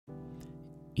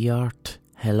Yart,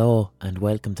 hello and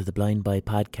welcome to the Blind Boy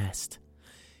podcast.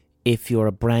 If you're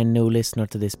a brand new listener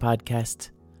to this podcast,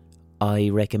 I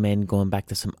recommend going back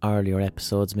to some earlier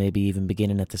episodes, maybe even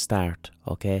beginning at the start,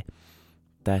 okay?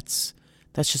 That's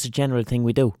just a general thing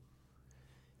we do.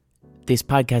 This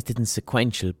podcast isn't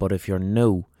sequential, but if you're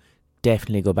new,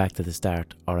 definitely go back to the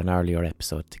start or an earlier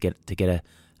episode to get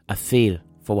a feel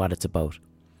for what it's about.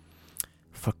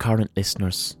 For current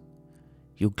listeners,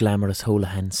 you glamorous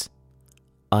hooligans,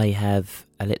 I have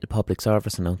a little public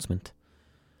service announcement.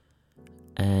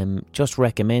 Just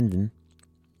recommending,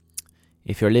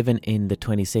 if you're living in the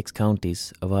 26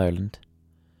 counties of Ireland,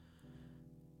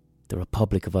 the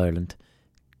Republic of Ireland,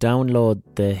 download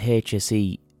the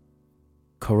HSE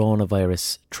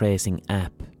coronavirus tracing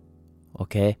app,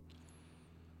 okay?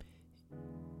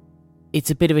 It's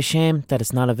a bit of a shame that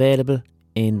it's not available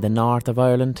in the north of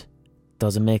Ireland.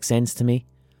 Doesn't make sense to me.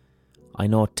 I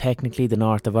know technically the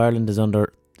north of Ireland is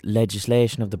under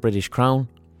legislation of the British Crown,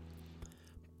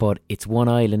 but it's one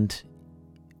island.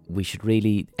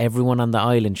 Everyone on the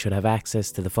island should have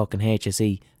access to the fucking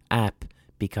HSE app,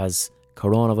 because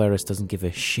coronavirus doesn't give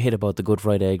a shit about the Good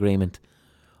Friday Agreement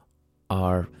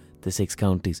or the 6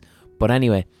 counties. But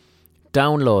anyway,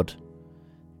 download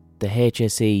the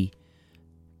HSE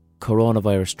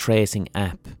coronavirus tracing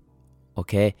app,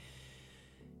 okay?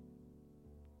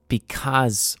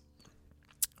 Because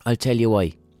I'll tell you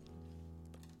why.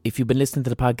 If you've been listening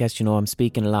to the podcast, you know I'm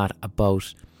speaking a lot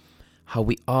about how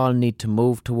we all need to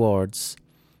move towards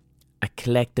a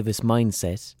collectivist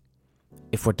mindset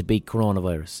if we're to beat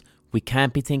coronavirus. We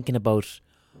can't be thinking about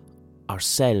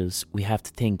ourselves. We have to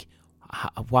think,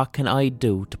 what can I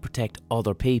do to protect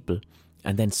other people?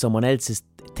 And then someone else is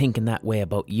thinking that way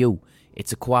about you.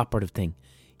 It's a cooperative thing.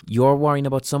 You're worrying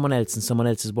about someone else and someone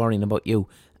else is worrying about you.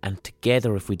 And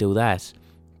together, if we do that,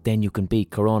 then you can beat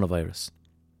coronavirus.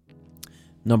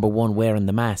 Number one, wearing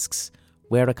the masks.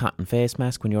 Wear a cotton face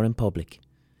mask when you're in public.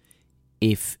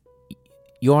 If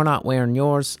you're not wearing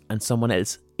yours and someone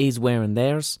else is wearing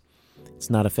theirs,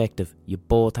 it's not effective. You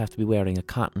both have to be wearing a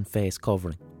cotton face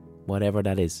covering, whatever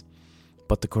that is.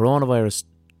 But the coronavirus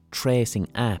tracing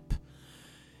app,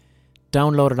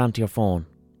 download it onto your phone,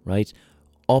 right?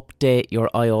 Update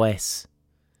your iOS.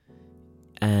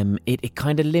 It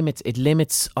kind of limits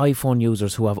iPhone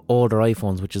users who have older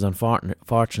iPhones, which is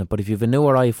unfortunate. But if you have a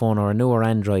newer iPhone or a newer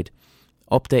Android,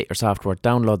 update your software,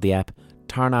 download the app,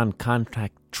 turn on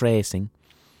contact tracing.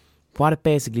 What it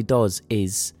basically does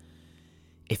is,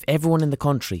 if everyone in the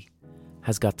country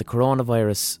has got the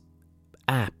coronavirus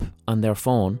app on their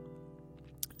phone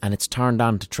and it's turned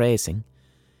on to tracing,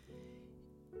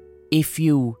 if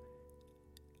you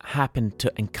happen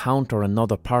to encounter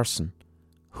another person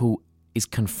who is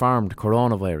confirmed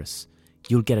coronavirus,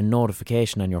 you'll get a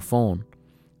notification on your phone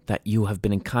that you have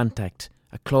been in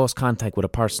close contact with a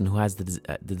person who has the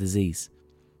disease.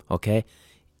 Okay?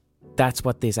 That's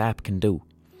what this app can do.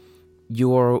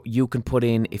 You can put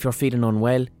in, if you're feeling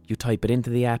unwell, you type it into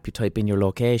the app, you type in your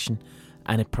location,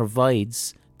 and it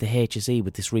provides the HSE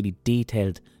with this really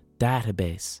detailed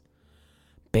database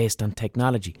based on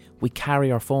technology. We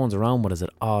carry our phones around with us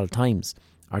at all times.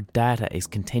 Our data is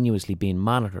continuously being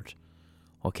monitored.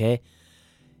 Okay?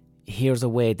 Here's a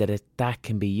way that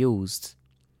can be used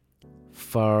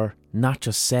for not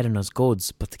just selling us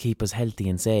goods, but to keep us healthy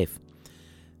and safe.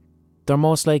 There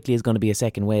most likely is going to be a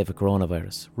second wave of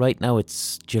coronavirus. Right now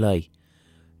it's July.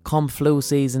 Come flu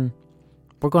season,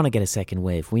 we're going to get a second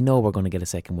wave. We know we're going to get a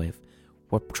second wave.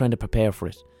 We're trying to prepare for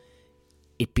it.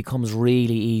 It becomes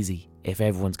really easy if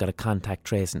everyone's got a contact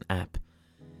tracing app.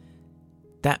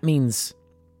 That means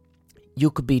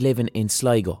you could be living in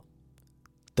Sligo.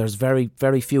 There's very,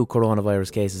 very few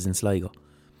coronavirus cases in Sligo.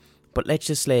 But let's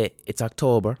just say it's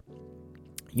October.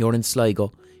 You're in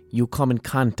Sligo. You come in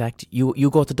contact. You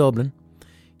go to Dublin.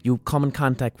 You come in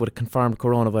contact with a confirmed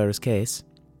coronavirus case.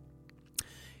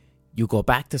 You go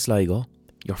back to Sligo.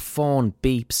 Your phone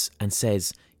beeps and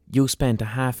says, you spent a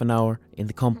half an hour in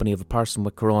the company of a person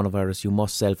with coronavirus. You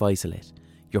must self-isolate.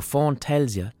 Your phone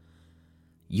tells you,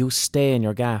 you stay in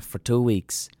your gaff for 2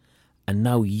 weeks. And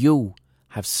now you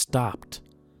have stopped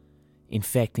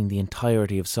infecting the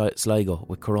entirety of Sligo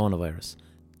with coronavirus.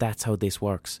 That's how this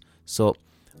works. So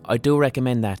I do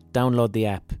recommend that. Download the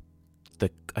app.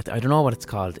 I don't know what it's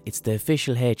called. It's the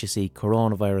official HSE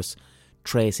coronavirus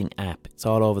tracing app. It's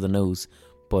all over the news.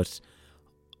 But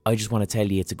I just want to tell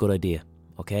you it's a good idea.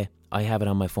 Okay? I have it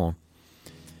on my phone.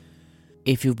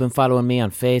 If you've been following me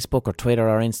on Facebook or Twitter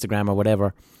or Instagram or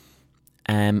whatever,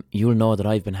 you'll know that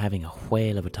I've been having a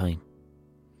whale of a time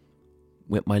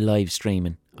with my live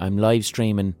streaming. I'm live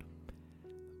streaming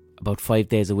about 5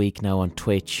 days a week now on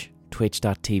Twitch,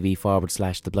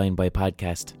 twitch.tv/The Blind Boy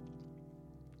Podcast.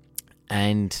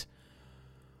 And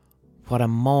what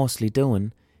I'm mostly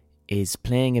doing is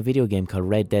playing a video game called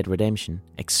Red Dead Redemption,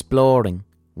 exploring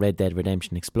Red Dead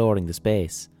Redemption, exploring the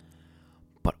space,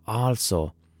 but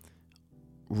also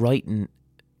writing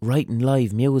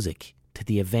live music to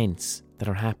the events that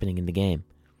are happening in the game.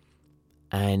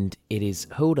 And it is,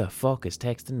 who the fuck is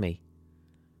texting me?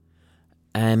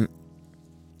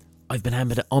 I've been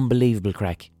having an unbelievable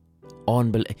crack.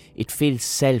 It feels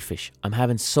selfish. I'm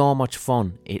having so much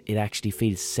fun. It actually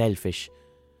feels selfish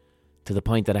to the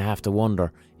point that I have to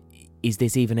wonder, is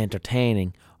this even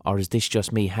entertaining, or is this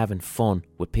just me having fun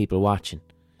with people watching?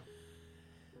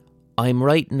 I'm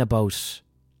writing about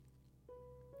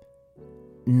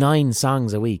 9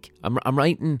 songs a week. I'm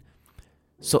writing.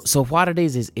 So what it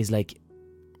is like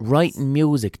writing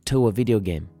music to a video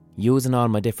game, using all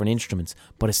my different instruments,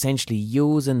 but essentially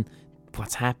using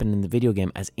what's happening in the video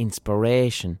game as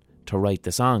inspiration to write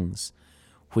the songs,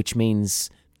 which means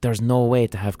there's no way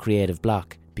to have creative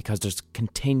block because there's a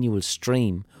continual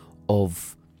stream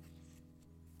of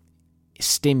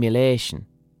stimulation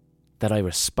that I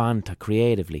respond to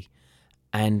creatively.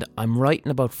 And I'm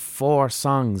writing about 4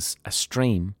 songs a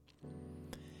stream.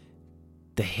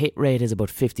 The hit rate is about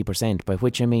 50%, by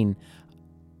which I mean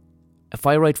if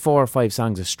I write 4 or 5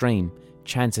 songs a stream,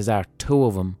 chances are 2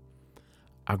 of them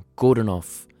are good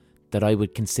enough that I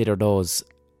would consider those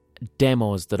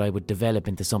demos that I would develop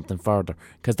into something further.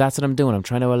 Because that's what I'm doing. I'm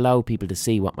trying to allow people to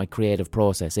see what my creative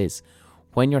process is.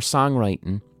 When you're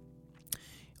songwriting,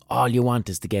 all you want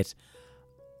is to get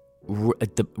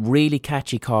the really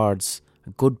catchy chords, a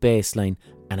good bass line,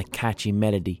 and a catchy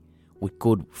melody with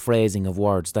good phrasing of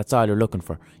words. That's all you're looking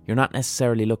for. You're not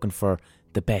necessarily looking for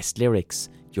the best lyrics.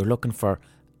 You're looking for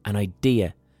an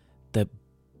idea, the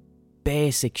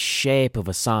basic shape of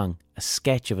a song, a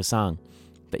sketch of a song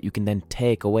that you can then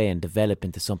take away and develop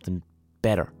into something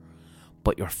better.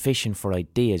 But you're fishing for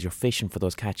ideas, you're fishing for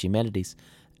those catchy melodies.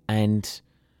 And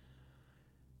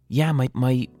yeah, my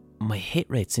hit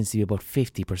rate seems to be about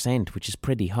 50%, which is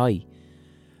pretty high.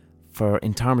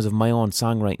 In terms of my own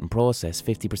songwriting process,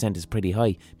 50% is pretty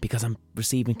high because I'm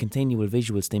receiving continual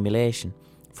visual stimulation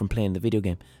from playing the video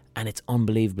game, and it's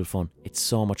unbelievable fun. It's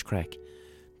so much crack.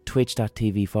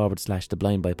 twitch.tv/The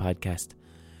Blind Boy Podcast.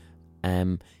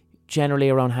 Generally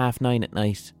around 9:30 at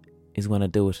night is when I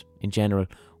do it. In general,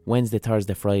 Wednesday,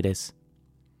 Thursday, Fridays,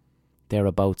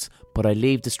 thereabouts. But I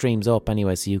leave the streams up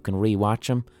anyway, so you can re-watch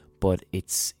them. But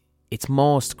it's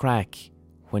most crack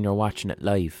when you're watching it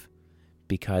live,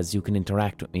 because you can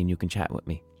interact with me and you can chat with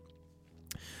me.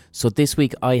 So this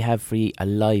week I have for you a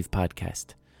live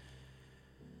podcast.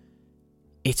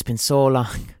 It's been so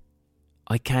long,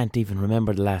 I can't even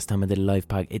remember the last time I did a live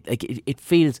podcast. It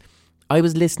feels, I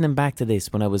was listening back to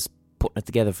this when I was putting it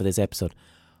together for this episode.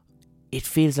 It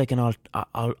feels like an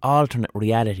alternate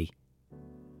reality.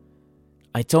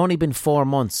 It's only been 4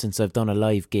 months since I've done a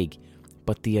live gig,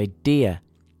 but the idea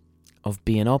of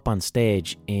being up on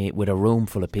stage with a room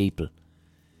full of people,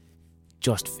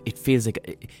 it feels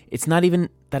like, it's not even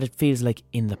that it feels like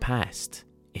in the past.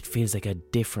 It feels like a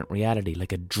different reality,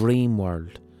 like a dream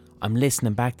world. I'm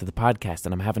listening back to the podcast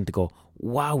and I'm having to go,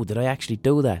 wow, did I actually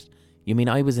do that? You mean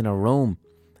I was in a room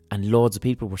and loads of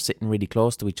people were sitting really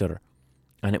close to each other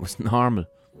and it was normal?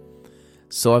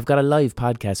 So I've got a live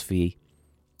podcast for you.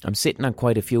 I'm sitting on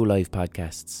quite a few live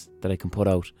podcasts that I can put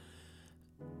out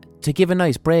to give a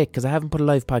nice break, because I haven't put a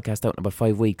live podcast out in about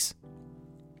 5 weeks.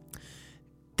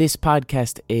 This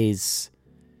podcast is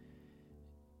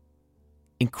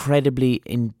incredibly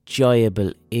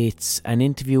enjoyable. It's an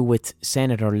interview with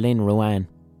Senator Lynn Ruane.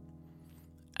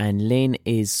 And Lynn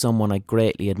is someone I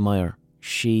greatly admire.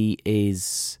 She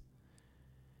is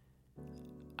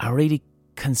a really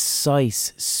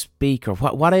concise speaker.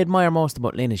 What I admire most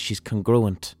about Lynn is she's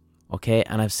congruent. Okay,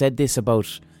 and I've said this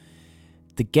about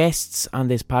the guests on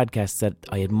this podcast that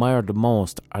I admire the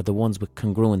most are the ones with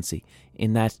congruency,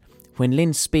 in that when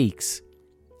Lynn speaks,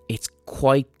 it's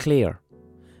quite clear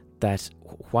that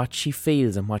what she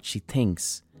feels and what she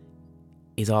thinks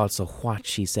is also what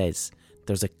she says.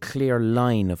 There's a clear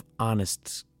line of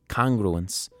honest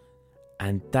congruence,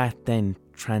 and that then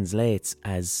translates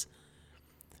as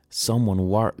someone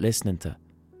worth listening to.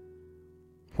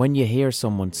 When you hear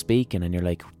someone speaking and you're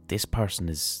like, this person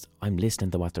is, I'm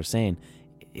listening to what they're saying,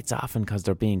 it's often because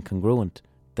they're being congruent.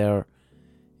 Their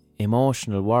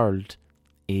emotional world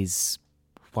is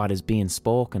what is being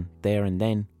spoken there and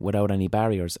then without any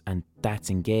barriers, and that's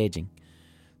engaging.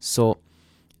 So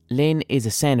Lynn is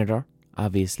a senator,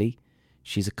 obviously.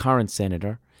 She's a current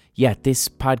senator. Yeah, this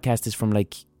podcast is from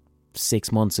like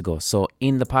 6 months ago. So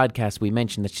in the podcast we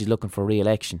mentioned that she's looking for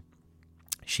re-election.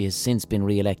 She has since been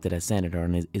re-elected as senator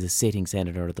and is a sitting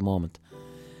senator at the moment.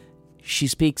 She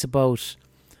speaks about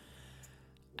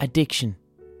addiction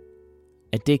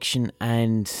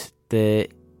and the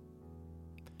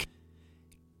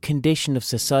condition of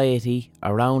society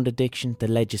around addiction, the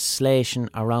legislation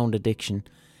around addiction.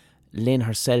 Lynn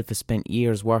herself has spent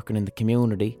years working in the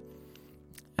community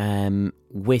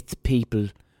with people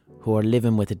who are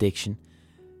living with addiction.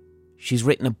 She's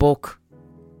written a book.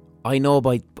 I know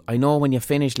when you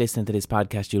finish listening to this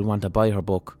podcast, you'll want to buy her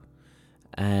book.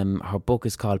 Her book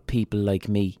is called People Like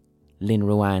Me, Lynn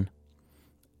Ruane.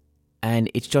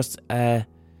 And it's just a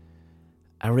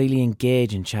really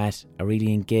engaging chat, a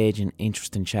really engaging,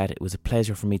 interesting chat. It was a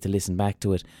pleasure for me to listen back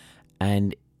to it.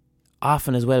 And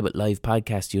often as well with live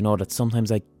podcasts, you know that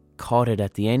sometimes I caught it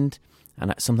at the end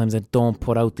and sometimes I don't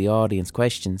put out the audience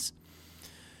questions.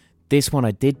 This one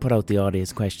I did put out the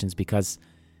audience questions because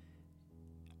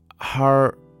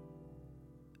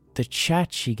the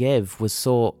chat she gave was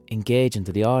so engaging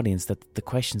to the audience that the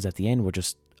questions at the end were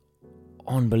just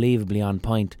unbelievably on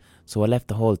point. So I left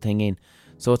the whole thing in.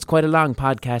 So it's quite a long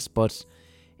podcast, but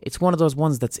it's one of those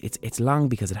ones that's it's long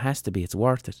because it has to be. It's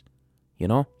worth it, you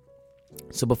know.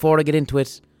 So before I get into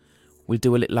it, we'll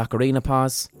do a little ocarina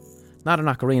pause. Not an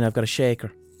ocarina, I've got a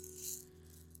shaker.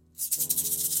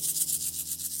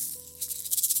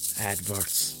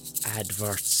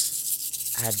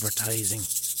 Advertising.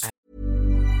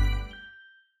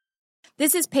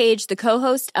 This is Paige, the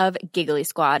co-host of Giggly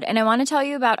Squad, and I want to tell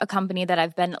you about a company that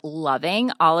I've been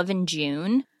loving, Olive &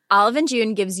 June. Olive &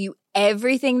 June gives you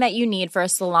everything that you need for a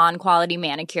salon-quality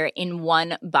manicure in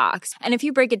one box. And if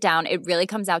you break it down, it really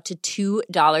comes out to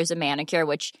 $2 a manicure,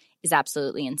 which is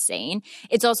absolutely insane.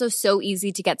 It's also so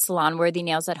easy to get salon-worthy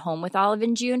nails at home with Olive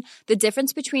 & June. The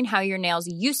difference between how your nails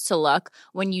used to look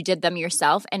when you did them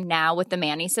yourself and now with the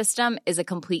Mani system is a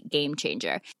complete game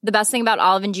changer. The best thing about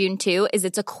Olive & June, too, is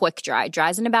it's a quick dry.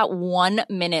 Dries in about 1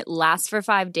 minute, lasts for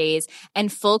 5 days,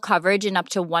 and full coverage in up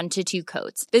to 1 to 2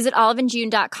 coats. Visit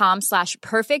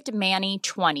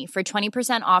oliveandjune.com/perfectmani20 for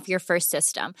 20% off your first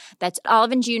system. That's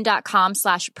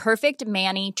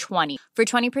oliveandjune.com/perfectmani20 for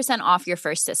 20% off your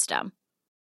first system.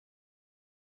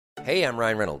 Hey, I'm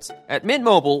Ryan Reynolds. At Mint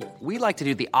Mobile, we like to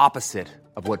do the opposite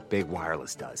of what Big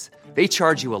Wireless does. They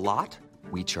charge you a lot,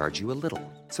 we charge you a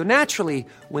little. So naturally,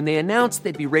 when they announced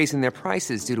they'd be raising their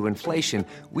prices due to inflation,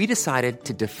 we decided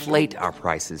to deflate our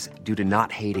prices due to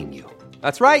not hating you.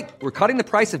 That's right. We're cutting the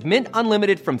price of Mint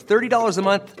Unlimited from $30 a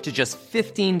month to just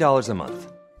 $15 a month.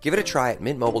 Give it a try at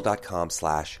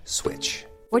mintmobile.com/switch.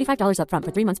 $45 up front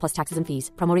for 3 months plus taxes and fees.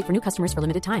 Promo rate for new customers for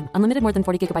limited time. Unlimited more than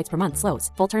 40 gigabytes per month.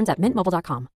 Slows full terms at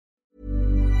mintmobile.com.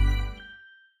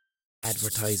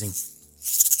 Advertising.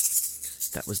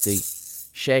 That was the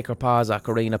shaker pause,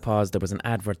 ocarina pause. There was an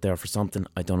advert there for something.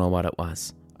 I don't know what it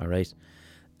was. All right.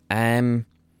 The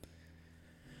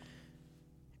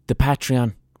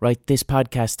Patreon. Right. This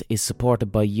podcast is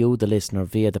supported by you, the listener,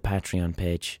 via the Patreon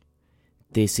page.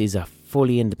 This is a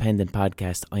fully independent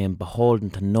podcast. I am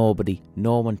beholden to nobody.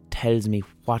 No one tells me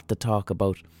what to talk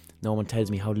about. No one tells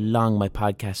me how long my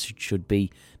podcast should be.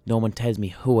 No one tells me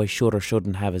who I should or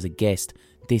shouldn't have as a guest.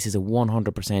 This is a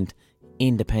 100%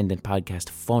 independent podcast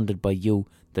funded by you,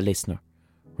 the listener.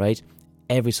 Right?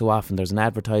 Every so often there's an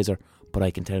advertiser, but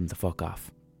I can tell them to fuck off.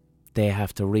 They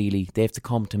have to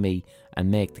come to me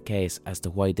and make the case as to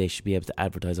why they should be able to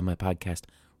advertise on my podcast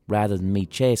rather than me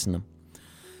chasing them.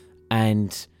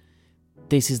 And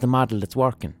this is the model that's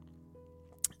working.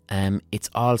 This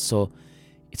podcast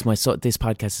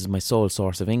is my sole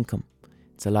source of income.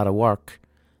 It's a lot of work,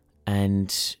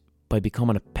 and by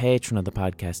becoming a patron of the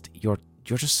podcast, you're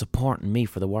just supporting me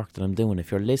for the work that I'm doing. If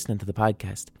you're listening to the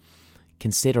podcast,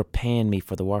 consider paying me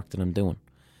for the work that I'm doing.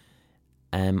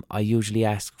 I usually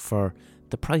ask for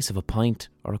the price of a pint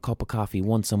or a cup of coffee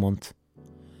once a month.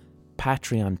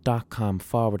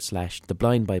 Patreon.com/The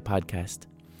Blind Boy Podcast.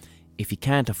 If you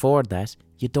can't afford that,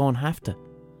 you don't have to.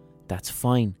 That's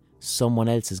fine. Someone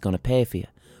else is going to pay for you.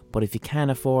 But if you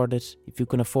can afford it, if you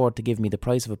can afford to give me the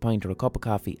price of a pint or a cup of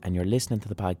coffee and you're listening to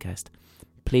the podcast,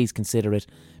 please consider it.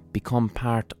 Become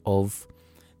part of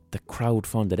the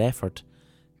crowd-funded effort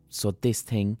so this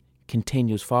thing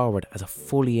continues forward as a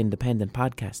fully independent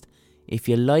podcast. If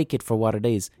you like it for what it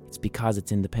is, it's because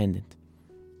it's independent.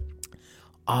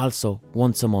 Also,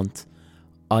 once a month,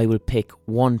 I will pick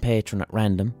one patron at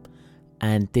random,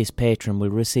 and this patron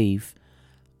will receive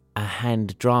a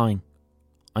hand drawing.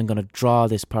 I'm going to draw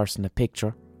this person a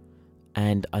picture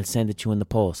and I'll send it to you in the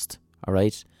post.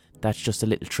 Alright? That's just a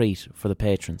little treat for the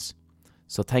patrons.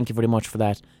 So thank you very much for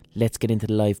that. Let's get into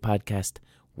the live podcast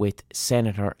with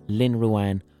Senator Lynn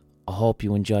Ruane. I hope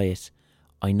you enjoy it.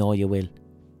 I know you will.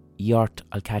 Yort,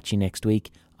 I'll catch you next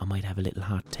week. I might have a little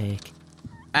hot take.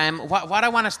 What I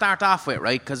want to start off with,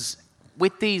 right? Because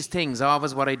with these things,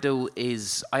 always what I do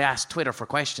is I ask Twitter for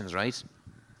questions, right?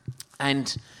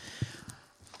 And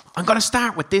I'm going to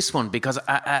start with this one because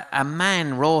a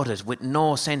man wrote it with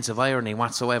no sense of irony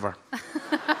whatsoever.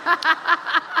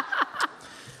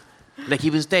 Like,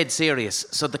 he was dead serious.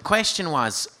 So the question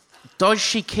was, does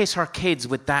she kiss her kids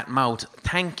with that mouth?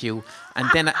 Thank you. And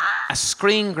then a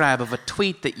screen grab of a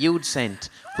tweet that you'd sent,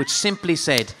 which simply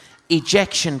said,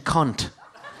 ejection cunt.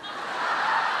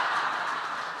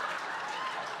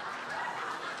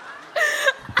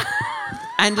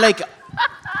 And like,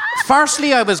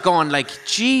 firstly I was going like,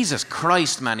 Jesus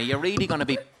Christ, man, are you really going to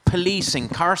be policing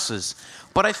curses?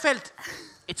 But I felt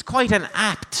it's quite an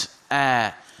apt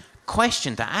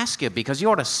question to ask you, because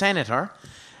you're a senator,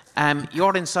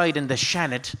 you're inside in the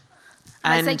Senate.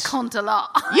 And I say cunt a lot.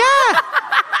 Yeah!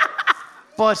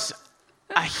 But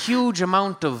a huge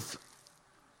amount of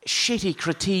shitty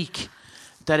critique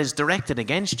that is directed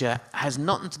against you has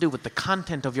nothing to do with the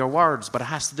content of your words, but it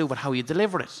has to do with how you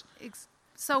deliver it.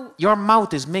 So your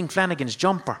mouth is Mink Flanagan's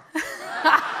jumper.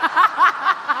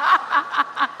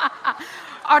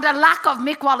 Or the lack of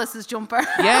Mick Wallace's jumper.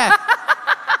 Yeah.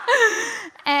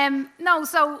 No,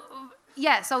 so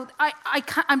yeah, so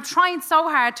I'm trying so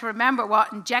hard to remember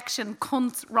what injection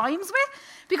cunt rhymes with,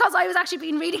 because I was actually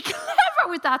being really clever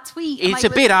with that tweet. It's a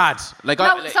bit odd. So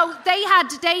they had.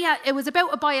 It was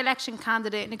about a by-election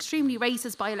candidate, an extremely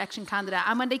racist by-election candidate.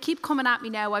 And when they keep coming at me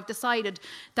now, I've decided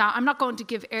that I'm not going to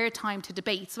give airtime to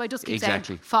debate. So I just keep saying,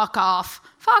 fuck off.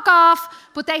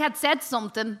 But they had said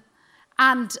something,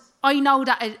 and I know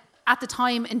that at the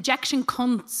time, injection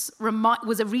cunts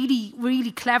was a really,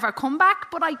 really clever comeback,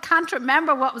 but I can't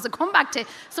remember what was a comeback to.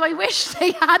 So I wish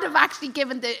they had have actually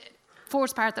given the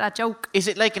force part of that joke. Is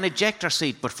it like an ejector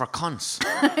seat, but for cunts?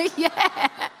 Yeah.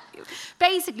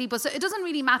 Basically, but so it doesn't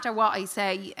really matter what I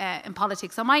say in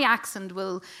politics. So my accent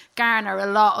will garner a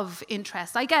lot of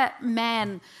interest. I get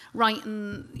men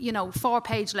writing,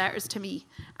 4-page letters to me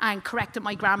and correcting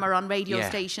my grammar on radio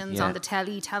stations, on the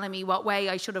telly, telling me what way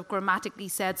I should have grammatically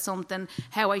said something,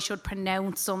 how I should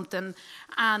pronounce something.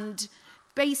 And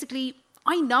basically,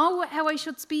 I know how I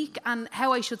should speak, and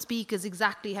how I should speak is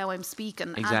exactly how I'm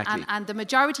speaking. Exactly. And the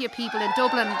majority of people in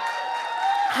Dublin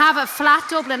have a flat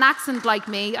Dublin accent like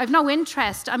me. I've no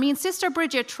interest. I mean, Sister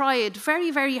Bridget tried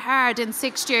very, very hard in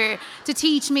 6th year to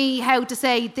teach me how to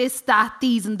say this, that,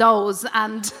 these and those.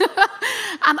 And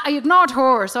and I ignored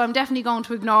her, so I'm definitely going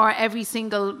to ignore every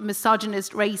single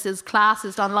misogynist, racist,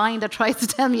 classist online that tries to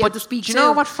tell me how to speak. Do you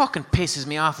know what fucking pisses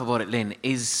me off about it, Lynn,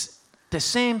 is the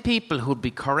same people who'd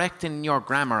be correcting your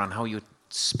grammar on how you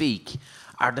speak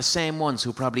are the same ones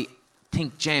who probably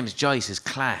think James Joyce is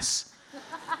class.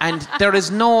 And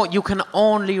you can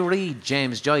only read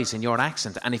James Joyce in your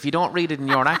accent. And if you don't read it in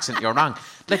your accent, you're wrong.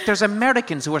 Like, there's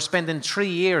Americans who are spending 3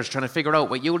 years trying to figure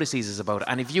out what Ulysses is about.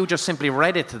 And if you just simply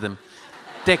read it to them,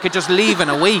 they could just leave in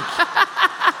a week.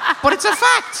 But it's a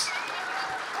fact.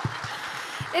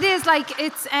 It is like,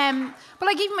 it's, but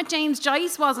like even with James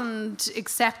Joyce wasn't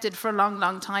accepted for a long,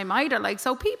 long time either. Like,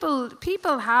 so people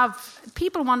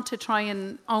want to try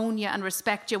and own you and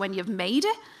respect you when you've made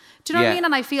it. Do you know what I mean?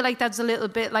 And I feel like that's a little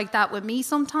bit like that with me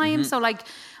sometimes. So like,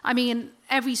 I mean,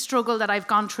 every struggle that I've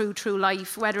gone through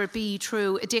life, whether it be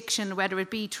through addiction, whether it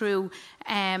be through,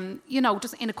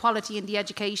 just inequality in the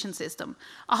education system,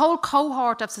 a whole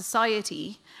cohort of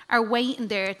society are waiting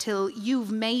there till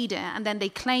you've made it, and then they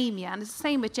claim you. And it's the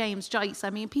same with James Joyce. I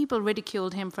mean, people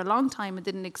ridiculed him for a long time and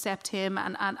didn't accept him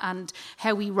and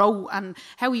how he wrote. And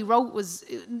how he wrote was,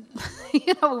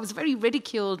 it was very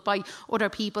ridiculed by other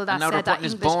people that said that putting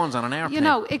his bones on an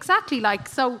airplane. Exactly. Like,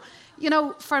 so,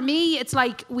 for me, it's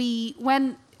like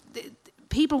when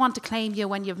people want to claim you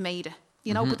when you've made it,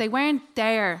 but they weren't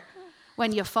there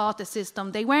when you fought the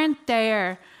system. They weren't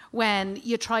there when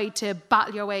you tried to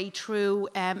battle your way through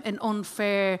an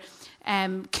unfair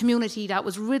community that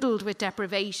was riddled with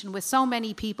deprivation, with so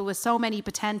many people, with so many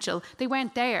potential. They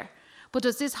weren't there. But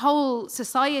there's this whole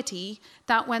society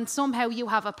that when somehow you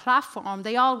have a platform,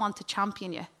 they all want to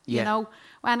champion you, you know?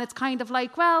 And it's kind of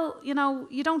like, well,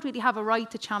 you don't really have a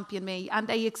right to champion me. And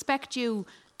they expect you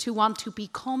to want to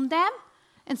become them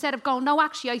instead of going, no,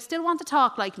 actually, I still want to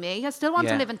talk like me. I still want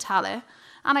to live in Tallaght.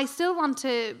 And I still want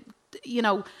to,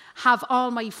 have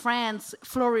all my friends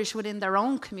flourish within their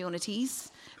own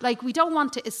communities. Like, we don't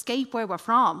want to escape where we're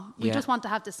from. We just want to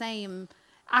have the same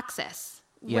access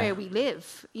where we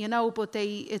live, but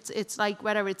it's like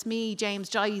whether it's me, James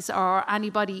Joyce, or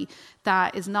anybody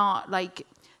that is not like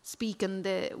speaking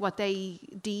what they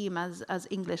deem as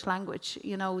English language.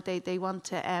 You know, they want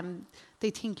to, they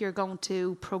think you're going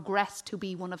to progress to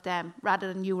be one of them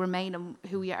rather than you remaining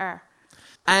who you are.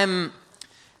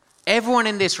 Everyone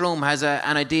in this room has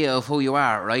an idea of who you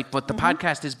are, right? But the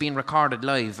podcast is being recorded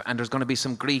live, and there's going to be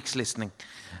some Greeks listening.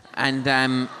 And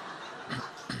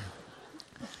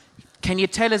can you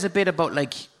tell us a bit about,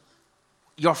 like,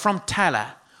 you're from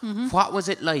Tala. What was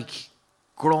it like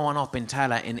growing up in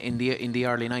Tala in the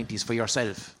early 90s for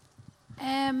yourself?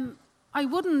 I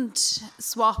wouldn't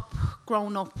swap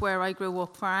growing up where I grew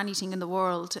up for anything in the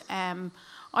world.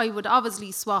 I would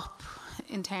obviously swap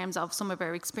in terms of some of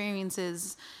our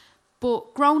experiences.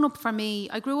 But growing up for me,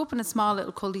 I grew up in a small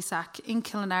little cul-de-sac in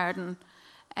Killinarden.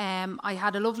 I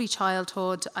had a lovely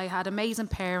childhood. I had amazing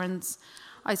parents.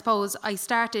 I suppose I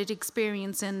started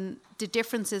experiencing the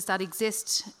differences that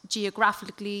exist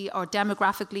geographically or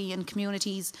demographically in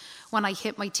communities when I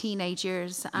hit my teenage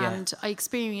years. And I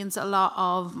experienced a lot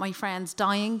of my friends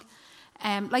dying.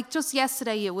 Like just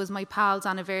yesterday, it was my pal's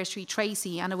anniversary,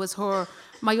 Tracy, and it was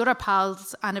my other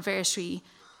pal's anniversary,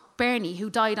 Bernie, who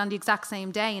died on the exact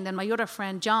same day, and then my other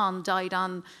friend John died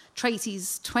on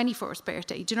Tracy's 21st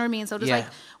birthday. Do you know what I mean? So there's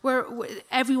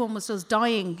everyone was just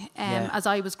dying as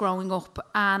I was growing up,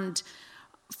 and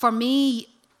for me,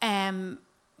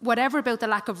 whatever about the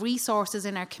lack of resources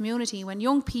in our community, when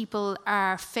young people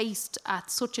are faced at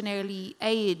such an early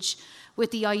age with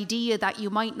the idea that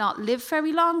you might not live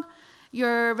very long,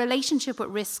 your relationship with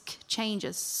risk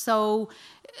changes. So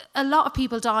a lot of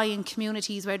people die in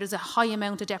communities where there's a high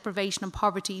amount of deprivation and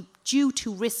poverty due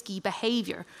to risky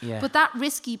behaviour. But that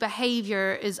risky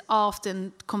behaviour is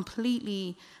often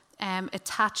completely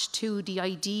attached to the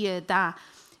idea that,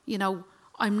 you know,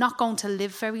 I'm not going to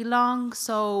live very long,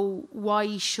 so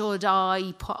why should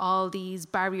I put all these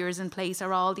barriers in place,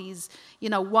 or all these, you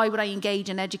know, why would I engage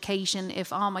in education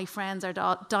if all my friends are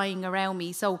dying around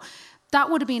me? So that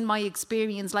would have been my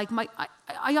experience. Like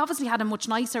I obviously had a much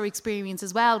nicer experience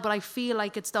as well, but I feel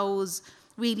like it's those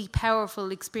really powerful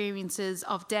experiences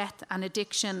of death and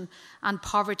addiction and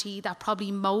poverty that probably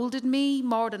moulded me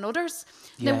more than others.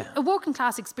 Now, a working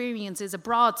class experience is a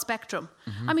broad spectrum.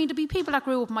 I mean, there'd be people that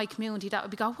grew up in my community that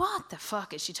would be going, what the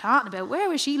fuck is she talking about?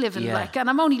 Where is she living? Like, and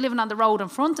I'm only living on the road in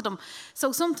front of them.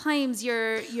 So sometimes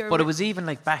you're But it was even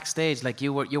like backstage, like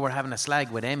you were having a slag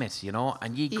with Emmett, you know,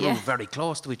 and you grew very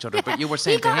close to each other, but you were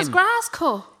saying he got to him, his grass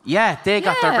cut. Yeah, they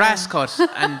got their grass cut,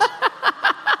 and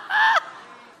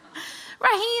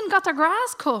Ruane got their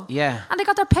grass cut. Yeah. And they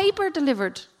got their paper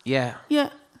delivered. Yeah.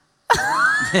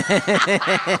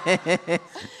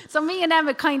 So me and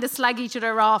Emma kind of slag each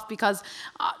other off because,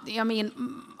 I mean,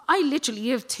 I literally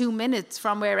live 2 minutes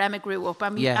from where Emma grew up,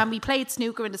 and we played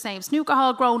snooker in the same snooker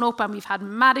hall growing up, and we've had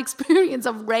mad experience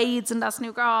of raids in that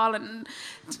snooker hall and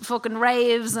fucking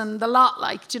raves and the lot,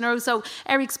 like, you know. So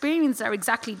our experiences are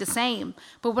exactly the same.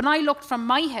 But when I looked from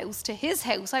my house to his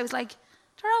house, I was like,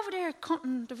 they're over there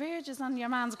cutting the verges on your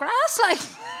man's grass, like,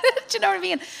 do you know what I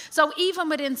mean? So even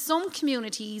within some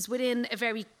communities, within a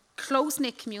very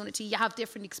close-knit community, you have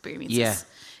different experiences,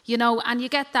 you know, and you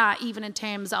get that even in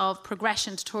terms of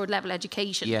progression to third level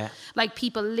education. Like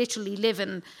people literally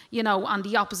living, you know, on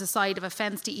the opposite side of a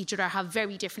fence to each other have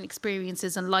very different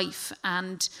experiences in life.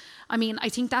 And I mean, I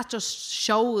think that just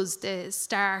shows the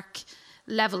stark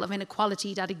level of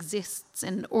inequality that exists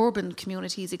in urban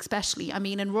communities especially. I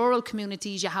mean, in rural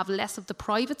communities you have less of the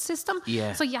private system,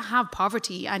 so you have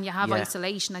poverty and you have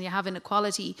isolation and you have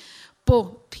inequality,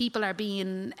 but people are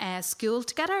being schooled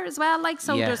together as well, like,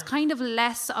 so there's kind of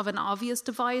less of an obvious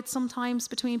divide sometimes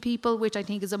between people, which I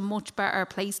think is a much better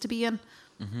place to be in.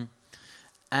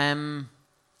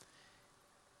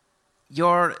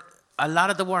 A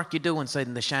lot of the work you do inside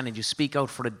in the Shannon, you speak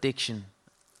out for addiction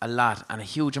a lot, and a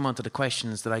huge amount of the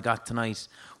questions that I got tonight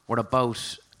were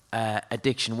about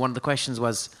addiction. One of the questions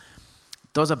was,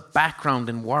 does a background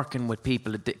in working with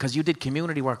people, because you did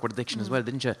community work with addiction as well,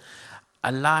 didn't you?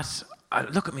 A lot.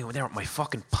 Look at me there with my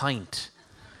fucking pint,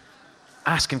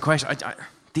 asking questions.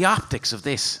 The optics of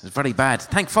this is very bad.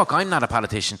 Thank fuck I'm not a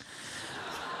politician.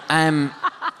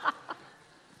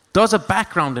 Does a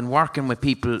background in working with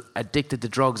people addicted to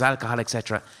drugs, alcohol,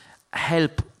 etc.,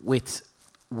 help with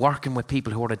working with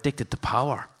people who are addicted to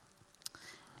power?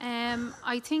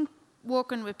 I think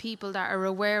working with people that are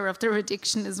aware of their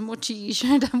addiction is much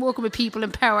easier than working with people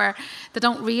in power that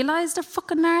don't realise they're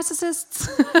fucking narcissists.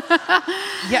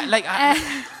 Like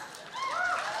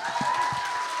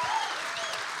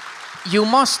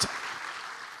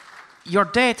your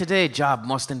day-to-day job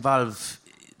must involve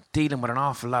dealing with an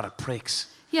awful lot of pricks.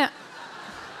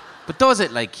 But does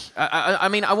it, like, I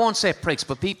mean, I won't say pricks,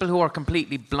 but people who are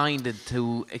completely blinded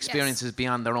to experiences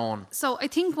beyond their own? So I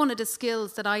think one of the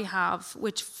skills that I have,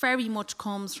 which very much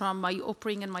comes from my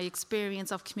upbringing, my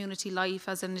experience of community life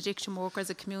as an addiction worker, as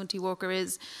a community worker,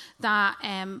 is that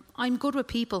I'm good with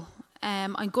people.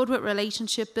 I'm good with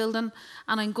relationship building,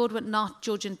 and I'm good with not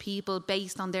judging people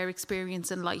based on their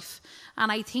experience in life.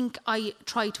 And I think I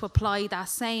try to apply that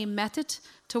same method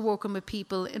to working with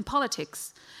people in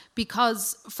politics.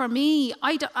 Because for me,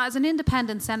 as an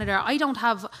independent senator, I don't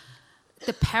have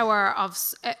the power of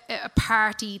a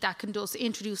party that can just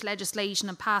introduce legislation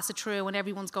and pass it through and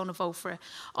everyone's going to vote for it.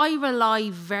 I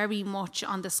rely very much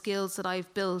on the skills that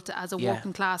I've built as a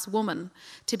working class woman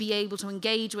to be able to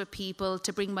engage with people,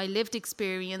 to bring my lived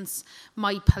experience,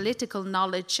 my political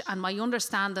knowledge and my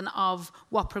understanding of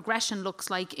what progression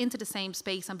looks like into the same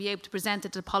space and be able to present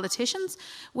it to politicians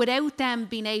without them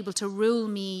being able to rule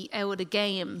me out of the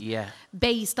game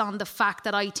based on the fact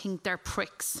that I think they're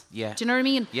pricks. Yeah. Do you know what I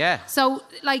mean? Yeah. So,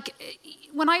 like,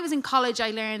 when I was in college,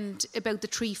 I learned about the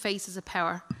 3 faces of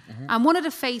power. And one of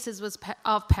the faces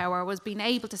of power was being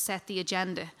able to set the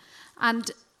agenda.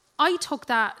 And I took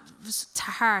that to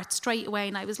heart straight away.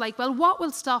 And I was like, well, what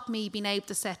will stop me being able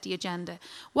to set the agenda?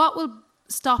 What will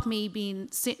stop me being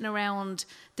sitting around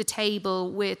the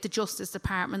table with the Justice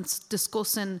Department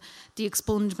discussing the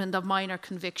expungement of minor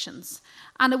convictions?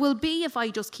 And it will be if I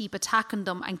just keep attacking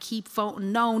them and keep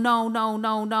voting no.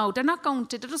 They're not going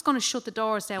to, they're just going to shut the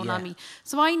doors down on me.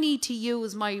 So I need to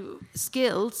use my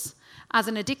skills as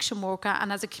an addiction worker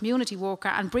and as a community worker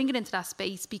and bring it into that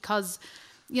space, because,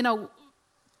 you know,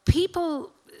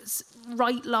 people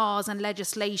write laws and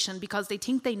legislation because they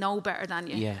think they know better than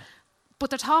you. Yeah. But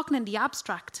they're talking in the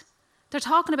abstract. They're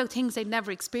talking about things they've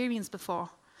never experienced before.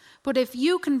 But if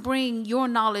you can bring your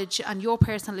knowledge and your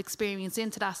personal experience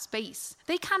into that space,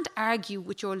 they can't argue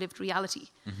with your lived reality.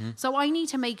 So I need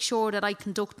to make sure that I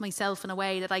conduct myself in a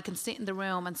way that I can sit in the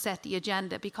room and set the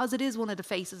agenda, because it is one of the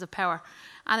faces of power.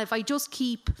 And if I just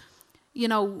keep, you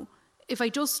know, if I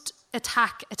just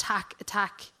attack,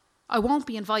 I won't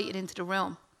be invited into the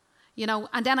room. You know,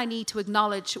 and then I need to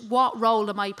acknowledge, what role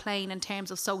am I playing in terms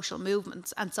of social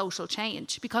movements and social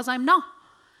change? Because I'm not.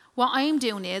 What I'm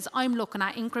doing is I'm looking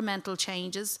at incremental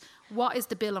changes. What is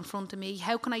the bill in front of me?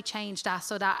 How can I change that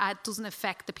so that it doesn't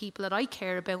affect the people that I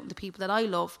care about and the people that I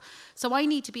love? So I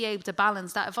need to be able to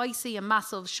balance that. If I see a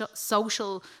massive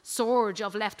social surge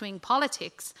of left-wing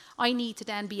politics, I need to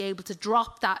then be able to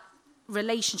drop that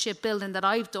relationship building that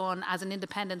I've done as an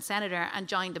independent senator and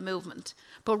join the movement.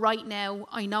 But right now,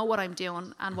 I know what I'm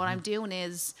doing, and what I'm doing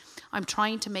is I'm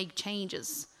trying to make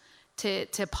changes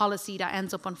to policy that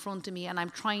ends up in front of me, and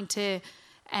I'm trying to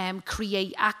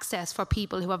create access for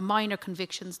people who have minor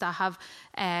convictions that have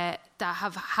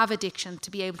addiction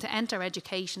to be able to enter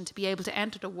education, to be able to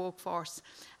enter the workforce.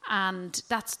 And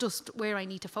that's just where I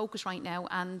need to focus right now.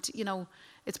 And, you know,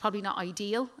 it's probably not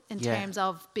ideal in terms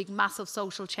of big, massive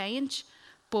social change,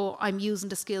 but I'm using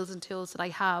the skills and tools that I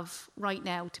have right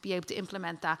now to be able to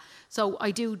implement that. So I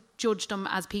do judge them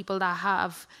as people that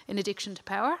have an addiction to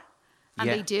power, and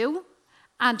they do.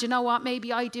 And you know what?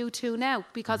 Maybe I do too now,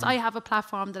 because I have a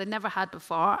platform that I never had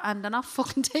before, and they're not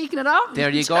fucking taking it off.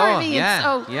 There you go. Know what I mean? Yeah.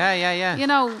 So, Yeah. You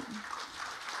know.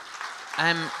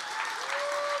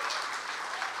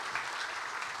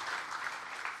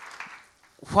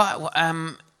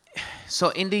 So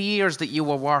in the years that you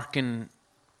were working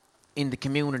in the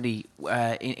community,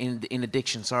 in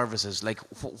addiction services, like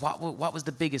what was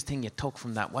the biggest thing you took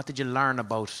from that? What did you learn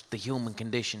about the human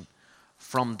condition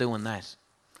from doing that?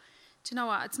 Do you know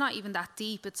what? It's not even that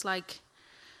deep. It's like,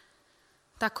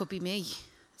 that could be me.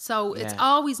 So it's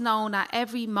always known at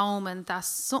every moment that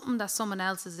something that someone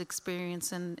else is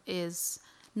experiencing is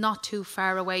not too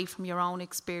far away from your own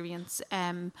experience.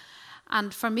 And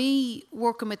for me,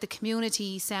 working with the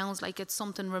community sounds like it's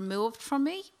something removed from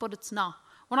me, but it's not.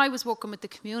 When I was working with the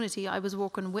community, I was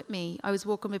working with me. I was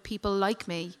working with people like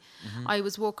me. I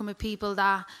was working with people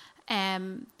that,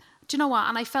 do you know what?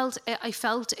 And I felt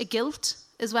a guilt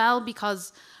as well,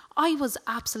 because I was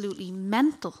absolutely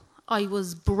mental. I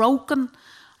was broken.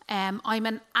 I'm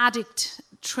an addict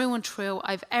through and through.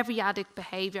 I've every addict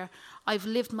behaviour. I've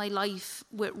lived my life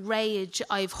with rage.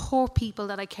 I've hurt people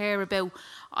that I care about.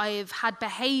 I've had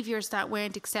behaviours that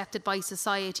weren't accepted by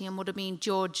society and would have been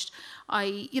judged.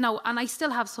 And I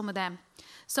still have some of them.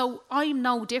 So I'm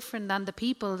no different than the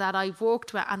people that I've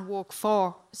worked with and work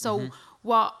for. So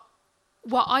what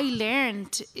I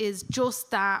learned is just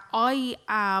that I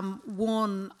am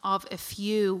one of a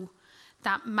few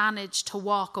that managed to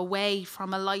walk away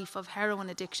from a life of heroin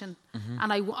addiction.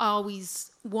 And I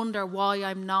always wonder why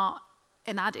I'm not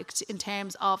an addict in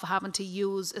terms of having to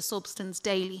use a substance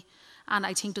daily. And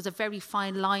I think there's a very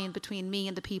fine line between me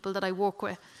and the people that I work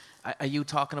with. Are you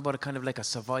talking about a kind of like a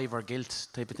survivor guilt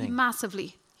type of thing?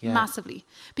 Massively, Yeah. massively.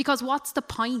 Because what's the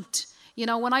point? You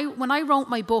know, when I wrote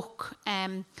my book,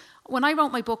 I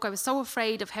was so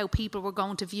afraid of how people were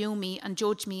going to view me and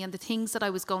judge me and the things that I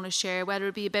was going to share, whether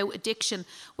it be about addiction,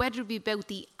 whether it be about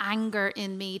the anger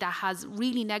in me that has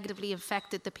really negatively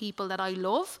affected the people that I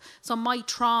love. So my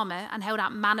trauma and how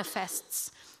that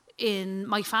manifests in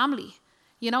my family.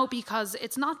 You know, because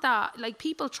it's not that, like,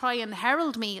 people try and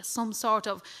herald me as some sort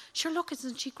of, sure, look,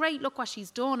 isn't she great? Look what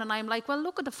she's done. And I'm like, well,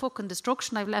 look at the fucking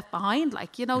destruction I've left behind.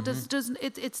 Like, you know,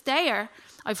 it's there.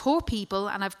 I've hurt people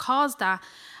and I've caused that.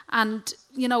 And,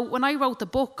 you know, when I wrote the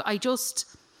book, I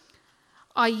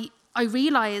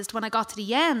realised when I got to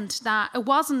the end that it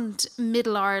wasn't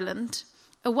Middle Ireland.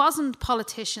 It wasn't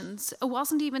politicians. It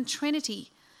wasn't even Trinity.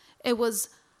 It was,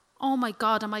 oh my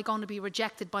God, am I going to be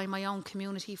rejected by my own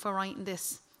community for writing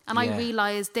this? And I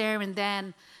realised there and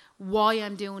then why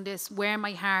I'm doing this, where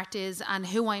my heart is and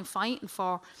who I'm fighting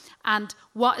for. And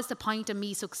what is the point of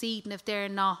me succeeding if they're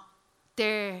not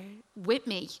there with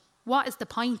me? What is the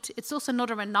point? It's just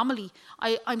another anomaly.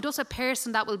 I'm just a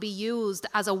person that will be used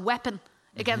as a weapon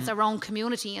against their own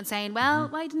community and saying, well,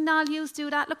 why didn't all you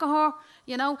do that? Look at her,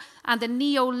 you know? And the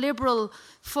neoliberal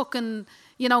fucking,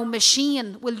 you know,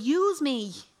 machine will use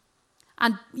me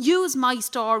and use my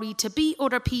story to beat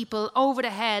other people over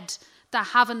the head that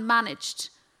haven't managed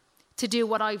to do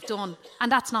what I've done.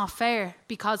 And that's not fair,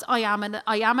 because I am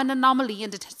an anomaly in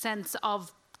the sense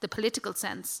of the political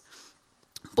sense.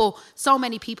 But so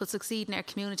many people succeed in their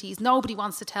communities. Nobody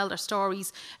wants to tell their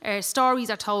stories. Stories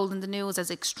are told in the news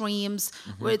as extremes.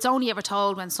 Where it's only ever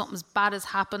told when something bad has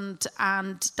happened,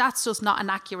 and that's just not an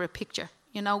accurate picture,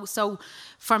 you know. So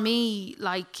for me,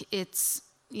 like, it's,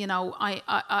 you know,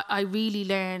 I really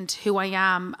learned who I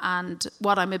am and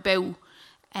what I'm about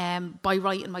by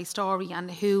writing my story,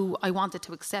 and who I wanted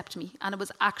to accept me. And it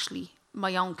was actually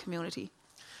my own community.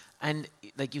 And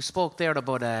like you spoke there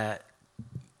about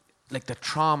like the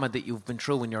trauma that you've been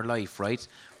through in your life, right?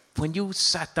 When you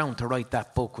sat down to write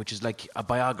that book, which is like a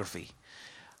biography,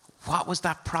 what was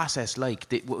that process like?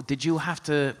 Did you have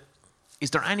to,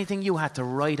 is there anything you had to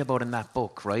write about in that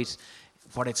book, right?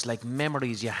 What it's like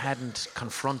memories you hadn't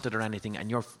confronted or anything,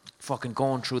 and you're fucking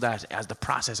going through that as the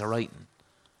process of writing?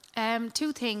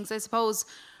 Two things, I suppose.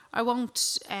 I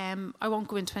won't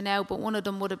go into it now, but one of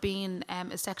them would have been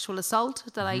a sexual assault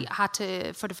that I had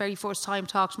to, for the very first time,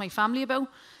 talk to my family about.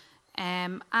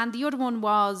 And the other one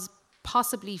was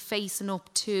possibly facing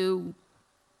up to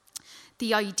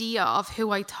the idea of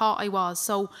who I thought I was.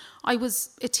 So I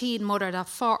was a teen mother that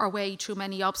fought her way through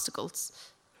many obstacles,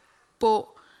 but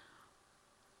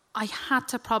I had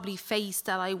to probably face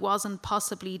that I wasn't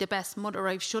possibly the best mother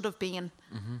I should have been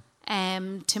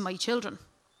to my children.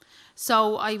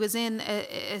 So I was in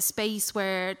a space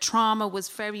where trauma was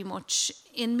very much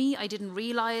in me. I didn't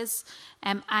realise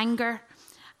anger.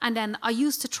 And then I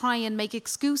used to try and make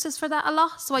excuses for that a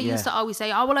lot. So I used to always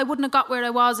say, oh, well, I wouldn't have got where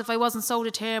I was if I wasn't so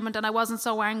determined and I wasn't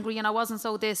so angry and I wasn't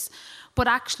so this. But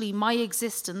actually my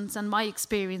existence and my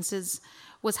experiences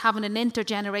was having an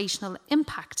intergenerational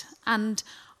impact. And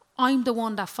I'm the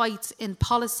one that fights in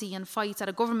policy and fights at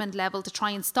a government level to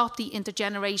try and stop the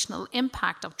intergenerational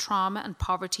impact of trauma and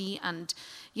poverty and,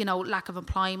 you know, lack of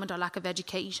employment or lack of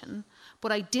education.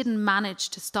 But I didn't manage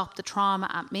to stop the trauma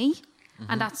at me.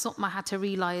 And that's something I had to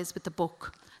realise with the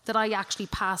book, that I actually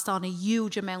passed on a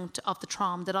huge amount of the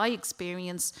trauma that I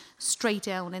experienced straight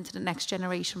down into the next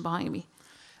generation behind me.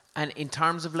 And in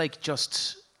terms of like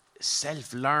just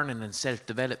self-learning and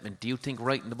self-development, do you think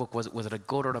writing the book, was it a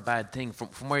good or a bad thing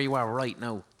from where you are right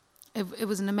now? It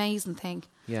was an amazing thing.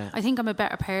 Yeah. I think I'm a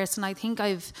better person. I think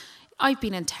I've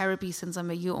been in therapy since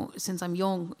I'm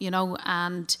young, you know,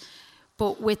 and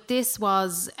but with this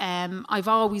was, I've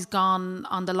always gone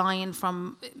on the line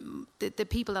from the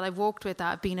people that I've worked with that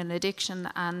have been in addiction,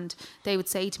 and they would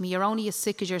say to me, you're only as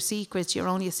sick as your secrets, you're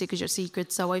only as sick as your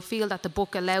secrets. So I feel that the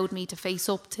book allowed me to face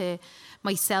up to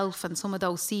myself and some of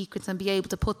those secrets and be able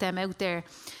to put them out there.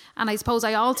 And I suppose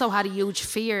I also had a huge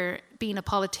fear, being a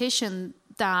politician,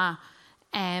 that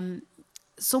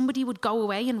somebody would go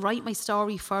away and write my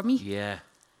story for me. Yeah.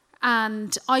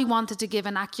 And I wanted to give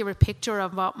an accurate picture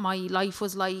of what my life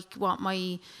was like, what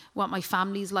my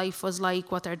family's life was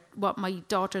like, what my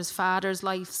daughter's father's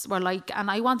lives were like,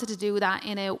 and I wanted to do that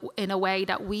in a way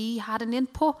that we had an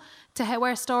input to how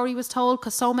our story was told,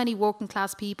 because so many working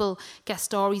class people get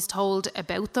stories told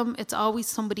about them. It's always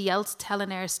somebody else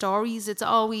telling our stories. It's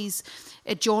always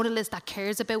a journalist that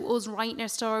cares about us writing our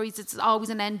stories. It's always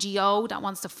an NGO that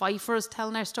wants to fight for us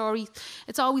telling our stories.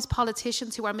 It's always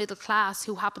politicians who are middle class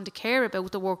who happen to care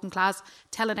about the working class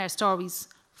telling our stories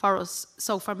for us.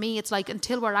 So for me, it's like,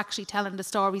 until we're actually telling the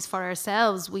stories for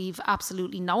ourselves, we've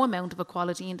absolutely no amount of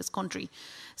equality in this country.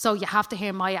 So you have to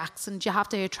hear my accent, you have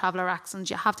to hear traveller accents,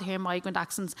 you have to hear migrant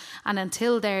accents, and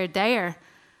until they're there,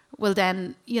 well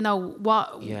then, you know,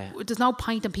 what? Yeah. There's no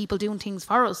point in people doing things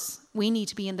for us. We need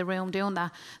to be in the room doing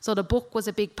that. So the book was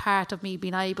a big part of me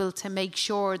being able to make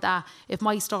sure that if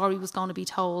my story was going to be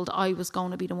told, I was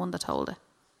going to be the one that told it.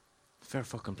 Fair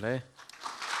fucking play.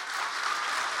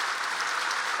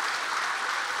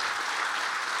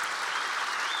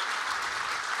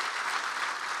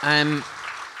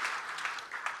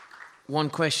 One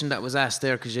question that was asked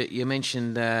there, because you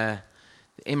mentioned the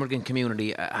immigrant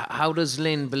community. How does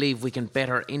Lynn believe we can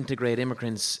better integrate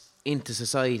immigrants into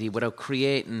society without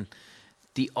creating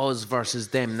the us versus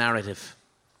them narrative?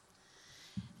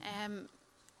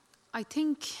 I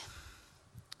think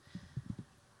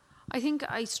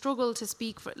I struggle to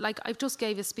speak for, like, I just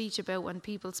gave a speech about when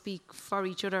people speak for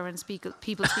each other and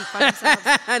people speak for themselves.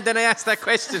 And then I asked that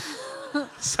question.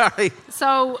 Sorry.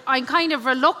 So I'm kind of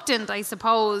reluctant, I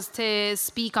suppose, to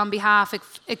speak on behalf of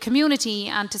a community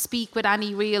and to speak with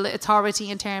any real authority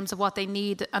in terms of what they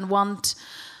need and want.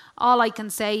 All I can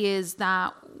say is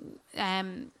that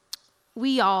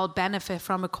we all benefit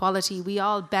from equality. We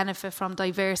all benefit from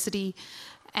diversity.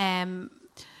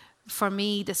 For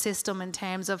me, the system in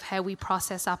terms of how we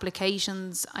process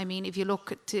applications, I mean, if you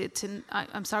look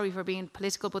I'm sorry for being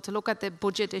political, but to look at the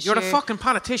budget this year... You're a fucking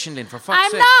politician, Lynn, for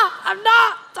fuck's sake. I'm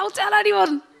not! Don't tell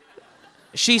anyone!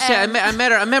 She said, I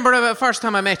met her, I remember the first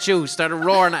time I met you, started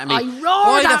roaring at me. I roared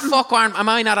Why at the fuck am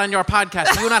I not on your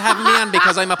podcast? Are you not having me on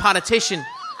because I'm a politician?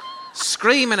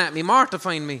 Screaming at me,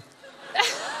 mortifying me.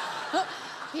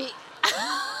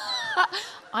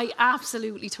 I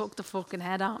absolutely took the fucking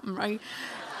head at him, right?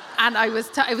 And it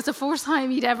was the first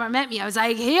time he'd ever met me. I was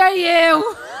like, "Hear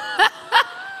you!"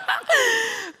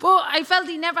 But I felt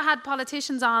he never had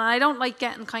politicians on, and I don't like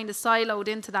getting kind of siloed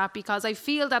into that, because I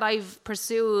feel that I've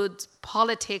pursued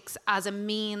politics as a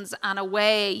means and a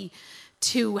way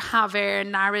to have a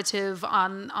narrative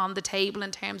on the table in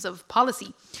terms of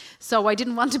policy. So I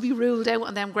didn't want to be ruled out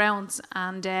on them grounds,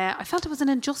 and I felt it was an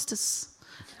injustice,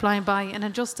 flying by, an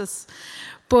injustice.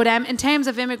 But in terms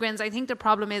of immigrants, I think the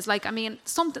problem is, like, I mean,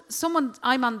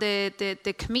 I'm on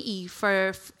the committee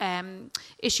for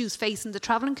issues facing the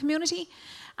travelling community,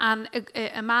 and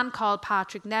a man called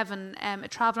Patrick Nevin, a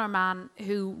traveller man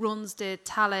who runs the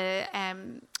Tala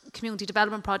Community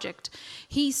Development Project,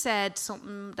 he said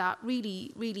something that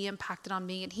really, really impacted on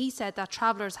me. And he said that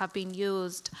travellers have been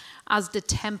used as the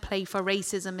template for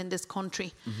racism in this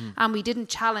country. Mm-hmm. And we didn't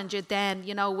challenge it then,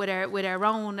 you know, with our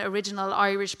own original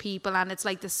Irish people. And it's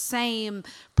like the same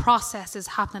process is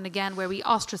happening again, where we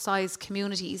ostracise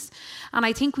communities. And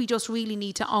I think we just really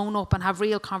need to own up and have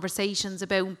real conversations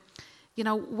about, you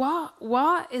know,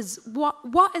 what is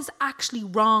actually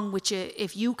wrong with you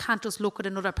if you can't just look at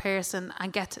another person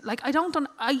and get, like,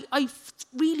 I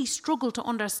really struggle to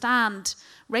understand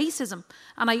racism,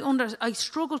 and I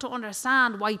struggle to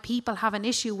understand why people have an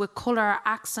issue with colour,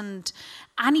 accent,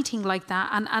 anything like that.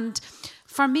 And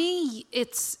for me,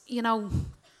 it's, you know,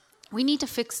 we need to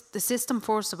fix the system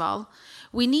first of all.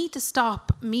 We need to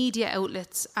stop media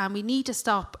outlets, and we need to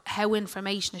stop how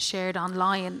information is shared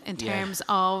online in terms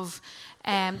of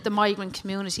the migrant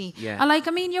community. Yeah. And like,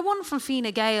 I mean, you're one from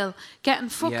Fine Gael getting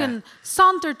fucking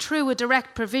sauntered through a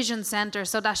direct provision centre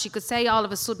so that she could say all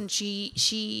of a sudden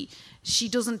she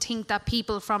doesn't think that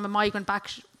people from a migrant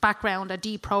background are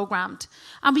deprogrammed.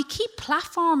 And we keep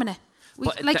platforming it.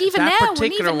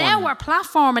 Even now we're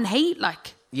platforming hate,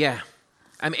 like. Yeah.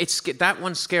 I mean, that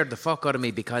one scared the fuck out of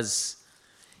me, because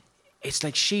it's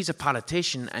like she's a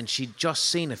politician and she'd just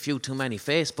seen a few too many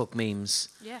Facebook memes.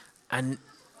 Yeah.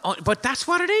 But that's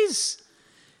what it is.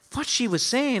 What she was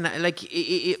saying, like,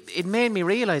 it made me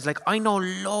realise, like, I know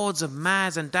loads of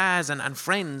mas and das and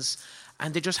friends,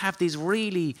 and they just have these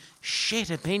really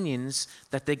shit opinions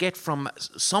that they get from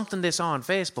something they saw on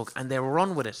Facebook, and they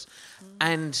run with it.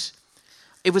 And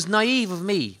it was naive of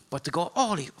me, but to go,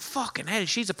 holy fucking hell,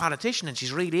 she's a politician and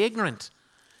she's really ignorant.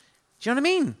 Do you know what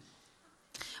I mean?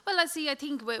 Well, I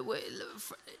think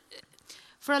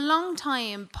For a long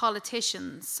time,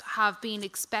 politicians have been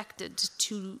expected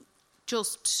to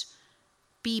just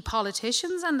be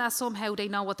politicians and that somehow they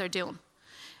know what they're doing.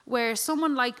 Where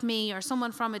someone like me or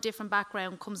someone from a different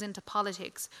background comes into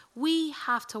politics, we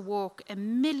have to work a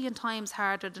million times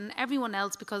harder than everyone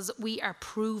else because we are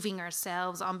proving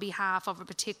ourselves on behalf of a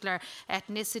particular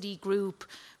ethnicity, group,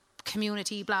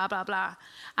 community, blah, blah, blah.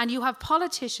 And you have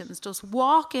politicians just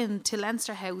walk into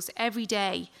Leinster House every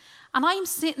day and I'm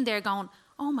sitting there going,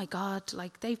 oh my God,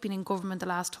 like they've been in government the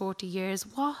last 30 years.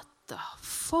 What the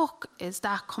fuck is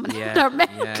that coming out of their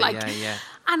mouth?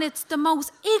 And it's the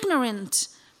most ignorant.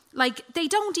 Like, they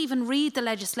don't even read the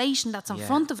legislation that's in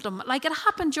front of them. Like, it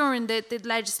happened during the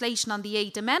legislation on the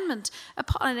 8th Amendment. It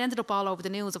ended up all over the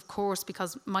news, of course,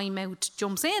 because my mouth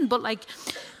jumps in. But, like,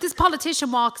 this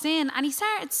politician walks in and he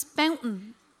started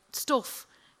spouting stuff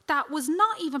that was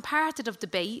not even part of the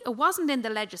debate. It wasn't in the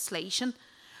legislation.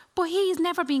 But he's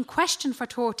never been questioned for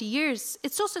 30 years.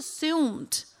 It's just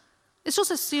assumed. It's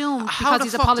just assumed because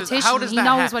he's a politician. How does he that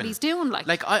knows happen? what he's doing.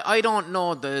 Like I don't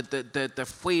know the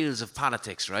wheels of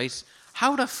politics, right?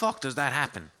 How the fuck does that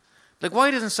happen? Like, why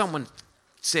doesn't someone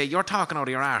say, you're talking out of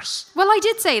your arse? Well, I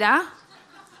did say that.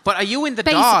 But are you in the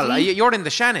Basically. Dáil? You're in the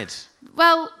Shannon.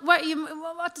 Well,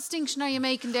 what distinction are you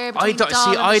making there between the Dáil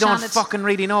and the I don't Shannon? fucking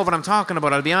really know what I'm talking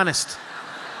about, I'll be honest.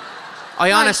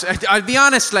 I'll be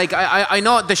honest, like, I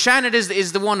know the Shannon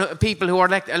is the one, people who are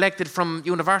elected from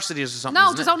universities or something.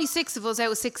 No, there's only 6 of us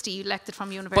out of 60 elected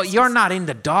from universities. But you're not in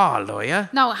the Dáil, though, yeah?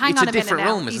 No, hang on a minute now. It's a different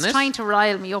room, isn't it? He's trying to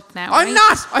rile me up now. I'm right?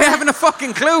 not! I haven't a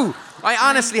fucking clue. I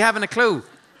honestly haven't a clue.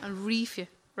 I'll reef you,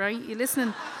 right? You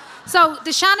listening? So,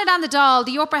 the Shannon and the Dáil,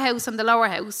 the upper house and the lower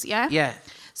house, yeah? Yeah.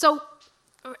 So,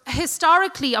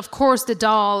 historically, of course, the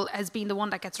Dáil has been the one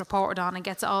that gets reported on and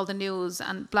gets all the news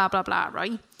and blah, blah, blah,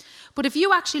 right? But if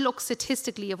you actually look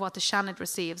statistically of what the Shannon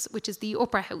receives, which is the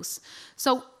upper house,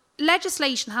 so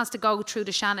legislation has to go through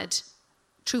the Shannon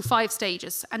through 5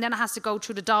 stages, and then it has to go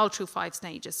through the Dáil through 5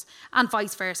 stages, and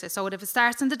vice versa. So if it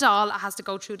starts in the Dáil, it has to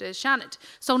go through the Shannon.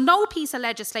 So no piece of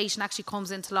legislation actually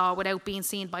comes into law without being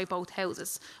seen by both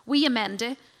houses. We amend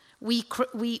it, we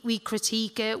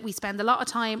critique it, we spend a lot of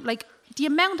time, like the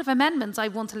amount of amendments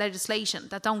I've won to legislation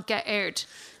that don't get aired.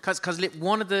 Because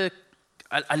one of the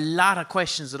a lot of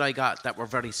questions that I got that were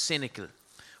very cynical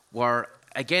were,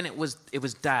 again, it was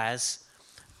Daz,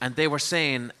 and they were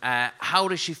saying, how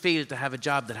does she feel to have a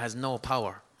job that has no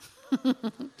power?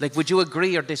 Like, would you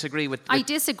agree or disagree with? I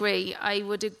disagree. I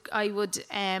would,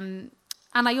 and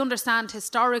I understand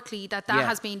historically that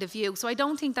has been the view. So I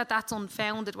don't think that that's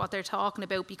unfounded what they're talking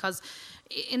about, because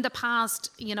in the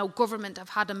past, you know, government have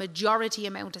had a majority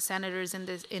amount of senators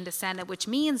in the Senate, which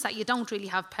means that you don't really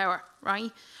have power,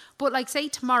 right? But like, say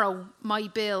tomorrow, my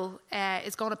bill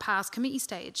is going to pass committee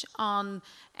stage on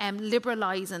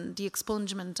liberalising the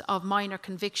expungement of minor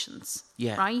convictions,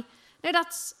 right? Now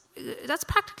that's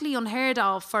practically unheard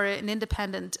of for an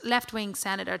independent left-wing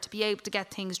senator to be able to get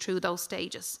things through those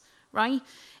stages, right?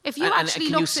 If you actually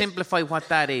can you simplify what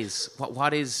that is?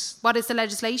 What is the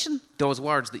legislation? Those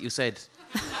words that you said.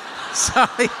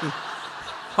 Sorry.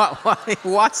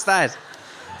 What's that?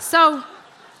 So,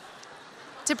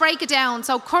 to break it down,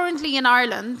 so currently in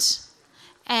Ireland,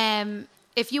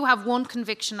 if you have 1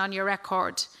 conviction on your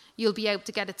record, you'll be able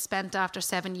to get it spent after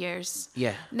 7 years.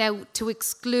 Yeah. Now, to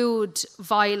exclude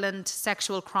violent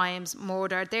sexual crimes,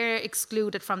 murder, they're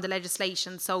excluded from the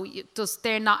legislation. So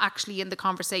they're not actually in the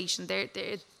conversation. They're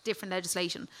different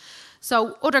legislation.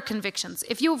 So other convictions,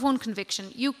 if you have 1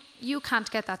 conviction, you can't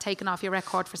get that taken off your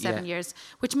record for 7 years,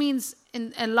 which means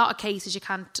in a lot of cases you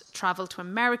can't travel to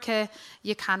America,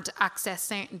 you can't access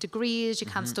certain degrees, you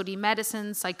can't study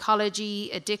medicine, psychology,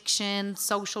 addiction,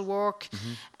 social work.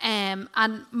 And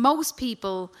most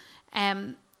people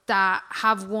that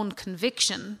have 1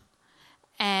 conviction,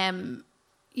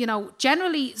 you know,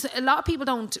 generally, a lot of people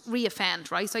don't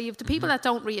reoffend, right? So you have the people that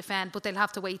don't reoffend, but they'll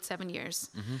have to wait 7 years.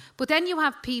 But then you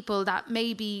have people that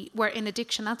maybe were in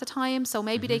addiction at the time, so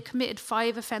maybe they committed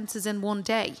 5 offences in 1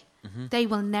 day. They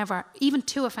will never, even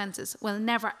 2 offences, will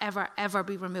never, ever, ever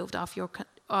be removed off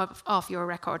your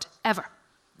record, ever.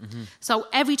 So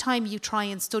every time you try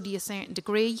and study a certain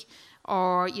degree,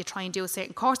 or you try and do a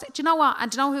certain course, do you know what?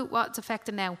 And do you know what's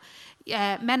affecting now?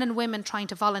 Men and women trying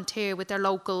to volunteer with their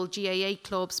local GAA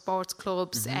clubs, sports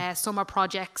clubs, summer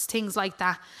projects, things like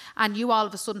that. And you all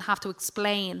of a sudden have to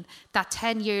explain that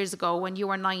 10 years ago when you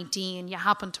were 19, you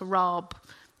happened to rob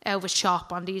out of a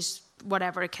shop on these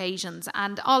whatever occasions.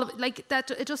 And all of it, like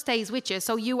that, it just stays with you.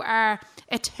 So you are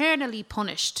eternally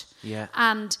punished. Yeah.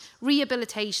 And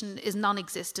rehabilitation is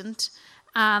non-existent.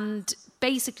 And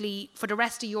basically, for the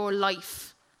rest of your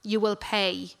life, you will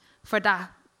pay for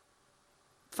that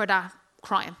for that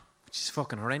crime. Which is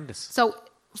fucking horrendous. So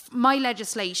my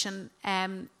legislation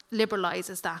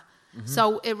liberalises that.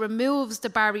 So it removes the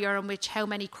barrier in which how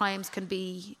many crimes can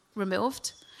be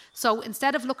removed. So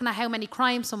instead of looking at how many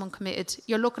crimes someone committed,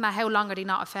 you're looking at how long are they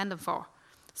not offending for.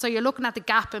 So you're looking at the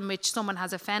gap in which someone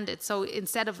has offended. So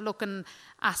instead of looking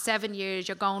at 7 years,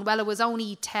 you're going, well, it was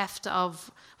only theft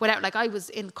of whatever. Like I was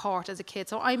in court as a kid,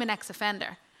 so I'm an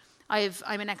ex-offender.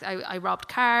 I robbed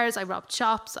cars, I robbed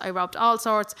shops, I robbed all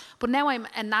sorts. But now I'm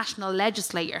a national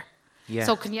legislator. Yeah.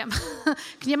 So can you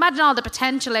imagine all the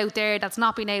potential out there that's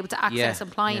not being able to access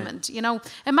employment? Yeah. You know,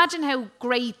 imagine how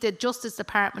great the Justice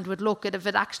Department would look at if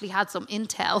it actually had some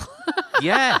intel.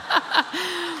 Yeah.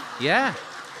 Yeah.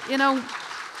 You know.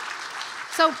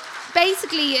 So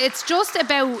basically, it's just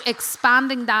about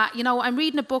expanding that. You know, I'm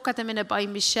reading a book at the minute by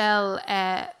Michel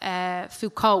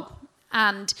Foucault,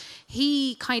 and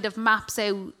he kind of maps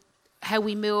out how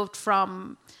we moved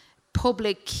from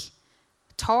public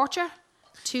torture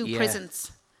to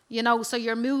prisons. You know, so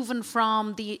you're moving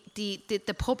from the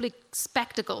public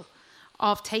spectacle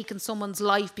of taking someone's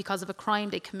life because of a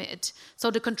crime they committed.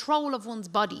 So the control of one's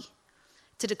body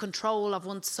to the control of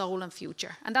one's soul and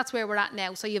future. And that's where we're at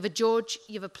now. So you have a judge,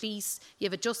 you have a police, you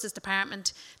have a justice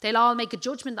department. They'll all make a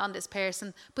judgment on this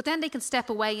person, but then they can step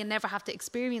away and never have to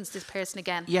experience this person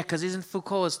again. Yeah, because isn't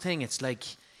Foucault's thing, it's like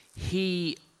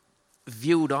he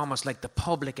viewed almost like the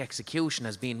public execution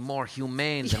as being more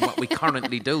humane than what we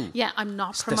currently do. Yeah, I'm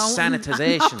not It's promoting. the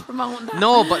sanitization. I'm not promoting that.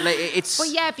 No, but like, it's. But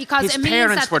yeah, because his it means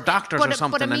parents that, were doctors or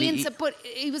something. But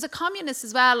he was a communist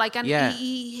as well. Like, and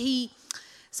Yeah.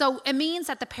 So it means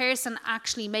that the person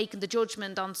actually making the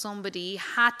judgment on somebody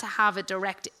had to have a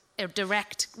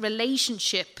direct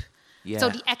relationship. Yeah. So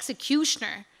the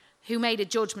executioner who made a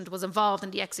judgment was involved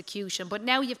in the execution. But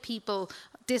now you have people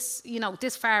this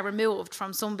far removed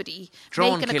from somebody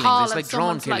drone making killings. a call It's on like drone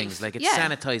someone's killings. life. Like it's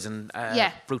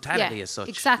sanitising brutality as such.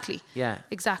 Exactly. Yeah.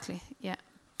 Exactly. Yeah.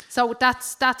 So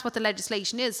that's what the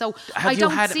legislation is. So Have I you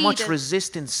don't had see much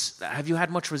resistance? Have you had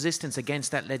much resistance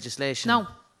against that legislation? No.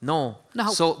 No.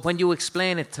 No. So when you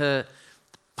explain it to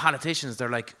politicians, they're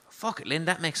like, "Fuck it, Lynn,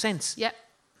 that makes sense." Yeah.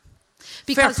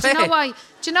 Because do Fair you know play. why?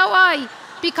 Do you know why?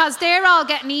 Because they're all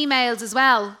getting emails as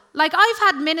well. Like I've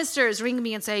had ministers ring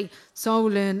me and say, "So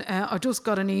Lynn, I just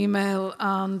got an email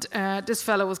and this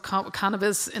fellow was caught with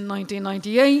cannabis in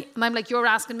 1998," and I'm like, "You're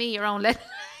asking me your own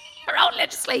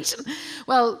legislation."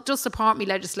 Well, just support me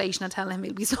legislation and tell him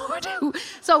he'll be sorted.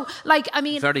 So, like, I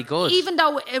mean, Very good. Even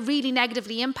though it really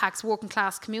negatively impacts working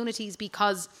class communities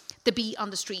because the beat on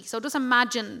the street. So just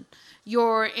imagine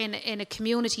you're in a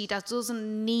community that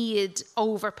doesn't need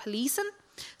over policing.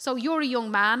 So you're a young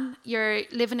man, you're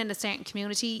living in a certain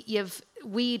community, you've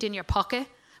weed in your pocket.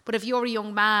 But if you're a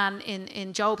young man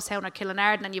in Jobstown or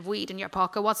Killinarden and you've weed in your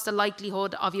pocket, what's the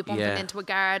likelihood of you bumping into a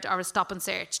guard or a stop and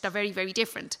search? They're very, very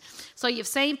different. So you have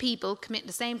same people committing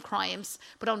the same crimes,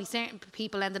 but only certain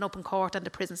people ending up in court and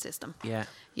the prison system. Yeah.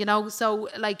 You know, so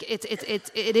like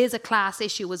it is a class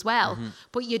issue as well.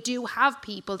 But you do have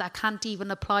people that can't even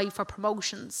apply for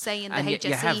promotions, say in the And HSE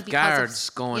you have because guards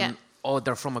of, going, yeah, "Oh,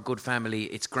 they're from a good family.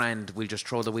 It's grand. We'll just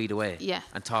throw the weed away." Yeah.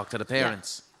 And talk to the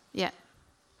parents. yeah.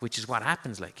 Which is what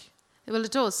happens, like. Well,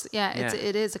 it does. Yeah, Yeah.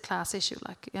 it is a class issue.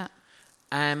 Like, yeah.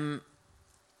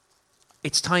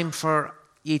 It's time for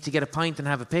you to get a pint and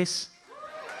have a piss.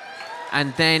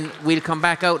 And then we'll come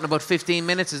back out in about 15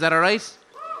 minutes. Is that all right?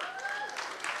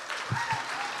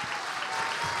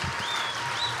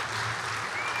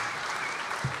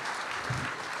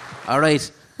 All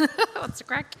right. What's the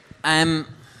crack?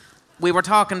 We were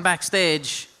talking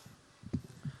backstage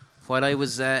while I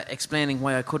was explaining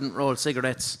why I couldn't roll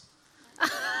cigarettes.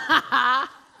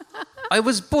 I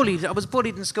was bullied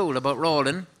in school about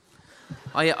rolling.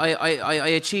 I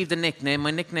achieved a nickname.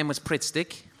 My nickname was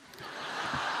Prittstick.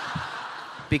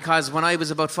 Because when I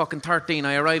was about fucking 13,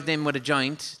 I arrived in with a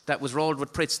joint that was rolled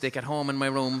with Prittstick at home in my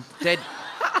room.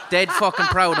 Dead fucking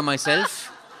proud of myself.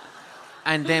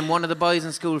 And then one of the boys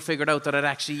in school figured out that I'd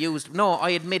actually used... No,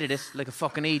 I admitted it like a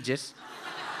fucking idiot.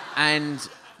 And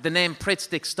the name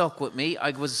Prittstick stuck with me. I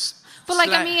was... But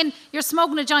like, I mean, you're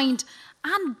smoking a joint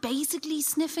and basically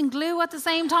sniffing glue at the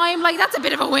same time. Like, that's a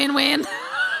bit of a win-win.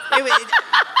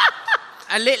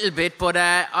 A little bit, but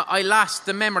I lost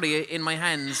the memory in my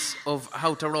hands of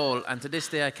how to roll. And to this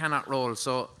day, I cannot roll.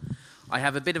 So I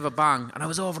have a bit of a bong. And I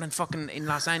was over in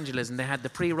Los Angeles and they had the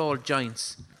pre-rolled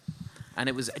joints. And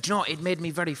it was, do you know, it made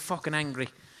me very fucking angry.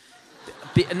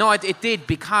 No, it did,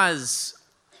 because,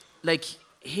 like,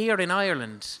 here in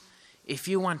Ireland, if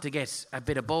you want to get a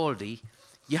bit of baldy,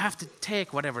 you have to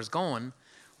take whatever's going.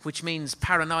 which means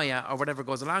paranoia or whatever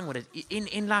goes along with it.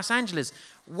 In Los Angeles,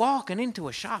 walking into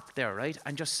a shop there, right,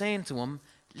 and just saying to them,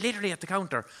 literally at the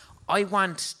counter, I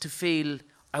want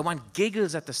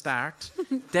giggles at the start,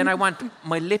 then I want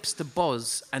my lips to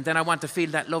buzz, and then I want to feel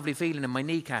that lovely feeling in my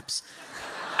kneecaps.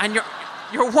 And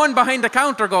your one behind the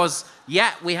counter goes,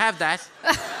 yeah, we have that.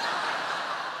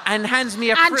 And hands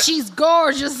me and she's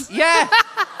gorgeous. Yeah.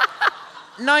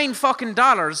 $9 fucking.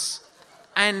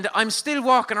 And I'm still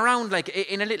walking around like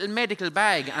in a little medical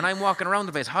bag, and I'm walking around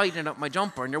the place hiding up my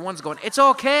jumper, and your one's going, it's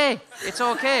okay.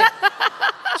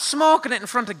 Smoking it in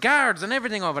front of guards and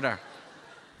everything over there.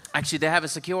 Actually, they have a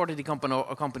security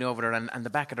company over there, and the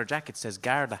back of their jacket says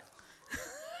Garda.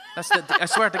 I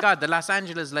swear to God, the Los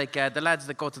Angeles, like the lads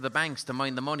that go to the banks to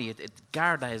mind the money,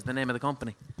 Garda is the name of the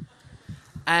company.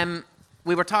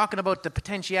 We were talking about the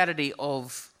potentiality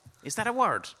of, is that a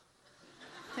word?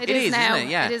 It is now. Isn't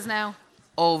it? Yeah. It is now.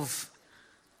 Of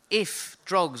if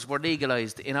drugs were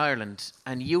legalised in Ireland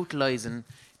and utilising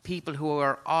people who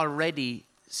are already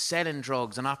selling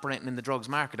drugs and operating in the drugs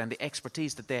market and the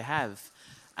expertise that they have,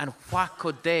 and what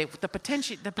could they, the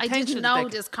potential. I didn't know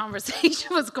this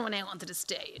conversation was coming out onto the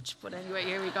stage, but anyway,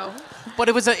 here we go. But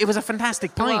it was a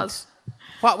fantastic point. It was.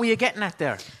 What were you getting at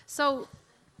there? So,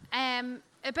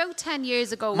 about 10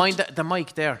 years ago... Mind the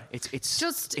mic there.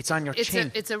 It's on your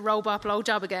chin. It's a robot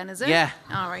blowjob again, is it? Yeah.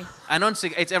 All right.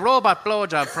 It's a robot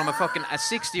blowjob from a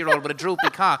 60-year-old with a droopy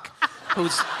cock who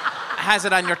has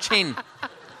it on your chin.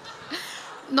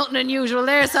 Nothing unusual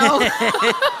there, so...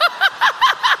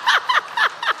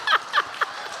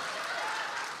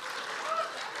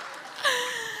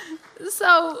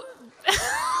 So...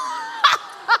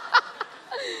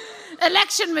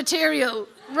 Election material.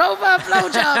 Robot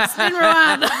blowjobs in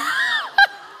Ruane.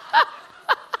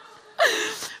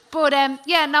 But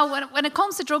when it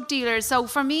comes to drug dealers, so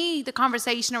for me, the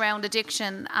conversation around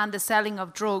addiction and the selling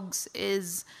of drugs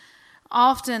is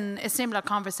often a similar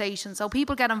conversation. So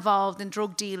people get involved in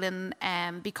drug dealing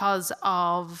because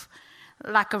of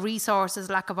lack of resources,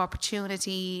 lack of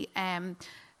opportunity.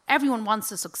 Everyone wants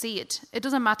to succeed. It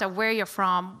doesn't matter where you're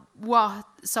from, what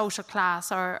social class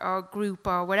or group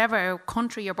or whatever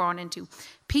country you're born into.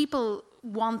 People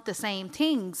want the same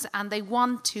things, and they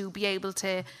want to be able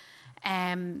to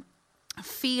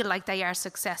feel like they are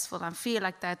successful and feel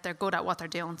like that they're good at what they're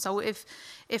doing. So if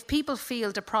people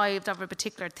feel deprived of a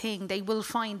particular thing, they will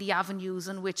find the avenues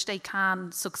in which they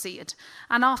can succeed.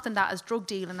 And often that is drug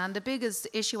dealing. And the biggest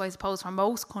issue, I suppose, for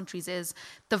most countries is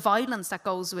the violence that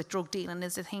goes with drug dealing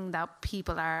is the thing that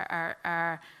people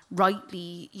are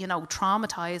rightly,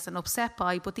 traumatised and upset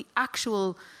by. But the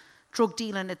actual drug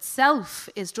dealing itself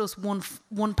is just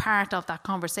one part of that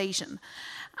conversation.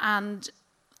 And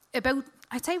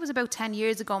I'd say it was about 10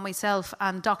 years ago, myself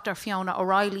and Dr. Fiona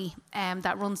O'Reilly,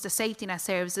 that runs the safety net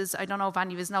services. I don't know if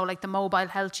any of us know, like the mobile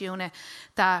health unit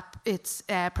that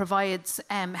provides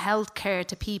healthcare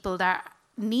to people that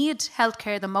need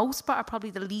healthcare the most, but are probably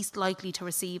the least likely to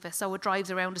receive it. So it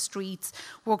drives around the streets,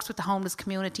 works with the homeless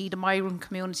community, the migrant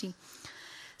community.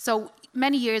 So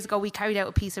many years ago, we carried out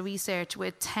a piece of research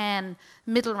with 10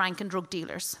 middle-ranking drug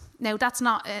dealers. Now, that's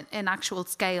not an actual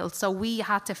scale, so we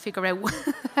had to figure out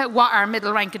what are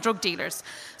middle-ranking drug dealers.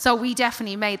 So we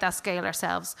definitely made that scale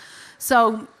ourselves.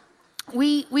 So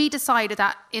we decided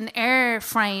that in our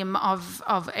frame of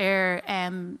our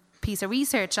piece of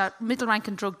research, that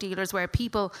middle-ranking drug dealers were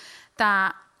people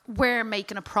that were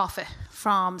making a profit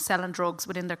from selling drugs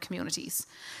within their communities.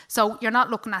 So you're not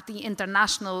looking at the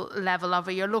international level of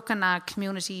it, you're looking at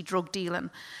community drug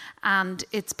dealing. And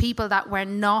it's people that were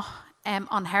not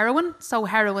on heroin. So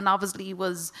heroin obviously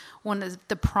was one of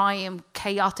the prime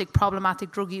chaotic,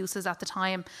 problematic drug uses at the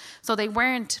time. So they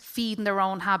weren't feeding their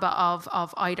own habit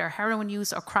of either heroin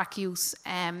use or crack use.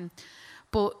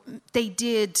 But they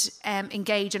did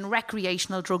engage in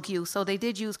recreational drug use. So they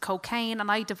did use cocaine, and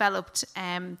I developed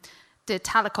the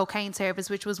Tala Cocaine Service,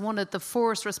 which was one of the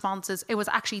first responses. It was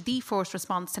actually the first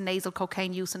response to nasal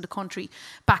cocaine use in the country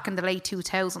back in the late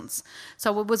 2000s.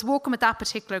 So it was working with that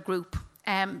particular group.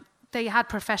 They had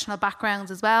professional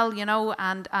backgrounds as well,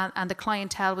 and the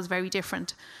clientele was very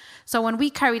different. So when we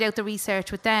carried out the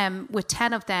research with 10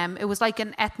 of them, it was like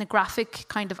an ethnographic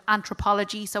kind of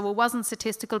anthropology. So it wasn't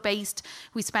statistical based.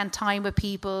 We spent time with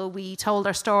people. We told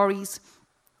our stories.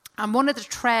 And one of the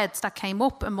threads that came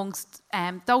up amongst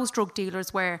those drug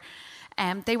dealers were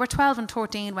they were 12 and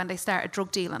 13 when they started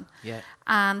drug dealing. Yeah.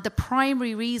 And the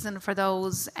primary reason for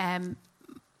those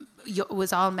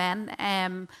was all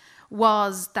men.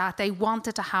 was that they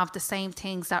wanted to have the same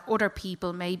things that other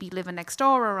people maybe living next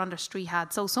door or on the street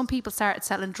had. So some people started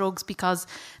selling drugs because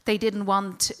they didn't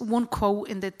want, one quote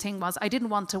in the thing was, I didn't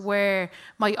want to wear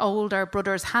my older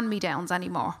brother's hand-me-downs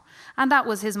anymore. And that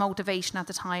was his motivation at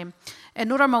the time.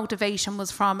 Another motivation was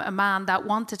from a man that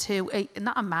wanted to,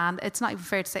 not a man, it's not even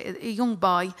fair to say, a young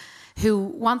boy who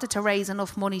wanted to raise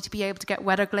enough money to be able to get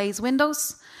weather glazed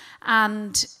windows.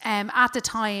 And at the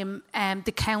time,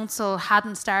 the council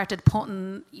hadn't started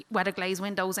putting weather glazed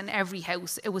windows in every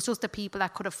house. It was just the people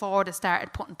that could afford it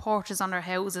started putting porches on their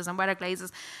houses and weather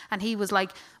glazes. And he was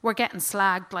like, we're getting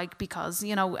slagged, like, because,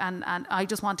 you know, and I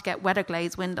just want to get weather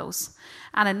glazed windows.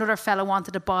 And another fellow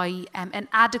wanted to buy an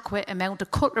adequate amount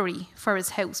of cutlery for his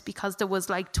house because there was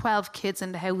like 12 kids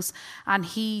in the house, and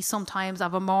he sometimes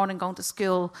of a morning going to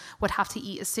school would have to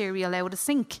eat a cereal out of the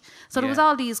sink. So there was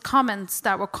all these comments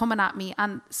that were coming at me.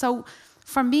 And so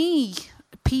for me,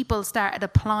 people started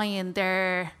applying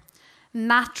their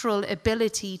natural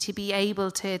ability to be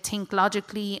able to think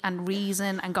logically and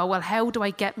reason and go, well, how do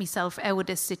I get myself out of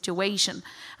this situation?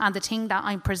 And the thing that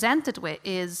I'm presented with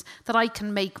is that I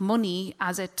can make money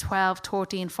as a 12,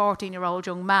 13, 14-year-old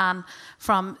young man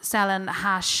from selling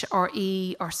hash or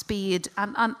E or speed.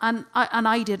 And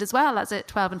I did as well as a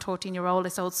 12 and 13-year-old. I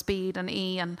sold speed and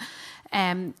E.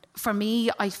 And for me,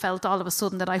 I felt all of a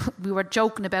sudden that we were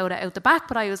joking about it out the back,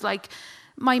 but I was like,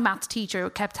 my maths teacher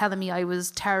kept telling me I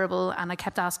was terrible, and I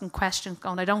kept asking questions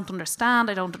going, I don't understand.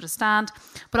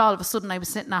 But all of a sudden I was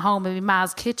sitting at home in my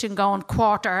ma's kitchen going,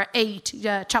 8:15,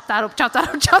 yeah, chop that up.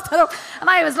 And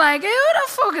I was like, who the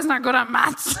fuck is not good at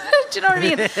maths? Do you know what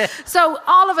I mean? So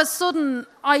all of a sudden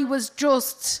I was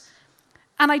just...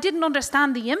 And I didn't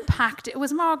understand the impact. It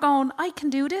was more going, I can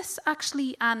do this,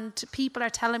 actually, and people are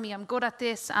telling me I'm good at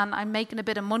this, and I'm making a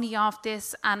bit of money off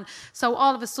this. And so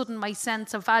all of a sudden, my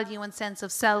sense of value and sense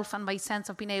of self and my sense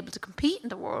of being able to compete in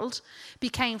the world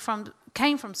came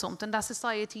from something that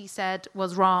society said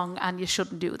was wrong and you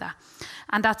shouldn't do that.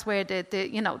 And that's where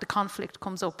the conflict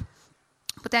comes up.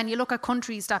 But then you look at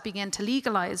countries that begin to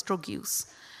legalise drug use,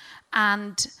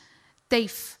 and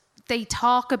they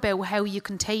talk about how you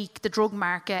can take the drug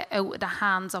market out of the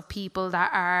hands of people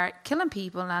that are killing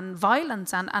people and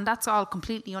violence, and that's all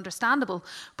completely understandable.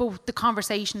 But the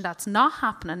conversation that's not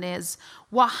happening is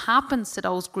what happens to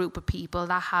those group of people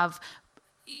that have,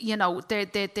 you know,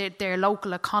 their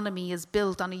local economy is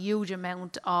built on a huge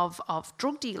amount of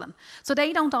drug dealing. So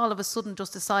they don't all of a sudden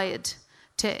just decide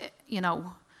to, you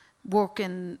know, work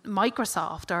in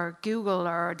Microsoft or Google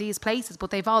or these places,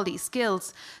 but they've all these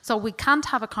skills. So we can't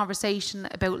have a conversation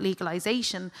about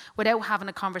legalisation without having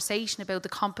a conversation about the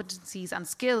competencies and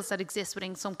skills that exist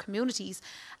within some communities.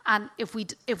 And if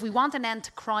we want an end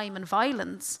to crime and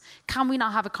violence, can we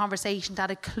not have a conversation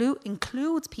that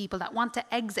includes people that want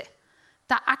to exit,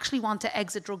 that actually want to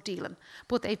exit drug dealing,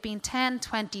 but they've been 10,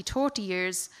 20, 30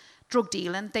 years drug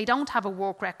dealing, they don't have a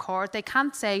work record, they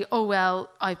can't say, oh well,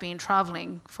 I've been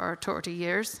travelling for 30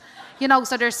 years. You know,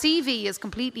 so their CV is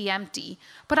completely empty,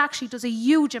 but actually there's a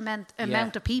huge amount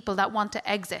of people that want to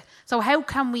exit. So how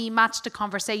can we match the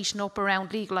conversation up around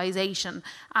legalisation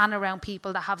and around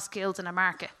people that have skills in a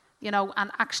market? You know,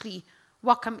 and actually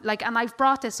and I've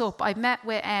brought this up, I've met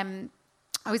with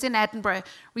I was in Edinburgh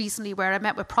recently where I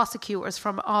met with prosecutors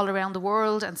from all around the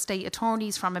world and state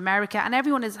attorneys from America, and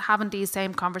everyone is having these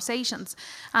same conversations.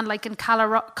 And like in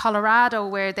Colorado,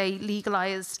 where they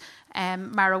legalized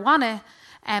marijuana,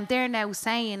 they're now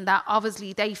saying that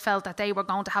obviously they felt that they were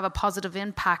going to have a positive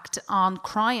impact on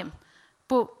crime.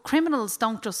 But criminals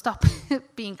don't just stop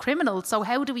being criminals. So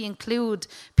how do we include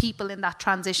people in that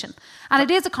transition? And it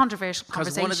is a controversial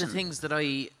conversation. Because one of the things that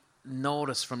I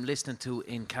notice from listening to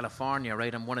in California,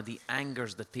 right, and one of the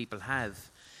angers that people have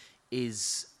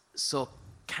is, so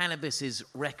cannabis is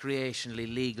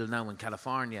recreationally legal now in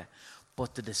California,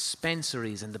 but the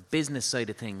dispensaries and the business side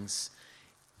of things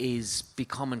is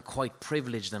becoming quite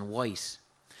privileged and white.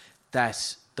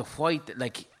 That the white,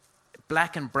 like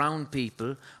black and brown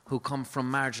people who come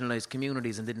from marginalised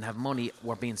communities and didn't have money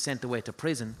were being sent away to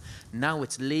prison. Now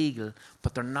it's legal,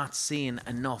 but they're not seeing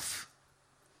enough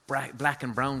black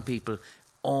and brown people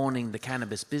owning the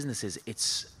cannabis businesses.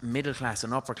 It's middle class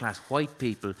and upper class white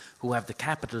people who have the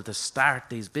capital to start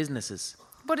these businesses.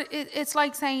 But it's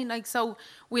like saying, like, so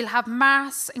we'll have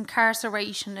mass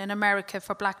incarceration in America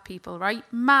for black people, right?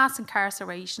 Mass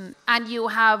incarceration. And you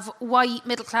have white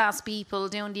middle class people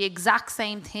doing the exact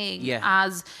same thing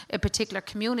as a particular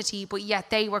community, but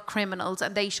yet they were criminals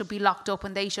and they should be locked up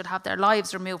and they should have their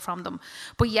lives removed from them.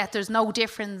 But yet there's no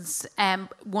difference.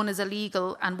 One is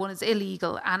illegal and one is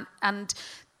illegal. And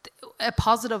a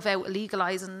positive out of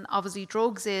legalising, obviously,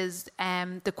 drugs is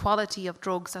the quality of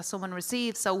drugs that someone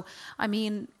receives. So, I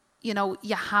mean, you know,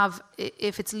 you have,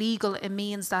 if it's legal, it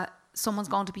means that someone's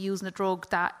going to be using a drug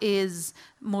that is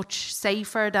much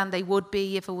safer than they would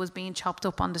be if it was being chopped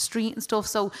up on the street and stuff.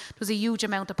 So there's a huge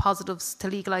amount of positives to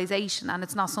legalisation, and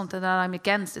it's not something that I'm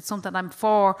against. It's something I'm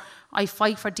for. I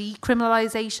fight for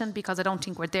decriminalisation because I don't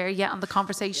think we're there yet on the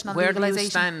conversation on legalisation. Where do you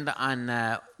stand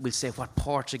on, we'll say, what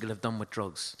Portugal have done with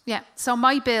drugs? Yeah, so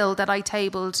my bill that I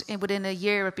tabled within a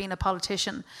year of being a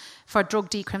politician for drug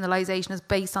decriminalisation is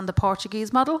based on the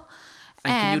Portuguese model.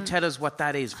 And can you tell us what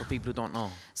that is for people who don't know?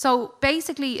 So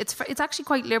basically, it's actually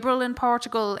quite liberal in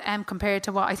Portugal compared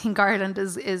to what I think Ireland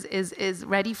is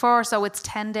ready for. So it's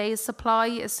 10 days supply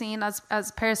is seen as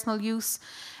personal use.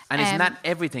 And isn't that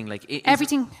everything? Like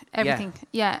everything.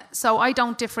 Yeah. So I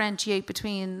don't differentiate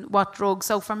between what drugs.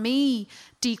 So for me,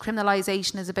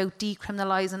 decriminalisation is about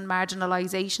decriminalising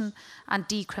marginalisation and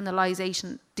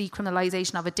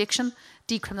decriminalisation of addiction,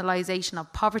 decriminalisation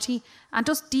of poverty, and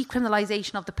just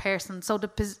decriminalisation of the person. So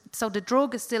the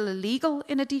drug is still illegal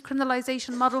in a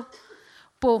decriminalisation model,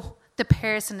 but the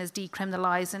person is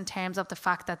decriminalised in terms of the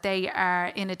fact that they are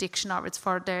in addiction or it's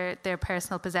for their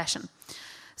personal possession.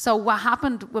 So what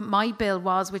happened with my bill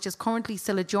was, which is currently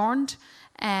still adjourned,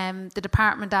 the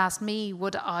department asked me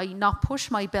would I not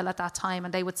push my bill at that time,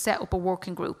 and they would set up a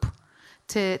working group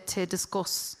to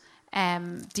discuss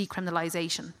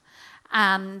decriminalisation.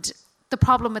 And the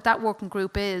problem with that working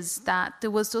group is that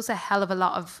there was just a hell of a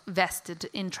lot of vested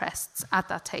interests at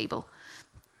that table.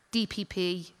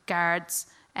 DPP, guards,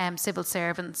 civil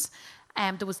servants.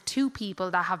 There was 2 people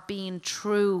that have been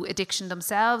through addiction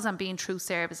themselves and been through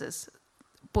services,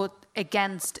 but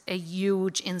against a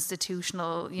huge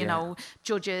institutional, you know,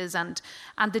 judges. And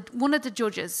one of the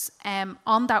judges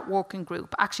on that working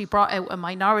group actually brought out a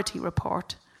minority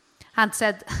report and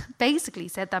basically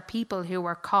said that people who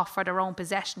were caught for their own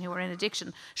possession, who were in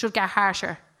addiction, should get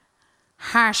harsher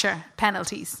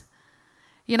penalties.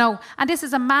 You know, and this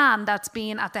is a man that's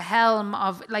been at the helm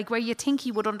of, like, where you think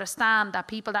he would understand that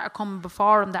people that are coming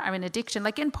before him that are in addiction,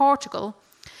 like in Portugal,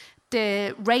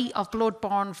 the rate of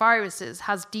blood-borne viruses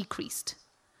has decreased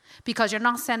because you're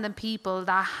not sending people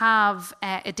that have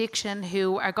addiction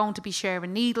who are going to be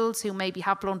sharing needles, who maybe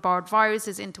have blood-borne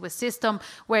viruses into a system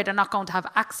where they're not going to have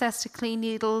access to clean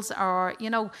needles, or, you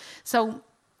know. So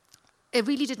it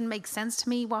really didn't make sense to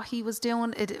me what he was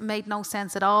doing. It made no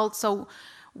sense at all. So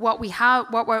what we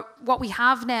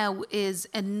have now is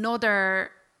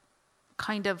another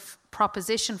kind of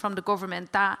proposition from the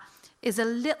government that is a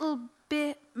little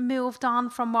bit moved on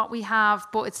from what we have,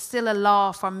 but it's still a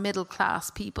law for middle class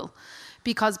people,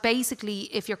 because basically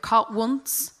if you're caught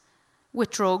once with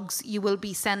drugs, you will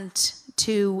be sent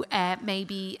to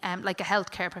maybe like a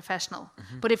healthcare professional.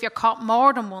 But if you're caught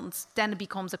more than once, then it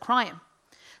becomes a crime.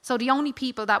 So the only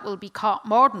people that will be caught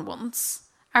more than once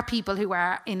are people who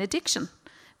are in addiction,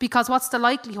 because what's the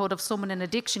likelihood of someone in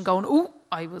addiction going, "Oh,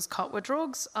 I was caught with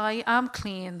drugs, I am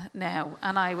clean now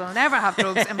and I will never have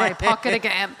drugs in my pocket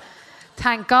again.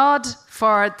 Thank God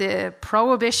for the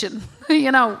prohibition."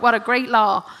 You know, what a great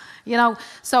law. You know,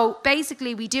 so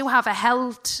basically we do have a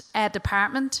health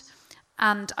department,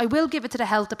 and I will give it to the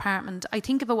health department. I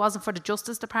think if it wasn't for the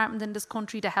justice department in this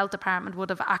country, the health department would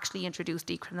have actually introduced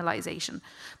decriminalisation.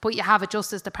 But you have a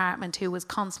justice department who is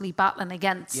constantly battling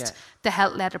against the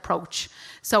health-led approach.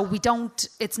 So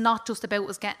it's not just about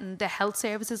us getting the health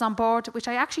services on board, which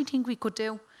I actually think we could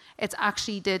do. It's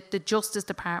actually the Justice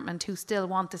Department who still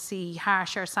want to see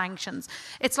harsher sanctions.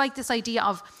 It's like this idea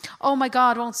of, oh my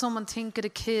God, won't someone think of the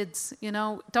kids? You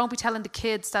know, don't be telling the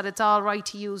kids that it's all right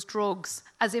to use drugs,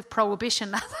 as if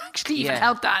prohibition has actually even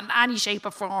helped that in any shape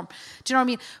or form. Do you know what I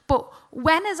mean? But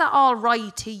when is it all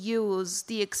right to use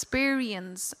the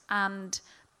experience and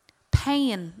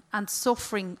pain and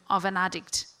suffering of an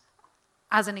addict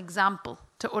as an example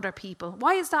to other people?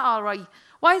 Why is that all right?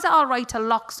 Why is it all right to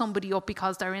lock somebody up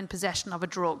because they're in possession of a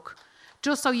drug,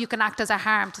 just so you can act as a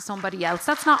harm to somebody else?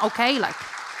 That's not okay, like,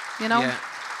 you know? Yeah.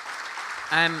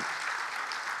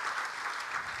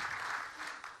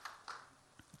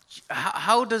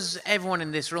 How does everyone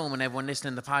in this room and everyone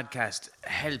listening to the podcast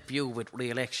help you with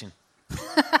re-election?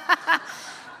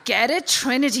 Get a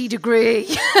Trinity degree.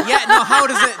 How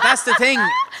does it? That's the thing.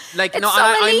 Like, it's no, so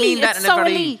I mean that it's in a so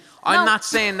very... elite. I'm not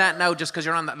saying that now just because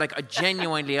you're on that. Like,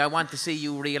 I want to see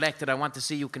you re-elected. I want to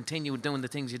see you continue doing the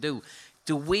things you do.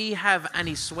 Do we have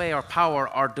any sway or power,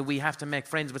 or do we have to make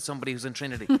friends with somebody who's in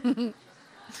Trinity?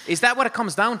 Is that what it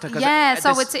comes down to? Yeah,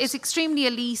 so it's extremely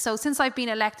elite. So since I've been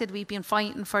elected, we've been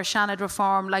fighting for Shannon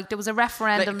reform. Like there was a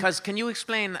referendum. Because can you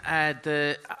explain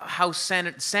how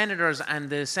senators and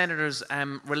the senators'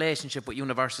 relationship with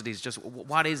universities? Just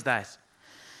what is that?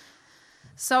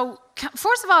 So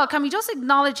first of all, can we just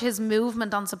acknowledge his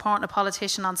movement on supporting a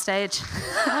politician on stage?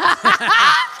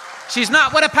 She's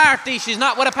not with a party. She's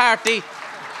not with a party.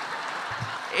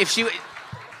 If she...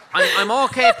 I'm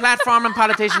okay platforming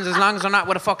politicians as long as they're not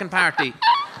with a fucking party.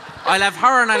 I'll have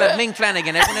her and I'll have Ming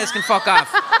Flanagan. Everyone else can fuck off.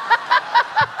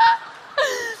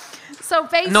 So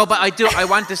basically... No, but I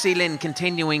want to see Lynn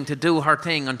continuing to do her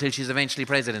thing until she's eventually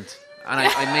president. And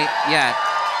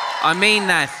I mean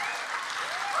that.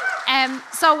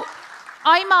 So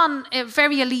I'm on a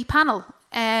very elite panel.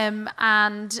 And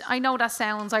I know that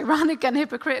sounds ironic and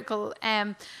hypocritical.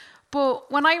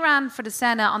 But when I ran for the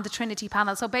Senate on the Trinity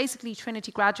panel, so basically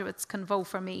Trinity graduates can vote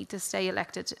for me to stay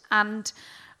elected. And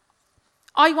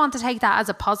I want to take that as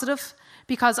a positive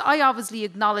because I obviously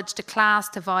acknowledge the class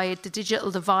divide, the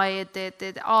digital divide,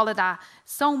 the all of that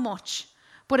so much.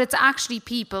 But it's actually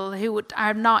people who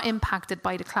are not impacted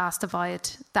by the class divide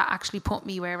that actually put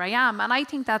me where I am. And I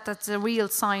think that that's a real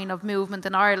sign of movement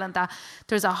in Ireland, that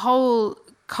there's a whole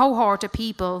cohort of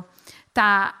people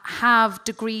that have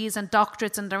degrees and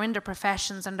doctorates and they're in their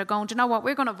professions and they're going, do you know what,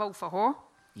 we're going to vote for her.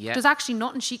 Yeah. There's actually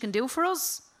nothing she can do for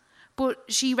us, but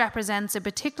she represents a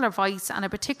particular voice and a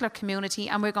particular community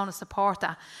and we're going to support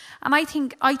that. And I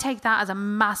think I take that as a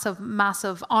massive,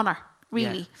 massive honour,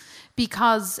 really,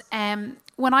 because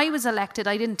when I was elected,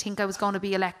 I didn't think I was going to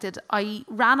be elected. I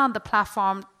ran on the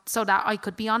platform so that I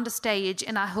could be on the stage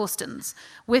in a hustings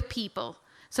with people,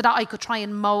 so that I could try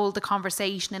and mould the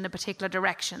conversation in a particular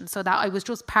direction, so that I was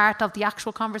just part of the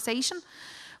actual conversation.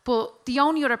 But the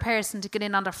only other person to get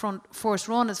in on the first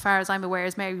run, as far as I'm aware,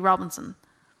 is Mary Robinson.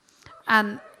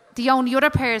 And the only other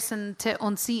person to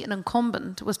unseat an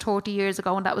incumbent was 30 years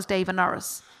ago, and that was David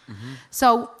Norris. Mm-hmm.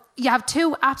 So you have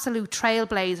two absolute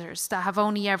trailblazers that have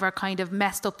only ever kind of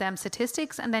messed up them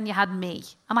statistics, and then you had me.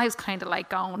 And I was kind of like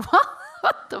going, what?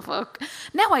 What the fuck?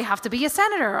 Now I have to be a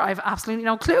senator. I have absolutely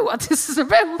no clue what this is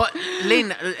about. But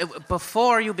Lynn,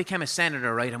 before you became a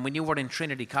senator, right, and when you were in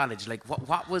Trinity College, like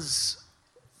what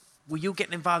were you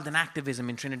getting involved in activism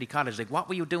in Trinity College? Like what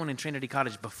were you doing in Trinity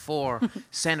College before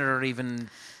senator even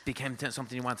became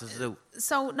something you wanted to do?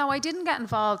 So no, I didn't get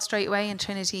involved straight away in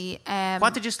Trinity.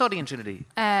 What did you study in Trinity?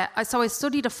 So I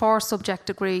studied a 4-subject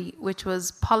degree, which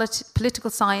was political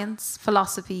science,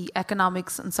 philosophy,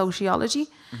 economics and sociology.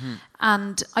 Mm-hmm.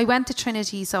 And I went to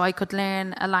Trinity so I could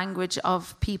learn a language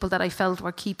of people that I felt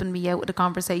were keeping me out of the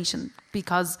conversation,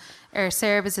 because our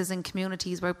services and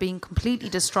communities were being completely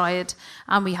destroyed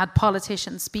and we had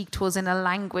politicians speak to us in a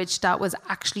language that was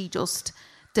actually just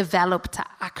developed to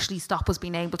actually stop us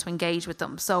being able to engage with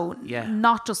them. So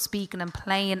not just speaking in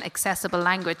plain, accessible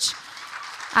language.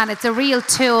 And it's a real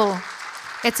tool.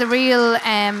 It's a real,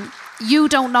 you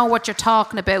don't know what you're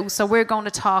talking about, so we're going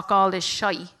to talk all this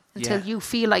shy until you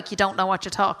feel like you don't know what you're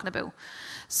talking about.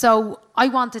 So I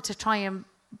wanted to try and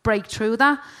break through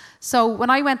that. So when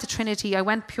I went to Trinity, I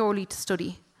went purely to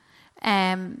study.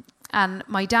 And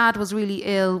my dad was really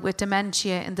ill with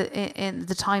dementia in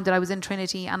the time that I was in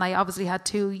Trinity, and I obviously had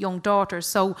 2 young daughters.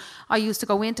 So I used to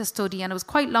go into study, and it was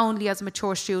quite lonely as a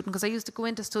mature student, because I used to go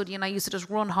into study and I used to just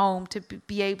run home to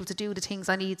be able to do the things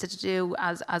I needed to do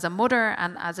as a mother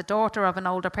and as a daughter of an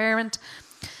older parent.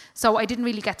 So I didn't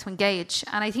really get to engage.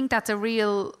 And I think that's a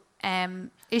real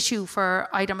issue for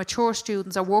either mature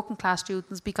students or working class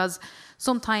students, because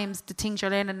sometimes the things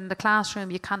you're learning in the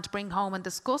classroom you can't bring home and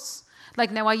discuss.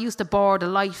 Like now I used to bore the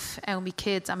life out of my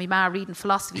kids and my ma reading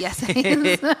philosophy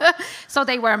essays. So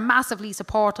they were massively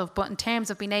supportive, but in terms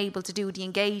of being able to do the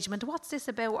engagement, what's this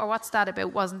about or what's that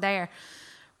about, wasn't there.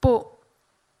 But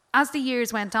as the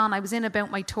years went on, I was in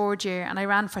about my 3rd year and I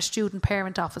ran for student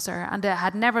parent officer, and there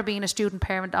had never been a student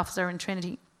parent officer in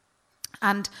Trinity.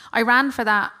 And I ran for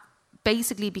that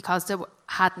basically because there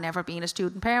had never been a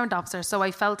student parent officer. So I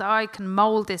felt I can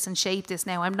mould this and shape this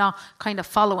now. I'm not kind of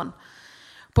following.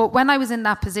 But when I was in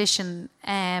that position,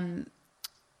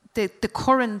 the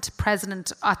current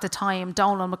president at the time,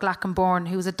 Donald McLachlan-Bourne,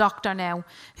 who's a doctor now,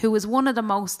 who was one of the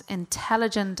most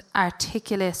intelligent,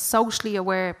 articulate, socially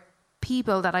aware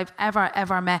people that I've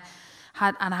ever met,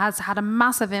 has had a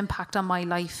massive impact on my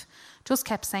life, just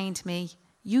kept saying to me,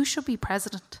 you should be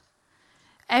president.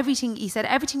 Everything, he said,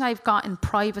 everything I've got in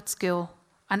private school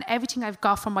and everything I've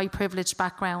got from my privileged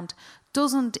background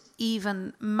doesn't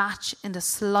even match in the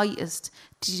slightest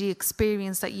to the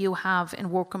experience that you have in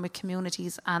working with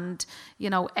communities and, you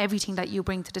know, everything that you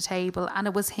bring to the table. And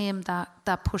it was him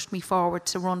that pushed me forward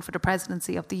to run for the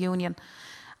presidency of the union.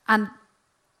 And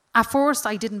at first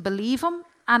I didn't believe him.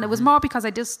 And it was more because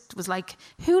I just was like,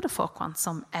 who the fuck wants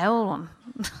some L1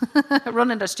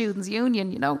 running their students'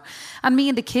 union, you know? And me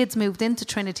and the kids moved into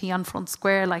Trinity on Front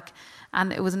Square, like,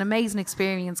 and it was an amazing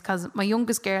experience because my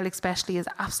youngest girl especially is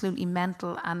absolutely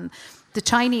mental. And the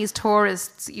Chinese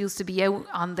tourists used to be out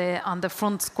on the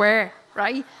Front Square,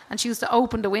 right? And she used to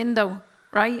open the window,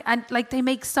 right? And like they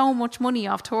make so much money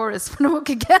off tourists from the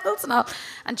fucking girls and all.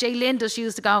 And Jay Linda, she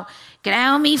used to go, get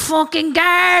out of me fucking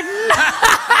garden.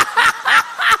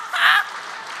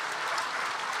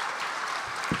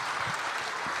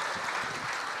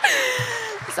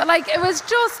 So like it was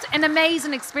just an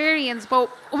amazing experience. But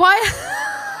why?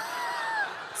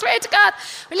 Swear to God,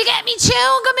 will you get me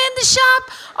chewing gum in the shop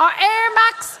or Air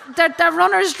Max? The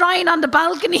runners drying on the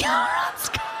balcony.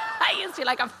 I used to be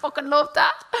like, I fucking love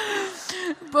that.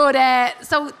 But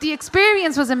so the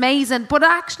experience was amazing, but it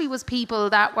actually was people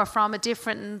that were from a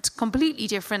completely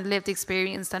different lived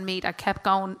experience than me that kept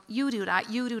going, you do that,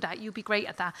 you'd be great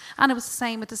at that. And it was the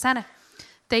same with the Senate.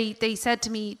 They said to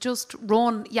me, just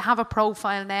run, you have a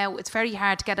profile now. It's very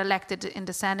hard to get elected in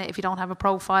the Senate if you don't have a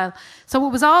profile. So it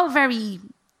was all very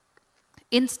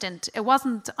instant. It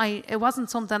wasn't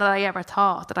something that I ever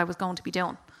thought that I was going to be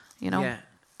doing, you know? Yeah.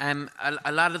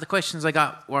 A lot of the questions I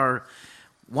got were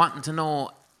wanting to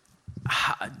know,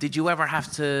 did you ever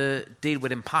have to deal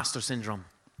with imposter syndrome?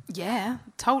 Yeah,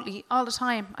 totally, all the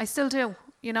time. I still do.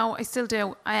 You know, I still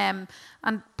do. And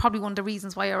probably one of the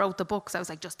reasons why I wrote the books, I was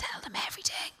like, just tell them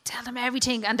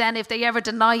everything. And then if they ever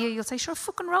deny you, you'll say, sure, I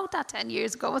fucking wrote that 10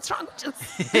 years ago. What's wrong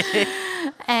with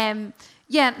you?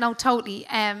 Yeah, no, totally.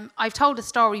 I've told a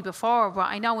story before, but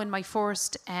I know in my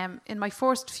first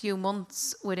few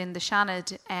months within the Shannon,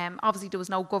 obviously there was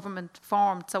no government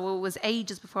formed, so it was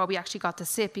ages before we actually got to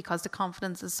sit because the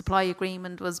confidence and supply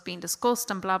agreement was being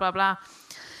discussed and blah, blah, blah.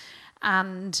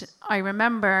 And I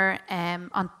remember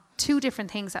on two different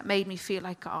things that made me feel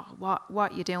like, oh,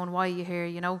 what are you doing? Why are you here?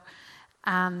 You know?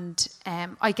 And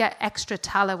I get extra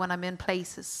talent when I'm in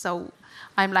places. So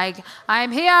I'm like,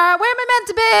 I'm here. Where am I meant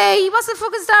to be? What's the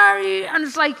fucking story? And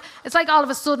it's like all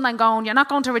of a sudden I'm going, you're not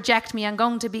going to reject me. I'm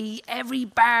going to be every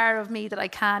bar of me that I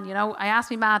can, you know. I asked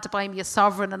my ma to buy me a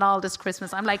sovereign and all this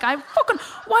Christmas. I'm like,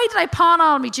 why did I pawn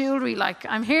all my jewellery? Like,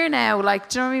 I'm here now. Like,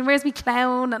 do you know what I mean? Where's my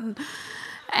clown?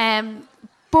 And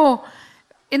but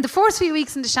in the first few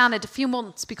weeks in the Shannon, a few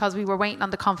months, because we were waiting on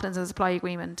the confidence and supply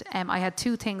agreement, I had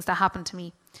two things that happened to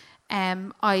me.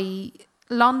 I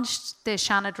launched the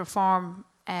Shannon reform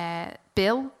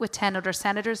bill with 10 other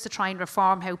senators to try and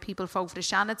reform how people vote for the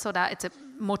Shannon so that it's a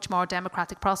much more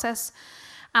democratic process.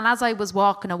 And as I was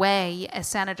walking away, a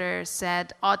senator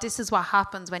said, oh, this is what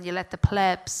happens when you let the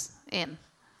plebs in.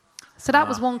 So that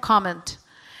was one comment.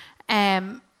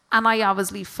 And I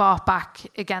obviously fought back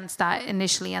against that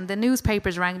initially. And the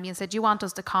newspapers rang me and said, do you want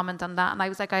us to comment on that? And I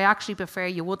was like, I actually prefer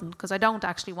you wouldn't, because I don't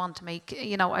actually want to make,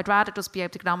 you know, I'd rather just be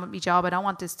able to get on with my job. I don't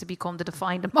want this to become the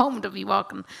defining moment of me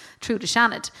walking through the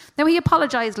Shannon. Now, he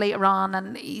apologised later on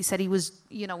and he said he was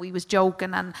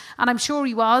joking. And I'm sure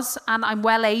he was. And I'm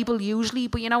well able usually.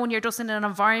 But, you know, when you're just in an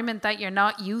environment that you're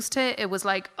not used to, it was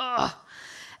like, ugh.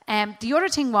 The other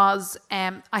thing was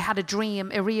I had a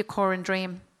dream, a reoccurring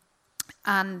dream.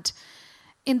 And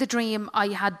in the dream, I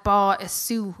had bought a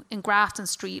suit in Grafton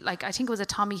Street, like I think it was a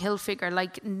Tommy Hilfiger,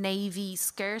 like navy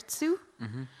skirt suit.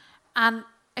 Mm-hmm. And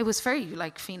it was very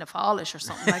like Fianna Fáilish or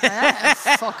something. Like I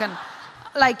fucking,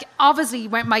 like obviously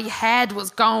when my head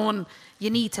was going, you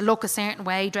need to look a certain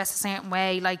way, dress a certain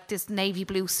way, like this navy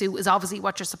blue suit is obviously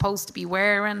what you're supposed to be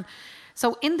wearing.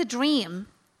 So in the dream,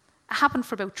 it happened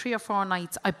for about 3 or 4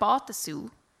 nights. I bought the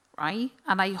suit. Right?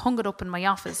 And I hung it up in my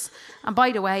office. And by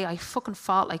the way, I fucking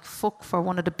fought like fuck for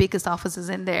one of the biggest offices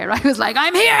in there. I was like,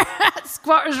 I'm here!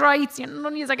 Squatters' rights, you know,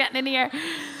 none of you are getting in here.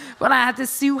 But I had this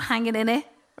suit hanging in it,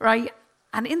 right?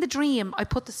 And in the dream, I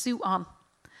put the suit on.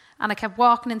 And I kept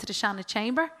walking into the Shannon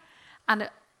Chamber. And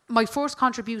my first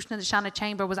contribution in the Shannon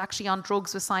Chamber was actually on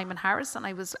drugs with Simon Harris. And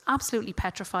I was absolutely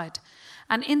petrified.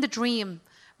 And in the dream,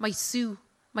 my suit,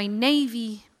 my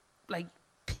navy, like,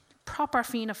 proper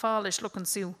Fianna Fáilish looking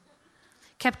suit,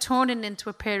 kept turning into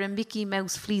a pair of Mickey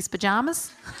Mouse fleece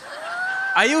pyjamas.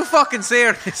 Are you fucking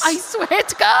serious? I swear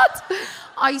to God.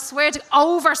 I swear to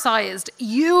oversized,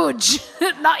 huge,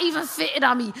 not even fitted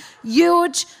on me,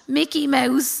 huge Mickey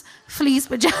Mouse fleece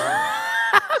pyjamas.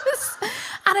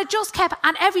 And it just kept,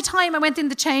 and every time I went in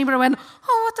the chamber, I went,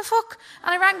 oh, what the fuck?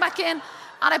 And I rang back in,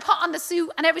 and I put on the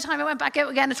suit, and every time I went back out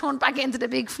again, it turned back into the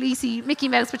big fleecy Mickey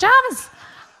Mouse pyjamas.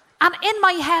 And in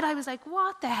my head, I was like,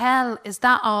 what the hell is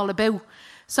that all about?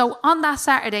 So on that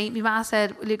Saturday, my ma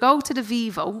said, will you go to the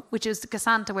Vivo, which is the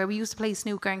Casanta, where we used to play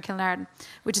snooker in Kilnarden,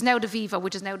 which is now the Vivo,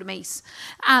 which is now the Mace.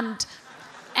 And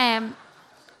my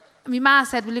ma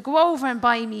said, will you go over and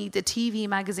buy me the TV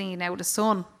magazine now, The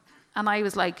Sun? And I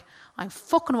was like, I'm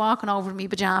fucking walking over in my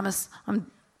pyjamas.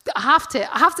 I have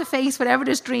to face whatever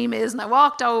this dream is. And I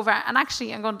walked over, and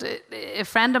actually a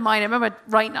friend of mine, I remember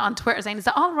writing on Twitter saying, is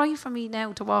it all right for me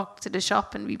now to walk to the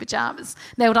shop in my pyjamas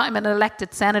now that I'm an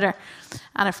elected senator?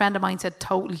 And a friend of mine said,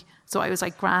 totally. So I was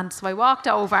like, grand. So I walked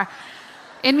over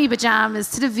in my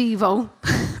pyjamas to the Vivo,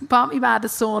 bought me The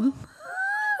Sun.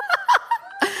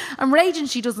 I'm raging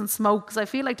she doesn't smoke, because I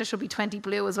feel like there should be 20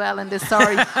 Blue as well in this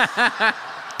story.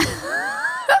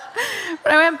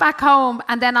 But I went back home,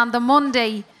 and then on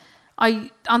the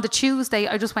Tuesday,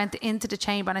 I just went into the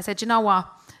chamber and I said, you know what?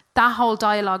 That whole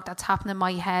dialogue that's happening in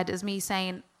my head is me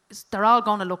saying, they're all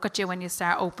going to look at you when you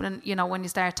start opening, when you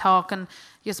start talking.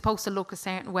 You're supposed to look a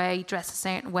certain way, dress a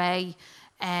certain way.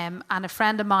 And a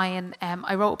friend of mine,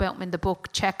 I wrote about him in the book,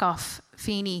 Chekhov,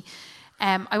 Feeney.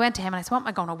 I went to him and I said, what am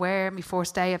I going to wear my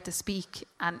first day of the speak?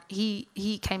 And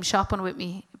he came shopping with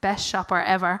me, best shopper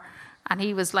ever. And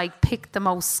he was like, pick the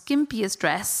most skimpiest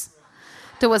dress.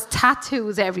 There was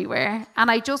tattoos everywhere. And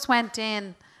I just went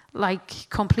in like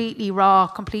completely raw,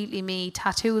 completely me,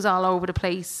 tattoos all over the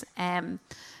place. And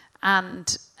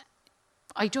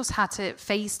I just had to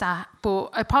face that. But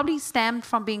I probably stemmed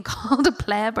from being called a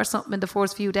pleb or something in the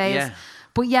first few days. Yeah.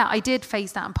 But yeah, I did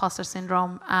face that imposter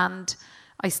syndrome, and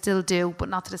I still do, but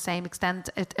not to the same extent.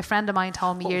 A friend of mine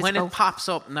told me years ago. When it pops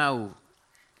up now,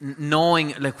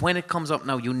 knowing, like when it comes up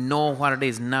now, you know what it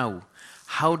is now.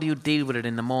 How do you deal with it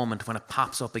in the moment when it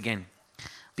pops up again?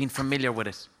 Being familiar with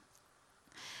it.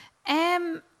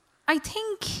 I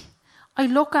think I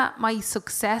look at my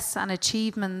success and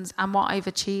achievements and what I've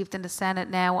achieved in the Senate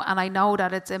now, and I know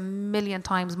that it's a million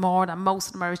times more than most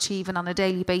of them are achieving on a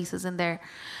daily basis in there.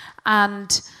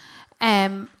 And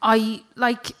I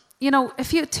like,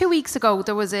 2 weeks ago,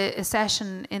 there was a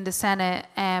session in the Senate,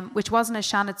 which wasn't a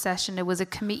Shannon session. It was a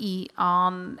committee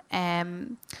on,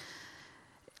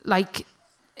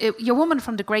 your woman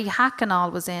from the Great Hack and all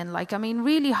was in.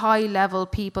 Really high level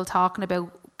people talking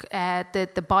about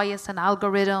the bias in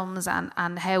algorithms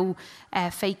and how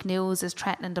fake news is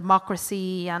threatening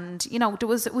democracy. And, it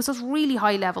was just really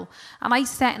high level. And I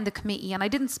sat in the committee and I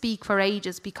didn't speak for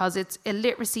ages because it's a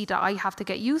literacy that I have to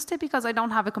get used to because I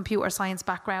don't have a computer science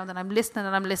background, and I'm listening.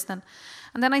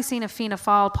 And then I seen a Fianna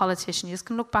Fáil politician, you just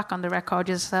can look back on the record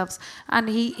yourselves, and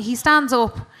he stands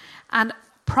up and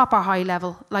proper high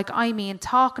level,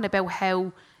 talking about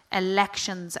how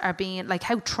elections are being,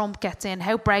 how Trump gets in,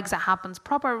 how Brexit happens,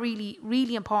 proper really,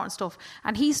 really important stuff.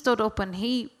 And he stood up and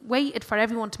he waited for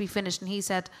everyone to be finished, and he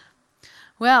said,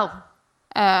 well,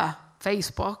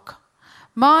 Facebook,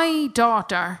 my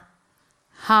daughter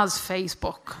has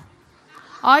Facebook.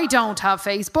 I don't have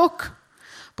Facebook,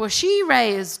 but she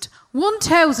raised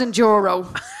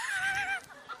 €1,000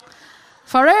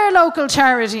 for our local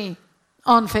charity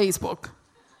on Facebook.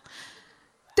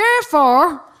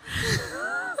 Therefore,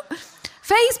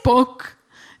 Facebook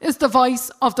is the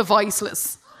voice of the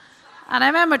voiceless. And I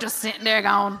remember just sitting there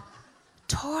going,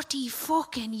 30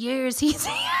 fucking years he's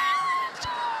here.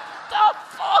 The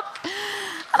fuck?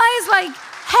 And I was like,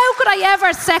 how could I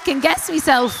ever second guess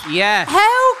myself? Yeah.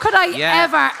 How could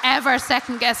I ever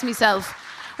second guess myself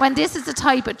when this is the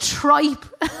type of tripe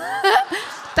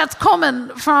that's coming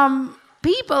from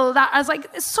people that is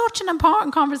it's such an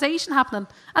important conversation happening,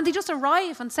 and they just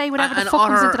arrive and say whatever the fuck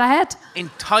comes into their head.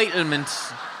 Entitlement,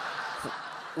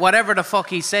 whatever the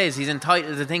fuck he says, he's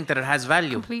entitled to think that it has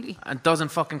value. Completely. And doesn't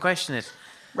fucking question it.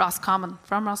 Roscommon.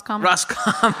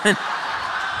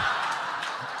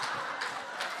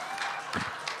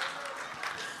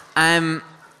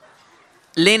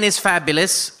 Lynn is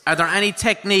fabulous. Are there any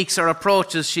techniques or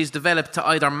approaches she's developed to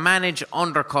either manage,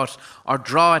 undercut, or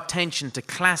draw attention to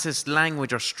classist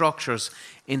language or structures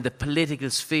in the political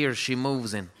spheres she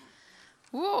moves in?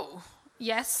 Whoa,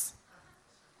 yes.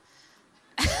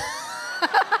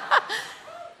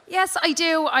 Yes, I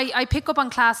do. I pick up on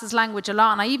classist language a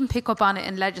lot, and I even pick up on it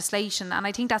in legislation. And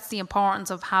I think that's the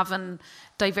importance of having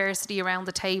diversity around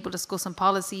the table discussing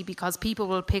policy, because people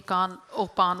will pick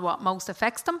up on what most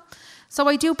affects them. So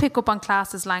I do pick up on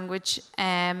classist language.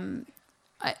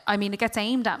 It gets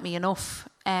aimed at me enough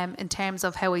in terms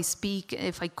of how I speak,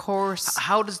 if I curse.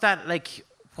 How does that,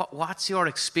 what's your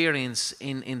experience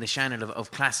in the channel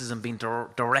of classism being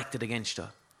directed against you?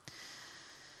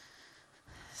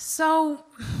 So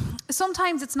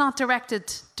sometimes it's not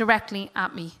directed directly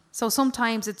at me. So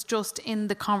sometimes it's just in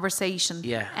the conversation.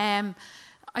 Yeah.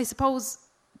 I suppose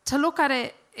to look at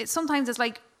it, sometimes it's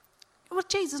like well,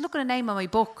 Jesus, look at the name of my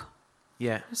book.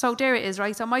 Yeah. So there it is,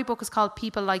 right? So my book is called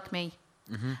People Like Me.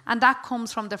 Mm-hmm. And that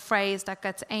comes from the phrase that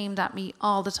gets aimed at me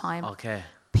all the time. Okay.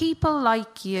 People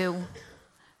like you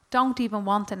don't even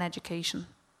want an education.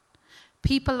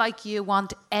 People like you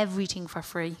want everything for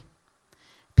free.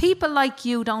 People like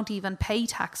you don't even pay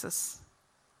taxes.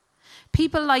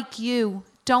 People like you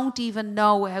don't even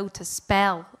know how to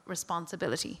spell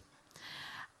responsibility.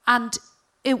 And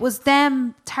it was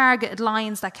them targeted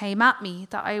lines that came at me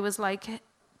that I was like,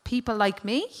 people like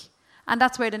me? And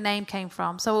that's where the name came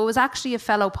from. So it was actually a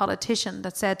fellow politician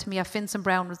that said to me at Vincent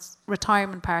Brown's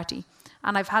retirement party,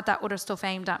 and I've had that other stuff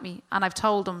aimed at me, and I've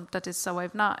told him that this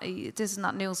is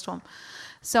not news to him.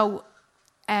 So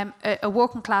a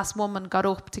working class woman got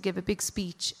up to give a big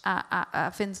speech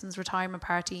at Vincent's retirement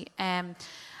party, and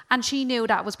she knew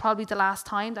that was probably the last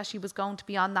time that she was going to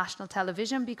be on national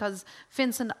television, because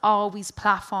Vincent always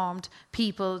platformed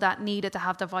people that needed to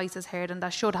have their voices heard and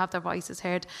that should have their voices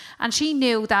heard. And she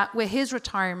knew that with his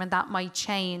retirement, that might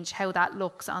change how that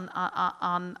looks on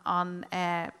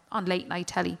late night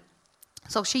telly.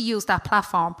 So she used that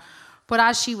platform. But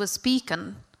as she was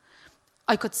speaking,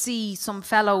 I could see some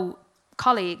fellow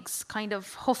colleagues kind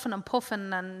of huffing and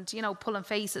puffing and, pulling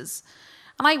faces.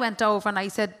 And I went over and I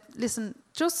said, listen,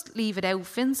 just leave it out.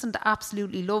 Vincent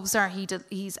absolutely loves her.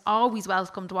 He's always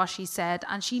welcomed what she said.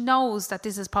 And she knows that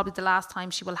this is probably the last time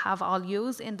she will have all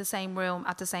yous in the same room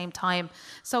at the same time.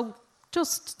 So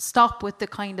just stop with the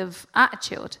kind of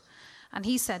attitude. And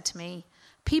he said to me,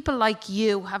 people like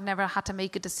you have never had to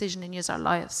make a decision in your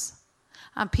lives.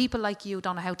 And people like you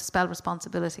don't know how to spell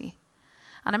responsibility.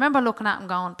 And I remember looking at him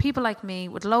going, people like me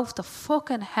would loaf the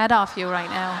fucking head off you right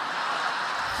now.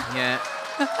 Yeah.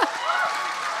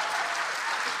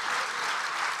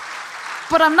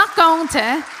 But I'm not going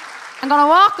to. I'm going to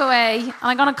walk away and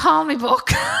I'm going to call my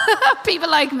book People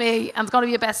Like Me, and it's going to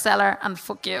be a bestseller, and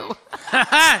fuck you.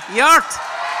 Yort.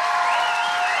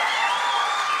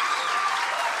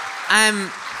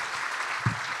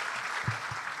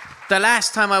 The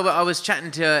last time I was chatting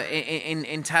to you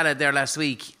in Tala there last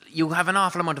week, you have an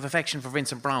awful amount of affection for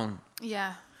Vincent Brown.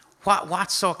 Yeah.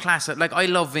 What's so class? Like, I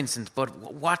love Vincent, but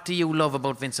what do you love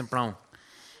about Vincent Brown?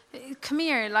 Come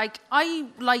here, I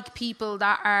like people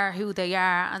that are who they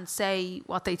are and say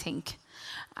what they think.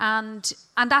 And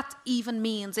that even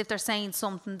means if they're saying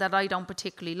something that I don't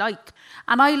particularly like.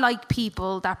 And I like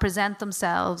people that present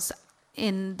themselves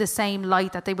in the same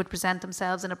light that they would present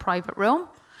themselves in a private room.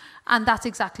 And that's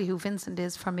exactly who Vincent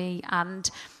is for me. And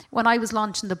when I was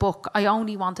launching the book, I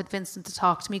only wanted Vincent to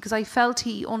talk to me because I felt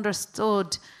he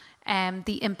understood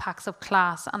the impacts of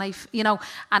class. And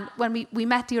and when we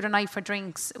met the other night for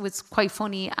drinks, it was quite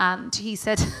funny. And he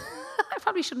said, I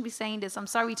probably shouldn't be saying this. I'm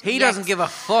sorry to He doesn't give a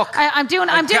fuck. I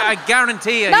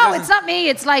guarantee you. No, it's not me.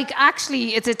 It's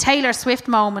actually, it's a Taylor Swift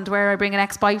moment where I bring an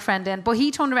ex-boyfriend in. But he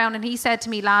turned around and he said to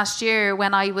me last year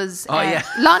when I was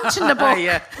launching the book,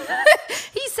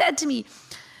 he said to me,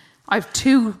 I have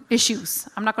two issues.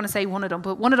 I'm not going to say one of them,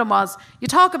 but one of them was, you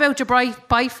talk about your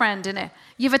boyfriend in it.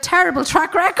 You have a terrible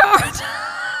track record.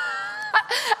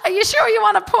 Are you sure you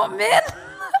want to put him in?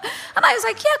 And I was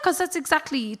like, yeah, because that's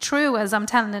exactly true as I'm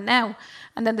telling it now.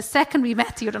 And then the second we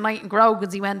met the other night in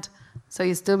Grogan's, he went, so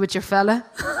you still with your fella?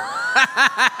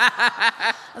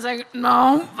 I was like,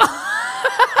 no.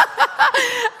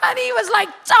 And he was like,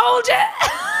 told you.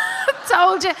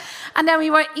 Told you. And then we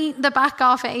were eating the back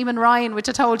off of Eamon Ryan, which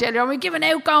I told you earlier. And we're giving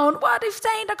out going, what are they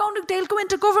saying? They'll go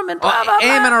into government, blah, blah, blah.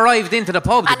 Eamon arrived into the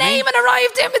pub, and Eamon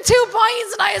arrived in with 2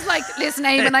 pints. And I was like, listen,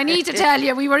 Eamon, I need to tell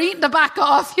you, we were eating the back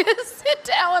off. You sit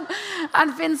down.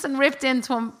 And Vincent ripped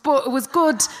into him. But it was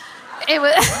good. It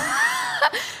was...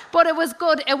 But it was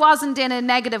good. It wasn't in a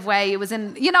negative way. It was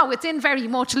in, it's in very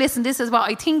much, listen, this is what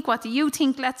I think. What do you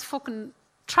think? Let's fucking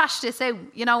trash this out,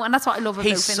 and that's what I love about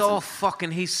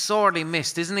Vincent. He's sorely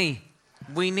missed, isn't he?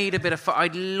 We need a bit of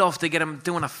I'd love to get him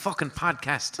doing a fucking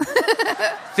podcast.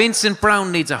 Vincent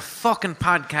Brown needs a fucking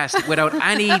podcast without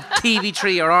any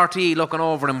TV3 or RTE looking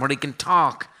over him where he can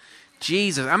talk.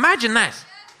 Jesus, imagine that.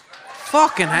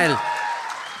 Fucking hell.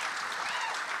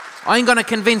 I'm going to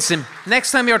convince him.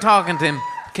 Next time you're talking to him,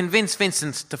 convince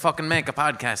Vincent to fucking make a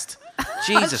podcast.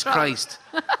 Jesus Christ.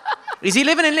 Is he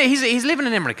living in he's living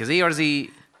in Limerick, is he, or is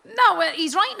he? No,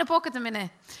 he's writing a book at the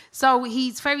minute. So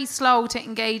he's very slow to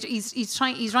engage. He's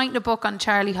writing a book on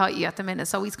Charlie Haughey at the minute.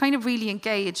 So he's kind of really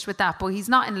engaged with that, but he's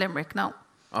not in Limerick, no.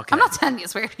 Okay. I'm not telling you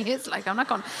where he is. I'm not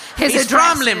going. He's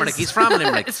from Limerick. He's from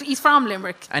Limerick. He's from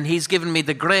Limerick. And he's given me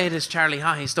the greatest Charlie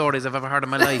Haughey stories I've ever heard in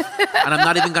my life. And I'm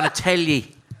not even going to tell you.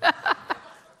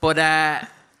 But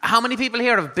how many people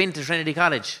here have been to Trinity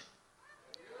College?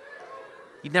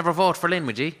 You'd never vote for Lynn,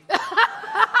 would you?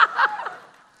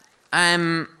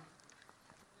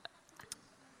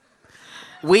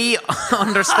 We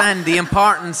understand the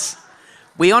importance.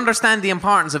 We understand the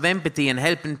importance of empathy in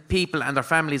helping people and their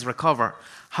families recover.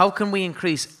 How can we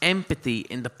increase empathy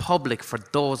in the public for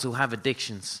those who have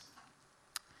addictions?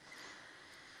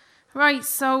 Right,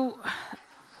 so,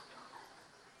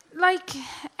 like,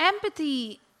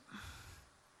 empathy,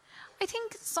 I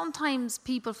think sometimes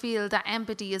people feel that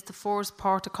empathy is the first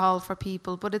protocol for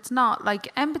people, but it's not. Like,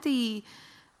 empathy,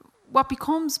 what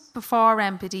becomes before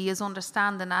empathy is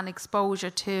understanding and exposure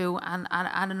to and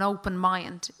an open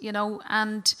mind, you know,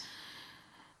 and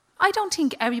I don't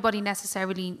think everybody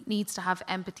necessarily needs to have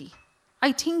empathy.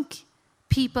 I think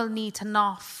people need to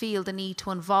not feel the need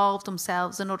to involve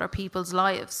themselves in other people's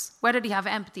lives, whether they have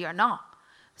empathy or not.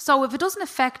 So if it doesn't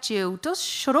affect you, just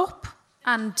shut up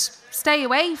and stay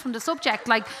away from the subject.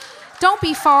 Like, don't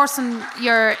be forcing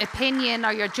your opinion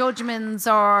or your judgments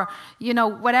or, you know,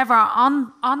 whatever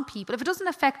on people. If it doesn't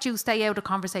affect you, stay out of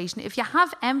conversation. If you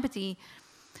have empathy,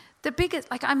 the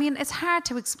biggest, like, I mean, it's hard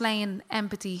to explain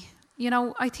empathy. You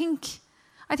know, I think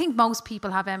most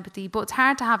people have empathy, but it's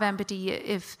hard to have empathy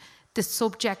if the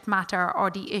subject matter or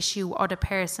the issue or the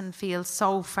person feels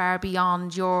so far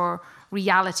beyond your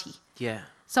reality. Yeah.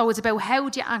 So it's about how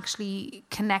do you actually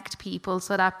connect people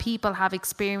so that people have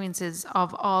experiences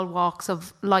of all walks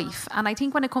of life. And I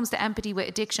think when it comes to empathy with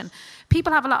addiction,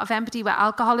 people have a lot of empathy with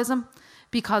alcoholism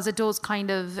because it does kind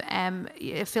of,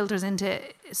 it filters into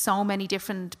so many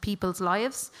different people's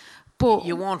lives. But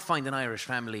you won't find an Irish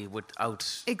family without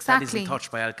exactly that isn't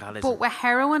touched by alcoholism. But with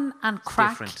heroin and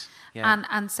crack yeah.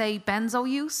 and say benzo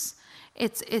use,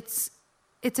 it's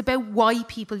about why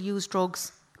people use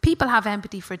drugs. People have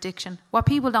empathy for addiction. What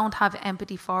people don't have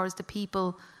empathy for is the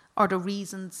people or the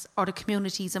reasons or the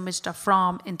communities in which they're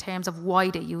from in terms of why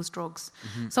they use drugs.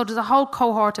 Mm-hmm. So there's a whole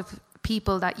cohort of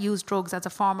people that use drugs as a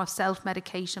form of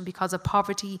self-medication because of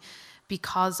poverty,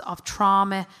 because of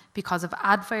trauma, because of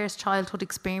adverse childhood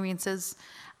experiences.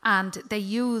 And they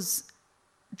use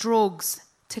drugs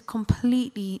to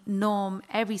completely numb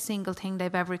every single thing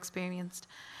they've ever experienced.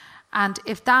 And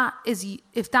if that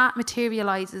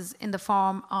materialises in the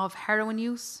form of heroin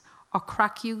use or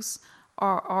crack use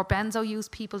or benzo use,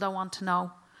 people don't want to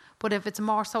know. But if it's a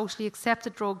more socially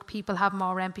accepted drug, people have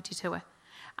more empathy to it.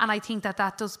 And I think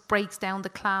that just breaks down the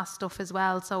class stuff as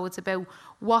well. So it's about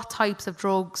what types of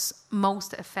drugs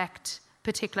most affect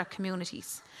particular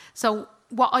communities. So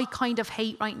what I kind of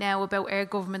hate right now about our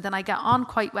government, and I get on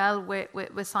quite well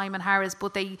with Simon Harris,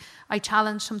 but I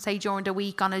challenged him, say, during the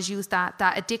week on his use that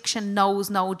addiction knows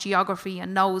no geography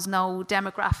and knows no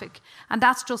demographic. And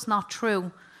that's just not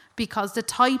true, because the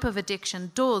type of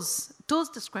addiction does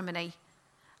discriminate.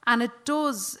 And it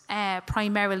does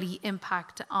primarily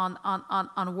impact on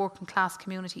working class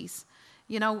communities,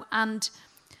 you know. And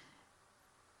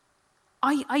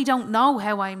I don't know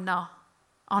how I'm not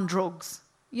on drugs,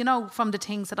 you know, from the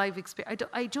things that I've experienced.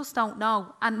 I just don't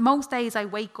know. And most days I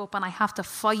wake up and I have to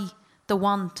fight the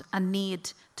want and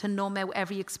need to numb out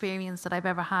every experience that I've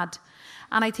ever had.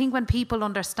 And I think when people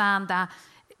understand that,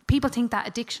 people think that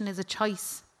addiction is a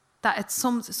choice, that it's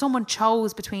someone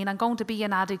chose between I'm going to be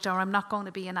an addict or I'm not going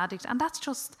to be an addict. And that's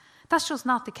just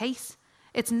not the case.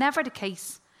 It's never the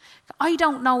case. I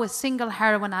don't know a single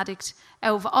heroin addict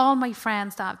out of all my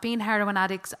friends that have been heroin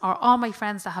addicts or all my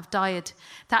friends that have died,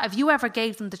 that if you ever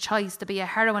gave them the choice to be a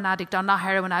heroin addict or not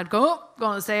heroin addict,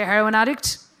 going to say a heroin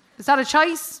addict. Is that a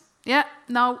choice? Yeah,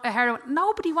 no, a heroin.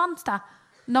 Nobody wants that.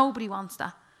 Nobody wants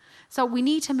that. So we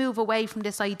need to move away from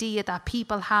this idea that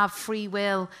people have free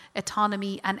will,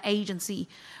 autonomy and agency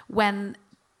when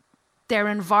their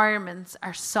environments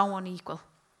are so unequal.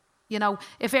 You know,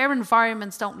 if our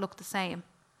environments don't look the same,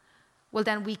 well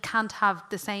then we can't have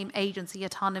the same agency,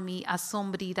 autonomy as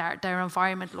somebody that their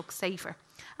environment looks safer.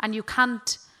 And you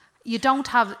can't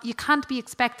be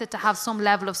expected to have some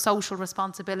level of social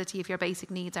responsibility if your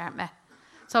basic needs aren't met.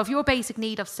 So if your basic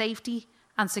need of safety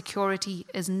and security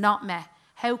is not met,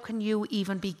 how can you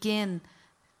even begin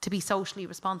to be socially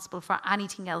responsible for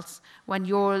anything else when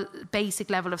your basic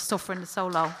level of suffering is so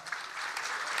low?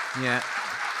 Yeah.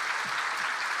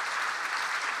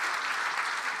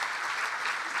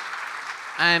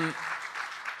 I'm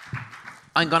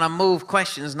going to move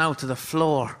questions now to the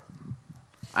floor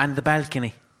and the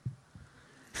balcony.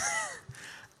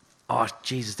 Oh,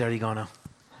 Jesus, there you go now.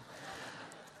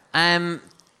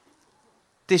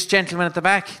 This gentleman at the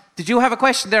back. Did you have a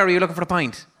question there, or are you looking for a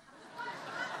pint?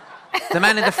 The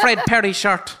man in the Fred Perry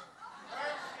shirt.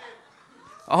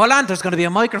 Oh, hold on, there's going to be a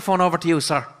microphone over to you,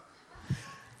 sir.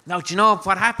 Now, do you know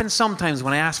what happens sometimes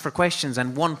when I ask for questions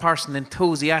and one person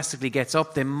enthusiastically gets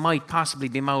up, they might possibly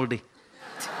be mouldy.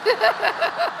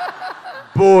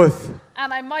 Both.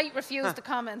 And I might refuse to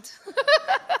comment.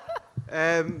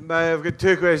 I've got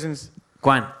 2 questions. Go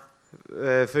on.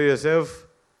 For yourself,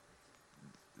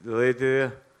 the lady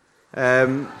there.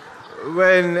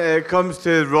 When it comes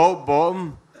to rock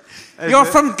bottom... You're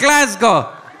from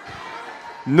Glasgow.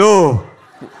 No.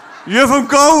 You're from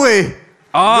Galway.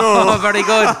 Oh, No. very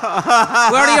good.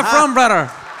 Where are you from, brother?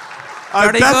 A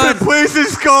Very different good. place in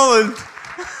Scotland.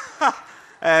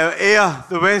 Ayr,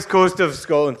 the west coast of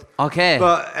Scotland. Okay.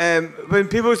 But when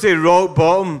people say rock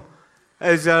bottom,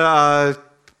 is there a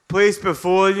place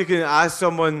before you can ask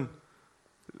someone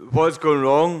what's going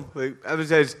wrong? Like everyone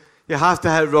says, you have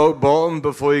to hit rock bottom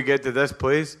before you get to this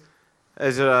place.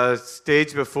 Is there a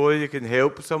stage before you can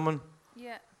help someone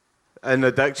Yeah. in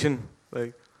addiction?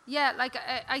 Like, Yeah, like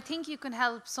I think you can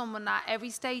help someone at every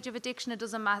stage of addiction. It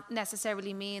doesn't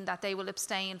necessarily mean that they will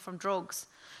abstain from drugs.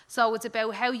 So it's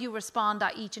about how you respond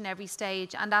at each and every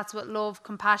stage, and that's with love,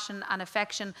 compassion, and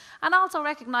affection, and also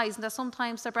recognizing that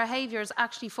sometimes their behaviours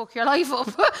actually fuck your life up.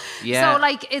 Yeah. So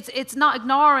like it's not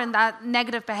ignoring that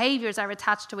negative behaviours are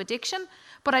attached to addiction,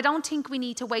 but I don't think we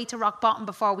need to wait to rock bottom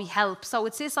before we help. So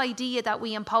it's this idea that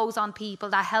we impose on people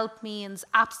that help means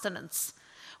abstinence,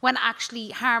 when actually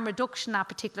harm reduction at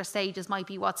particular stages might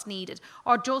be what's needed.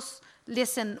 Or just,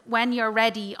 listen, when you're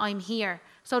ready, I'm here.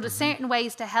 So there's certain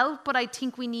ways to help, but I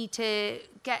think we need to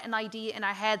get an idea in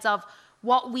our heads of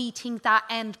what we think that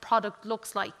end product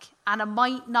looks like. And it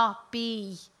might not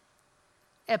be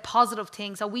a positive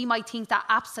thing. So we might think that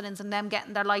abstinence and them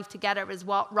getting their life together is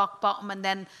what rock bottom and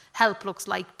then help looks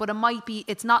like. But it might be,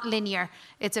 it's not linear.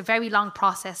 It's a very long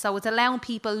process. So it's allowing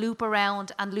people loop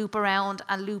around and loop around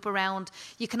and loop around.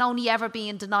 You can only ever be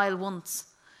in denial once,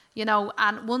 you know,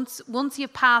 and once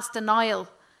you've passed denial,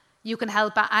 you can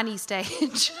help at any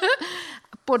stage.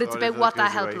 But it's about what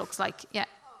that help looks like. Yeah.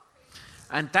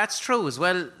 And that's true as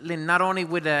well, Lynn, not only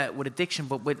with addiction,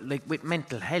 but with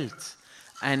mental health.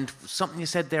 And something you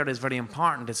said there is very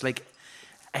important. It's like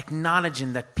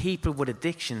acknowledging that people with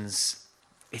addictions,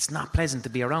 it's not pleasant to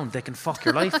be around. They can fuck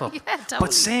your life up. Yeah, totally.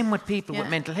 But same with people with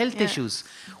mental health issues.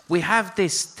 We have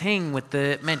this thing with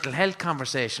the mental health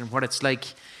conversation where it's like,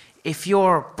 if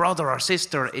your brother or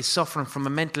sister is suffering from a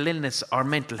mental illness or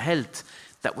mental health,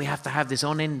 that we have to have this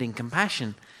unending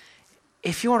compassion.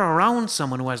 If you're around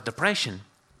someone who has depression,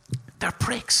 they're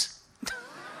pricks.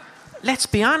 Let's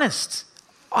be honest.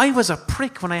 I was a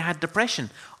prick when I had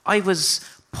depression. I was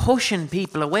pushing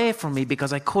people away from me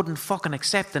because I couldn't fucking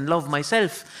accept and love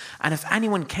myself. And if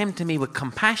anyone came to me with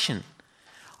compassion,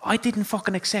 I didn't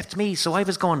fucking accept me. So I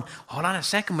was going, hold on a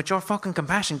second, with your fucking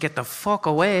compassion, get the fuck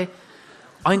away.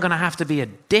 I'm going to have to be a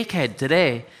dickhead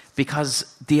today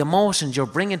because the emotions you're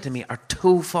bringing to me are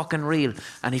too fucking real.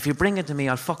 And if you bring it to me,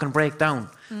 I'll fucking break down.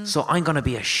 So I'm going to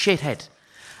be a shithead.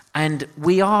 And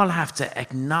we all have to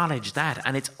acknowledge that.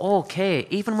 And it's okay,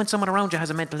 even when someone around you has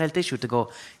a mental health issue, to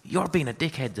go, you're being a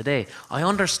dickhead today. I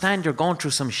understand you're going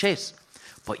through some shit,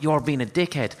 but you're being a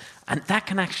dickhead. And that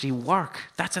can actually work.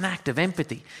 That's an act of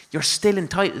empathy. You're still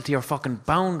entitled to your fucking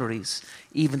boundaries,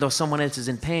 even though someone else is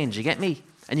in pain. Do you get me?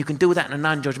 And you can do that in a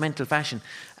non-judgmental fashion.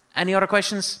 Any other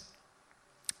questions?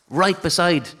 Right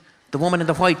beside the woman in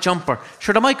the white jumper.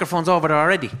 Sure, the microphone's over there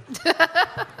already.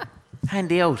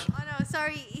 Handy out. Oh no,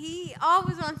 sorry. He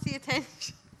always wants the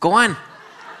attention. Go on.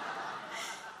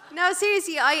 No,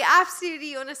 seriously, I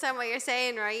absolutely understand what you're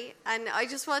saying, right? And I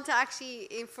just want to actually,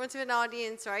 in front of an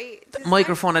audience, right? The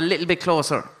microphone a little bit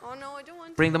closer. Oh no, I don't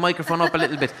want to. Bring the microphone up a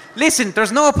little bit. Listen,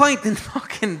 there's no point in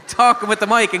fucking talking with the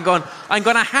mic and going, I'm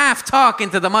going to half talk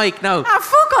into the mic now. Ah,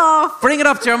 fuck off. Bring it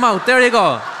up to your mouth. There you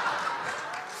go.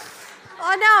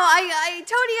 Oh no, I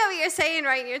totally get what you're saying,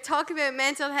 right? You're talking about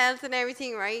mental health and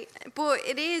everything, right? But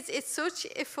it's such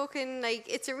a fucking, like,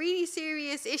 it's a really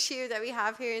serious issue that we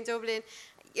have here in Dublin.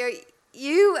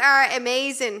 You are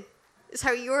amazing.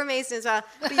 Sorry, you're amazing as well.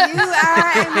 But you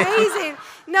are amazing.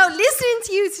 No, listening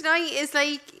to you tonight is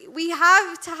like, we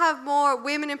have to have more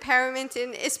women empowerment,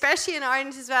 especially in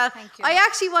Ireland as well. Thank you. I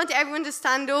actually want everyone to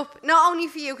stand up, not only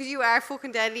for you, because you are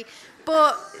fucking deadly,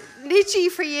 but literally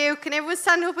for you. Can everyone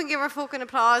stand up and give her fucking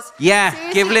applause? Yeah,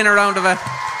 Seriously. give Lynn a round of it.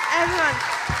 Everyone.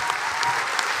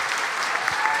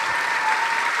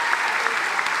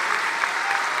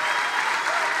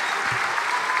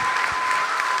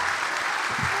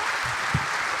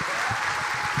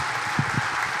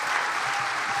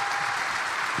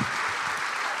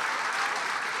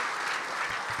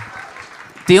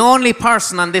 The only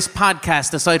person on this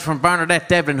podcast, aside from Bernadette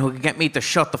Devlin, who can get me to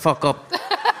shut the fuck up.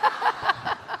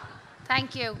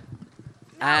 Thank you.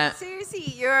 No, seriously,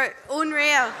 you're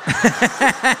unreal.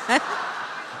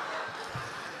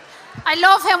 I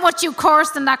love how much you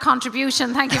coursed in that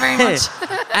contribution. Thank you very much.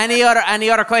 Any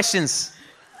other questions?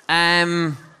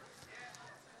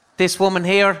 This woman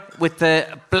here with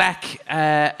the black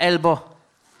elbow.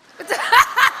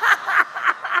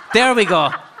 There we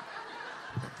go.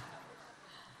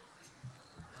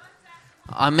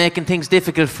 I'm making things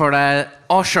difficult for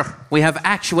Usher. We have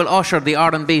actual Usher, the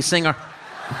R&B singer,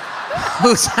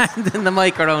 who's handing the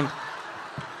mic around.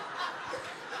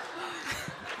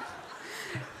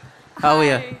 How are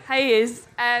you?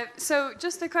 Hi. So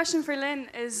just a question for Lynn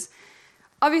is,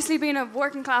 obviously being a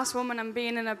working class woman and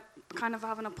being in a kind of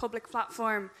having a public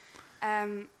platform,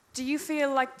 do you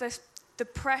feel like the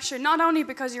pressure, not only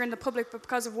because you're in the public, but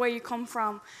because of where you come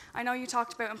from? I know you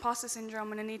talked about imposter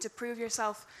syndrome and the need to prove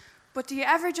yourself, but do you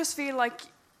ever just feel like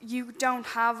you don't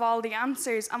have all the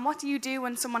answers? And what do you do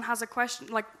when someone has a question?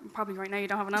 Like, probably right now you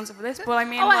don't have an answer for this, but I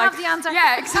mean, I have the answer.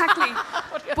 Yeah, exactly.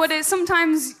 But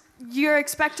sometimes you're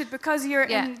expected, because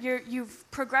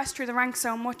you've progressed through the ranks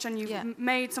so much and you've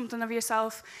made something of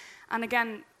yourself, and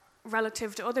again,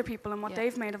 relative to other people and what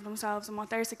they've made of themselves and what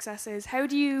their success is. How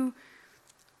do you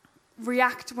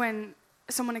react when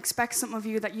someone expects something of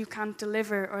you that you can't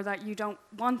deliver or that you don't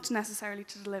want necessarily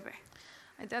to deliver?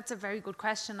 That's a very good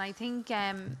question. I think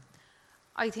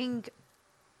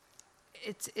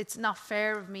it's not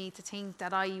fair of me to think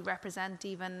that I represent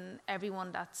even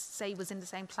everyone that, say, was in the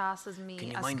same class as me. Can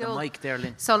you at mind school. the mic there,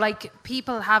 Lynn? So, like,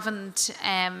 people have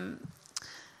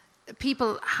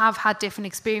had different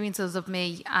experiences of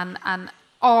me and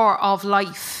or of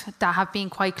life that have been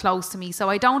quite close to me. So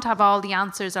I don't have all the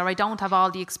answers, or I don't have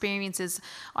all the experiences.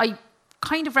 I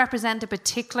kind of represent a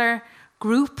particular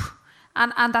group.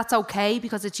 And that's okay,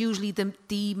 because it's usually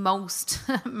the most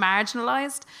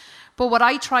marginalised. But what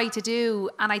I try to do,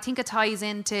 and I think it ties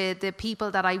into the people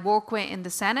that I work with in the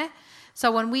Senate. So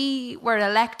when we were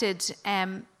elected,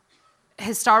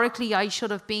 historically I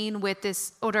should have been with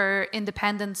this other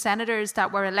independent senators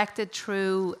that were elected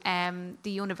through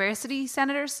the university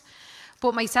senators.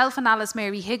 But myself and Alice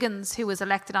Mary Higgins, who was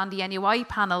elected on the NUI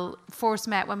panel, first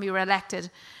met when we were elected.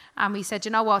 And we said,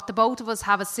 you know what, the both of us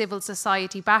have a civil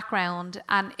society background,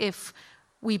 and if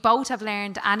we both have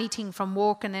learned anything from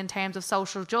working in terms of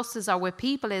social justice or with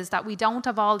people, is that we don't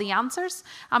have all the answers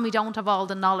and we don't have all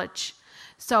the knowledge.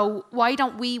 So why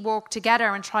don't we work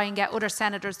together and try and get other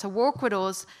senators to work with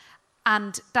us?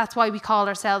 And that's why we call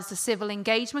ourselves the Civil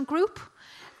Engagement Group.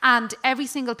 And every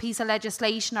single piece of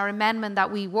legislation or amendment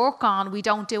that we work on, we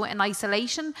don't do it in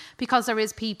isolation, because there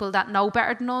is people that know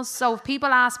better than us. So if people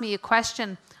ask me a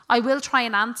question, I will try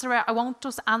and answer it. I won't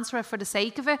just answer it for the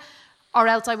sake of it, or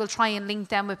else I will try and link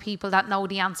them with people that know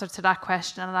the answer to that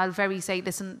question. And I'll say,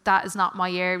 listen, that is not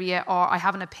my area, or I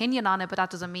have an opinion on it, but that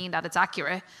doesn't mean that it's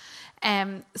accurate.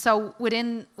 So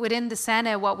within the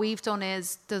Senate, what we've done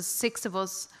is, there's 6 of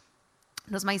us.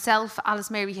 There's myself, Alice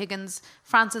Mary Higgins,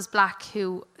 Frances Black,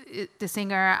 who the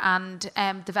singer, and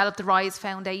developed the Rise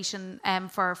Foundation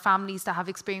for families that have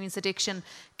experienced addiction.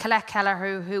 Colette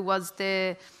Kelleher, who was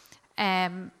the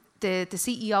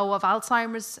CEO of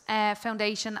Alzheimer's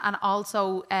Foundation, and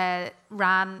also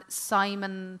ran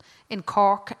Simon in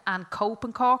Cork and Cope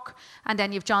in Cork. And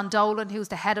then you've John Dolan, who's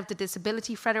the head of the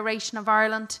Disability Federation of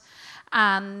Ireland.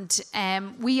 And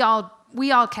we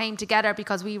all came together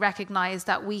because we recognised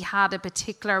that we had a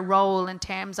particular role in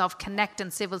terms of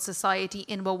connecting civil society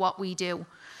in with what we do.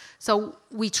 So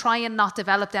we try and not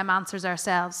develop them answers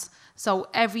ourselves. So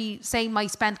say my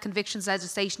spent convictions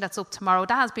legislation that's up tomorrow,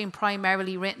 that has been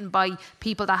primarily written by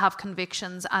people that have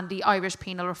convictions and the Irish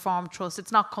Penal Reform Trust.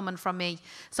 It's not coming from me.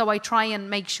 So I try and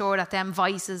make sure that them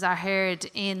voices are heard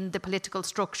in the political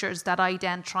structures that I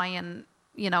then try and,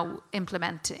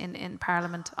 implement in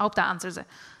Parliament. I hope that answers it.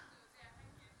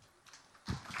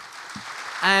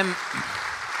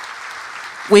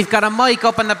 We've got a mic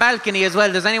up on the balcony as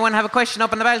well. Does anyone have a question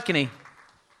up on the balcony?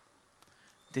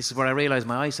 This is where I realise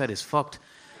my eyesight is fucked.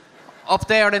 Up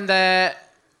there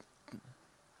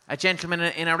a gentleman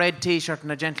in a red T-shirt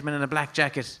and a gentleman in a black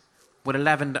jacket with a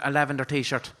lavender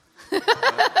T-shirt.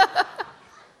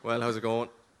 Well, how's it going?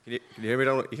 Can you hear me?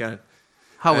 You can.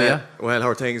 How are you? Well, how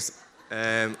are things?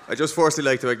 I just firstly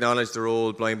like to acknowledge the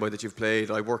role, Blind Boy, that you've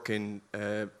played. I work in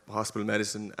hospital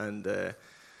medicine, and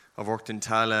I've worked in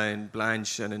Tala, in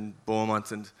Blanche, and in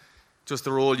Beaumont, and just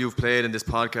the role you've played in this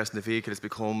podcast in the vehicle has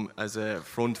become as a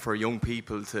front for young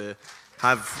people to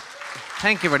have.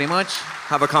 Thank you very much.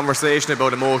 Have a conversation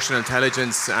about emotional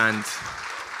intelligence and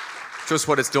just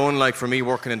what it's done. Like for me,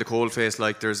 working in the coalface,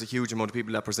 like there's a huge amount of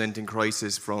people that present in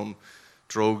crisis, from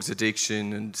drugs,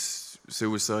 addiction, and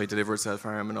suicide, deliberate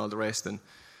self-harm, and all the rest. And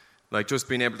like just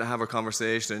being able to have a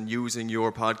conversation and using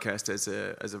your podcast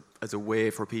as a way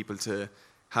for people to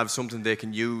have something they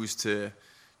can use to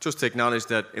acknowledge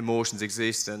that emotions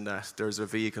exist and that there's a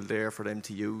vehicle there for them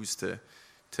to use to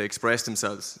express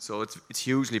themselves. So it's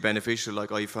hugely beneficial.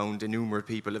 Like, I found innumerable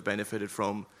people have benefited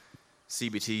from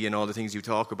CBT and all the things you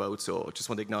talk about. So I just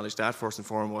want to acknowledge that first and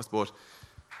foremost. But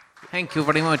thank you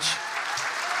very much.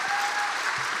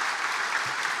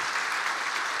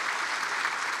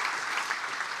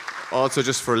 Also,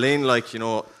 just for Lynn, like, you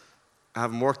know,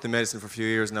 having worked in medicine for a few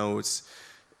years now, it's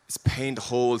pain the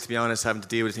whole, to be honest, having to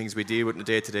deal with the things we deal with on a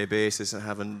day-to-day basis and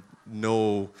having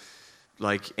no,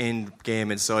 like, end game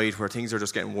in sight where things are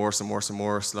just getting worse and worse and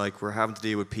worse. Like, we're having to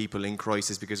deal with people in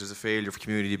crisis because there's a failure for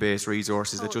community-based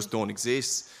resources that just don't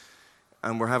exist.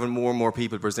 And we're having more and more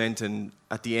people presenting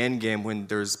at the end game when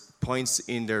there's points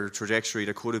in their trajectory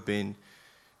that could have been,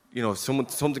 you know,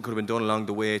 something could have been done along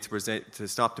the way to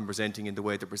stop them presenting in the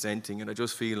way they're presenting. And I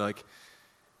just feel like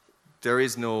there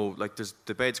is no, like, there's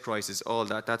the beds crisis, all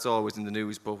that's always in the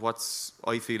news. But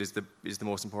I feel is the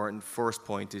most important first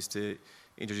point is to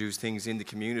introduce things in the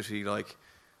community, like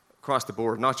across the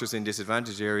board, not just in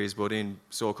disadvantaged areas, but in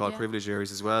so-called privileged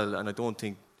areas as well. And I don't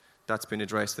think that's been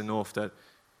addressed enough, that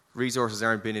resources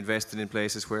aren't being invested in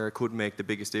places where it could make the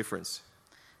biggest difference.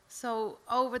 So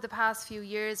over the past few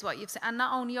years, what you've seen, and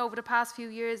not only over the past few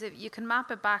years, if you can map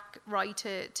it back right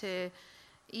to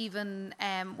even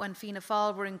when Fianna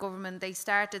Fáil were in government, they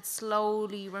started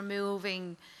slowly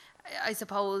removing, I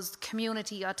suppose,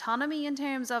 community autonomy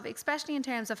especially in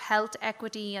terms of health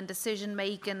equity and decision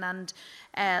making and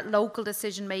local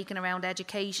decision making around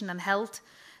education and health.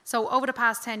 So over the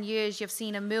past 10 years, you've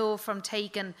seen a move from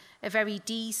taking a very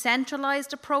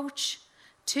decentralised approach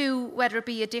to whether it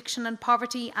be addiction and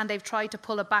poverty, and they've tried to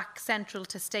pull it back central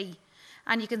to state.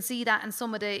 And you can see that in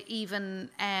some of the even,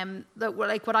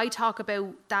 like what I talk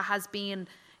about, that has been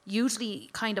usually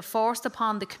kind of forced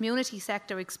upon the community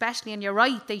sector especially, and you're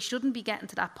right, they shouldn't be getting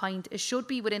to that point. It should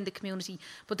be within the community,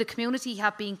 but the community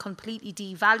have been completely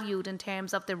devalued in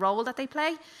terms of the role that they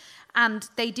play. And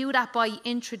they do that by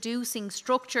introducing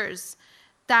structures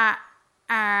that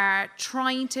are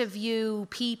trying to view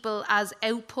people as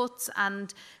outputs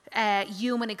and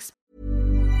human experience.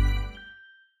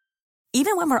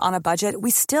 Even when we're on a budget,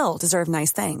 we still deserve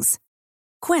nice things.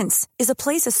 Quince is a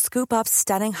place to scoop up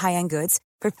stunning high-end goods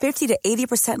for 50 to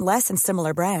 80% less than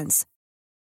similar brands.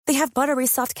 They have buttery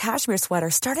soft cashmere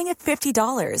sweaters starting at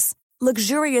 $50,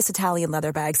 luxurious Italian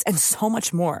leather bags, and so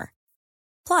much more.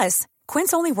 Plus,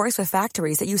 Quince only works with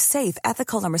factories that use safe,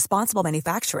 ethical, and responsible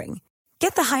manufacturing.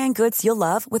 Get the high-end goods you'll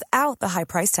love without the high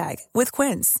price tag with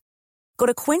Quince. Go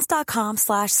to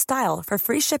quince.com/style for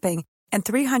free shipping and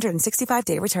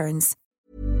 365-day returns.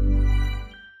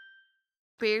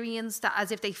 Experience that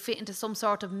as if they fit into some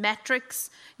sort of metrics,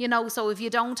 you know. So if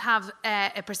you don't have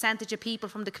a percentage of people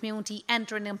from the community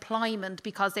entering employment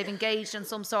because they've engaged in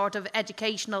some sort of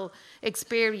educational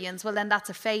experience, well, then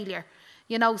that's a failure,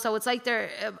 you know. So it's like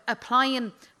they're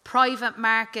applying private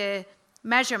market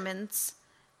measurements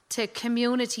to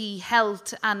community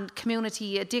health and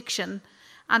community addiction,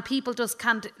 and people just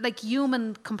can't, like,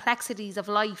 human complexities of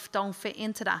life don't fit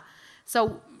into that.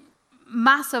 So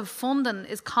massive funding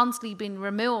is constantly being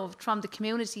removed from the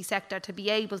community sector to be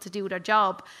able to do their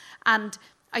job. And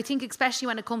I think especially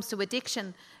when it comes to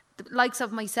addiction, the likes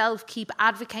of myself keep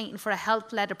advocating for a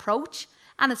health-led approach,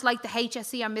 and it's like the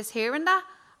HSE are mishearing that.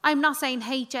 I'm not saying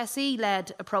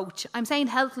HSE-led approach, I'm saying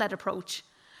health-led approach.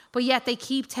 But yet they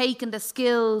keep taking the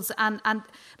skills and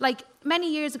like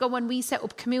many years ago when we set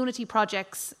up community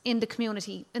projects in the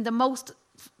community, in the most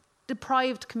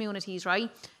deprived communities,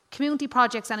 right? Community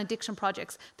projects and addiction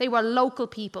projects, they were local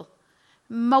people,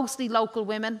 mostly local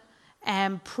women,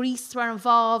 priests were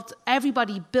involved,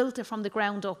 everybody built it from the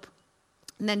ground up.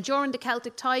 And then during the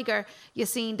Celtic Tiger, you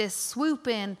seen this swoop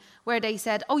in where they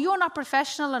said, oh, you're not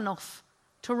professional enough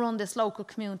to run this local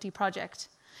community project.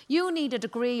 You need a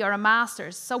degree or a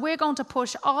master's. So we're going to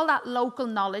push all that local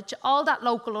knowledge, all that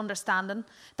local understanding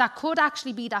that could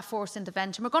actually be that forced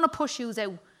intervention. We're going to push yous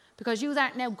out because yous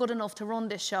aren't now good enough to run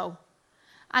this show.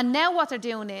 And now what they're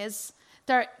doing is,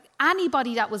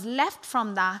 anybody that was left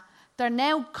from that, they're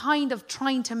now kind of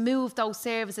trying to move those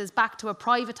services back to a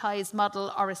privatised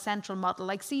model or a central model.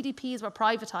 Like CDPs were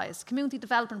privatised, community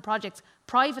development projects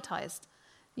privatised.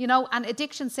 You know, and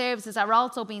addiction services are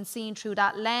also being seen through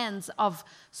that lens of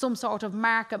some sort of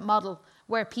market model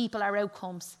where people are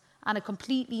outcomes, and it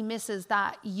completely misses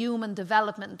that human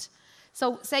development.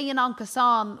 So say in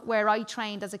Oncasan, where I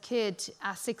trained as a kid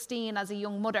at 16 as a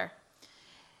young mother,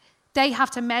 they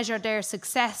have to measure their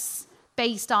success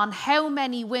based on how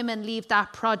many women leave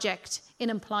that project in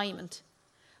employment.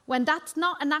 when that's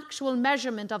not an actual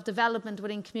measurement of development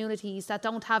within communities that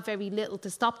don't have very little to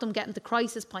stop them getting to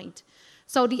crisis point.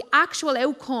 So the actual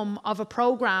outcome of a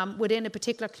programme within a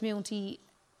particular community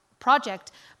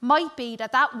project might be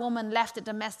that that woman left a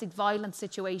domestic violence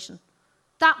situation.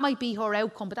 That might be her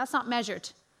outcome, but that's not measured.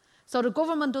 So the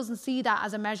government doesn't see that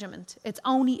as a measurement. It's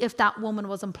only if that woman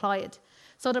was employed.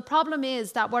 So the problem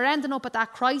is that we're ending up at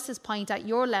that crisis point at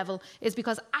your level is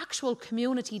because actual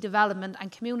community development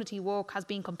and community work has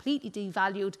been completely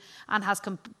devalued and has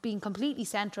been completely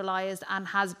centralised and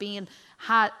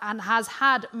has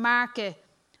had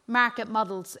market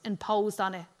models imposed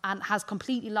on it and has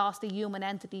completely lost the human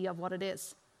entity of what it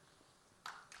is.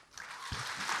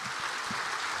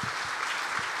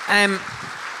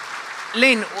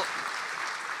 Lynn,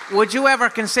 would you ever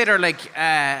consider, like,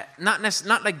 not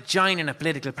like joining a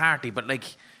political party, but like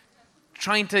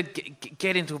trying to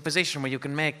get into a position where you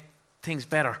can make things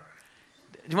better?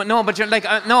 No, but you're like,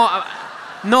 no,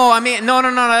 I mean, no,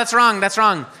 that's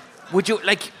wrong. Would you,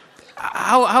 like,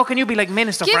 how can you be like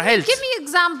Minister for Health? Give me an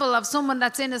example of someone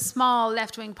that's in a small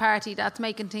left-wing party that's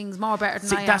making things more better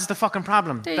than I am. That's the fucking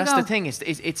problem. That's the thing.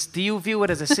 It's do you view it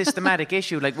as a systematic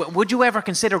issue? Like, would you ever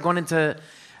consider going into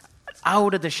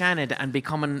out of the Shannon and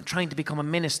trying to become a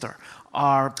minister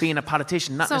or being a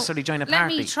politician, not necessarily join a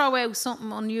party? Let me throw out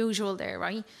something unusual there,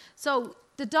 right? So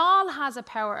the Dáil has a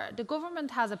power, the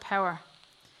government has a power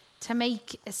to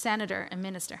make a senator a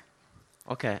minister.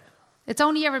 Okay. It's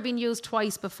only ever been used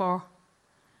twice before,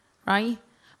 right?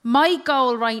 My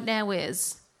goal right now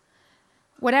is,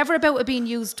 whatever about it being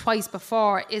used twice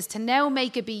before, is to now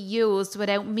make it be used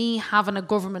without me having a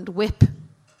government whip.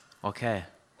 Okay.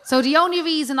 So the only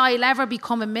reason I'll ever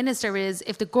become a minister is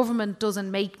if the government doesn't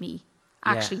make me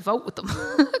actually vote with them,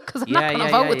 because I'm not going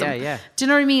to vote with them. Do you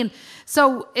know what I mean?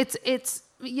 So it's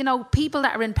you know, people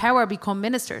that are in power become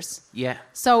ministers. Yeah.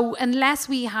 So unless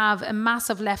we have a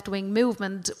massive left-wing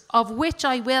movement, of which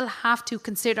I will have to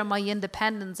consider my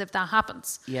independence if that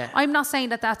happens. Yeah. I'm not saying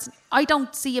that I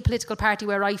don't see a political party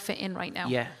where I fit in right now.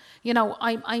 Yeah. You know,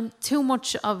 I'm too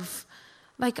much of,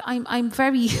 like, I'm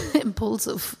very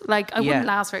impulsive. Like, I wouldn't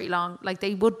last very long. Like,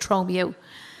 they would throw me out.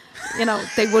 You know,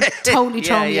 they would totally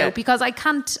throw me out because I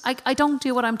don't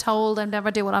do what I'm told. I never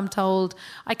do what I'm told.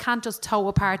 I can't just toe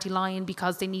a party line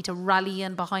because they need to rally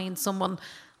in behind someone.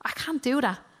 I can't do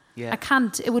that. Yeah. I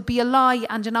can't. It would be a lie,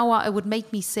 and you know what? It would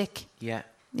make me sick. Yeah.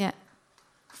 Yeah.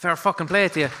 Fair fucking play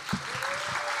to you.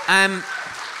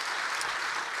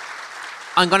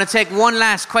 I'm going to take one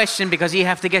last question because you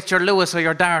have to get your Lewis or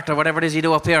your dart or whatever it is you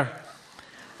do up here.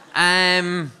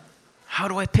 How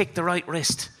do I pick the right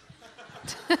wrist?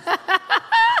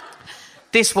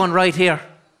 This one right here.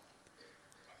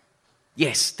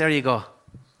 Yes, there you go.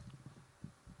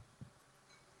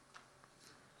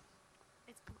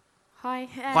 Hi.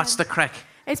 What's the crack?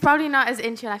 It's probably not as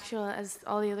intellectual as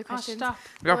all the other questions. Stop.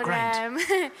 You're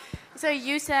great. So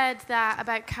you said that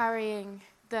about carrying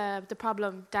the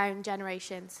problem down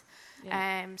generations.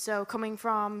 Yeah. So coming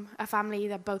from a family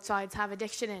that both sides have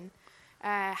addiction in,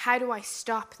 how do I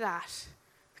stop that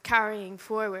carrying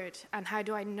forward, and how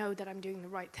do I know that I'm doing the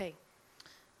right thing?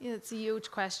 Yeah, it's a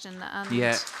huge question. And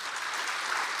yeah.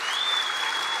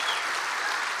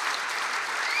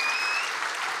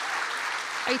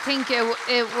 I think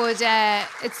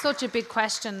it's such a big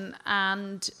question,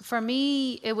 and for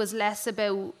me it was less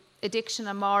about addiction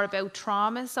and more about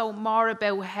trauma, so more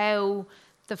about how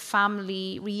the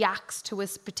family reacts to a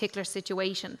particular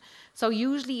situation. So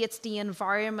usually it's the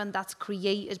environment that's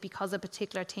created because of a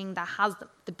particular thing that has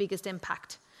the biggest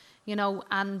impact, you know,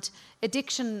 and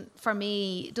addiction for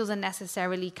me doesn't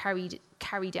necessarily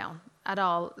carry down at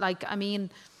all. Like, I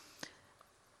mean,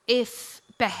 if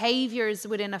behaviours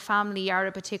within a family are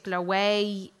a particular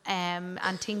way and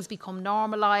things become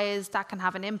normalised, that can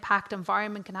have an impact,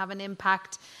 environment can have an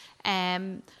impact.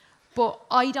 But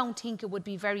I don't think it would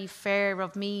be very fair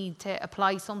of me to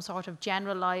apply some sort of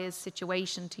generalised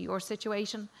situation to your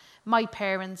situation. My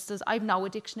parents, I've no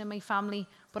addiction in my family,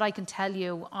 but I can tell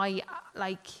you, I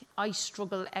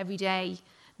struggle every day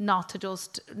not to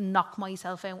just knock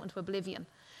myself out into oblivion.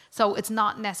 So it's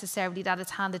not necessarily that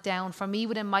it's handed down. For me,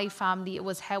 within my family, it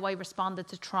was how I responded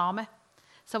to trauma.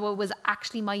 So it was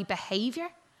actually my behaviour.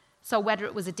 So whether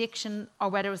it was addiction or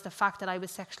whether it was the fact that I was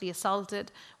sexually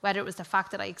assaulted, whether it was the fact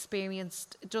that I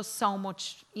experienced just so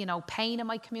much, you know, pain in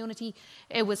my community,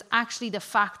 it was actually the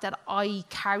fact that I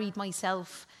carried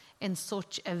myself in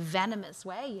such a venomous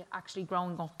way, actually,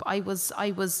 growing up. I was,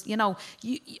 you know,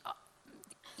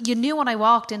 you knew when I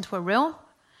walked into a room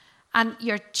And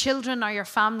your children or your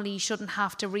family shouldn't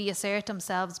have to reassert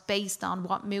themselves based on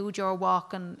what mood you're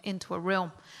walking into a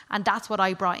room. And that's what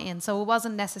I brought in. So it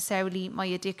wasn't necessarily my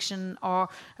addiction, or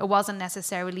it wasn't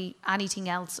necessarily anything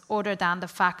else other than the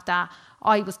fact that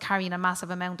I was carrying a massive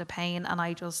amount of pain and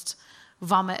I just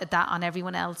vomited that on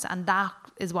everyone else. And that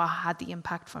is what had the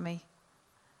impact for me.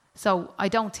 So I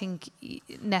don't think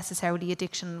necessarily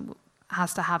addiction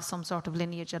has to have some sort of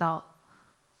lineage at all.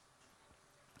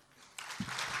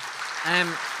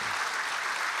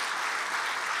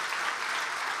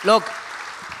 Look,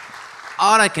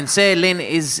 all I can say, Lynn,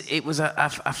 is it was a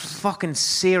fucking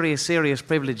serious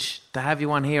privilege to have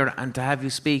you on here and to have you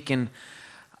speaking.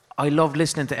 I loved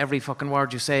listening to every fucking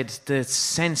word you said. The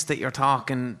sense that you're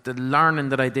talking, the learning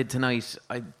that I did tonight,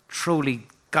 I truly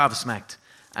gobsmacked.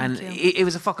 And it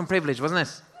was a fucking privilege, wasn't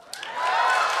it?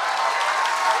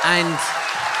 And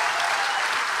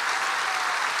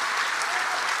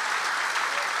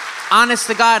honest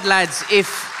to God, lads,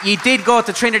 if you did go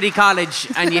to Trinity College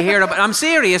and you hear about... I'm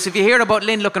serious, if you hear about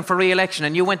Lynn looking for re-election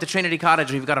and you went to Trinity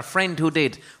College or you've got a friend who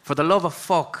did, for the love of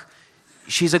fuck,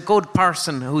 she's a good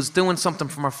person who's doing something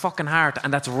from her fucking heart,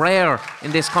 and that's rare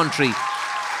in this country.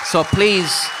 So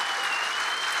please,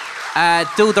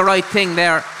 do the right thing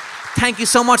there. Thank you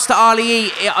so much to all of you.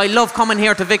 I love coming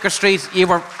here to Vicar Street. You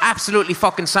were absolutely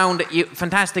fucking sound.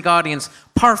 Fantastic audience.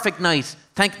 Perfect night.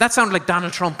 That sounded like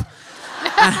Donald Trump.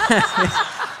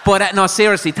 But no,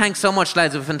 seriously, thanks so much,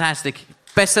 lads. It was fantastic.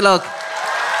 Best of luck.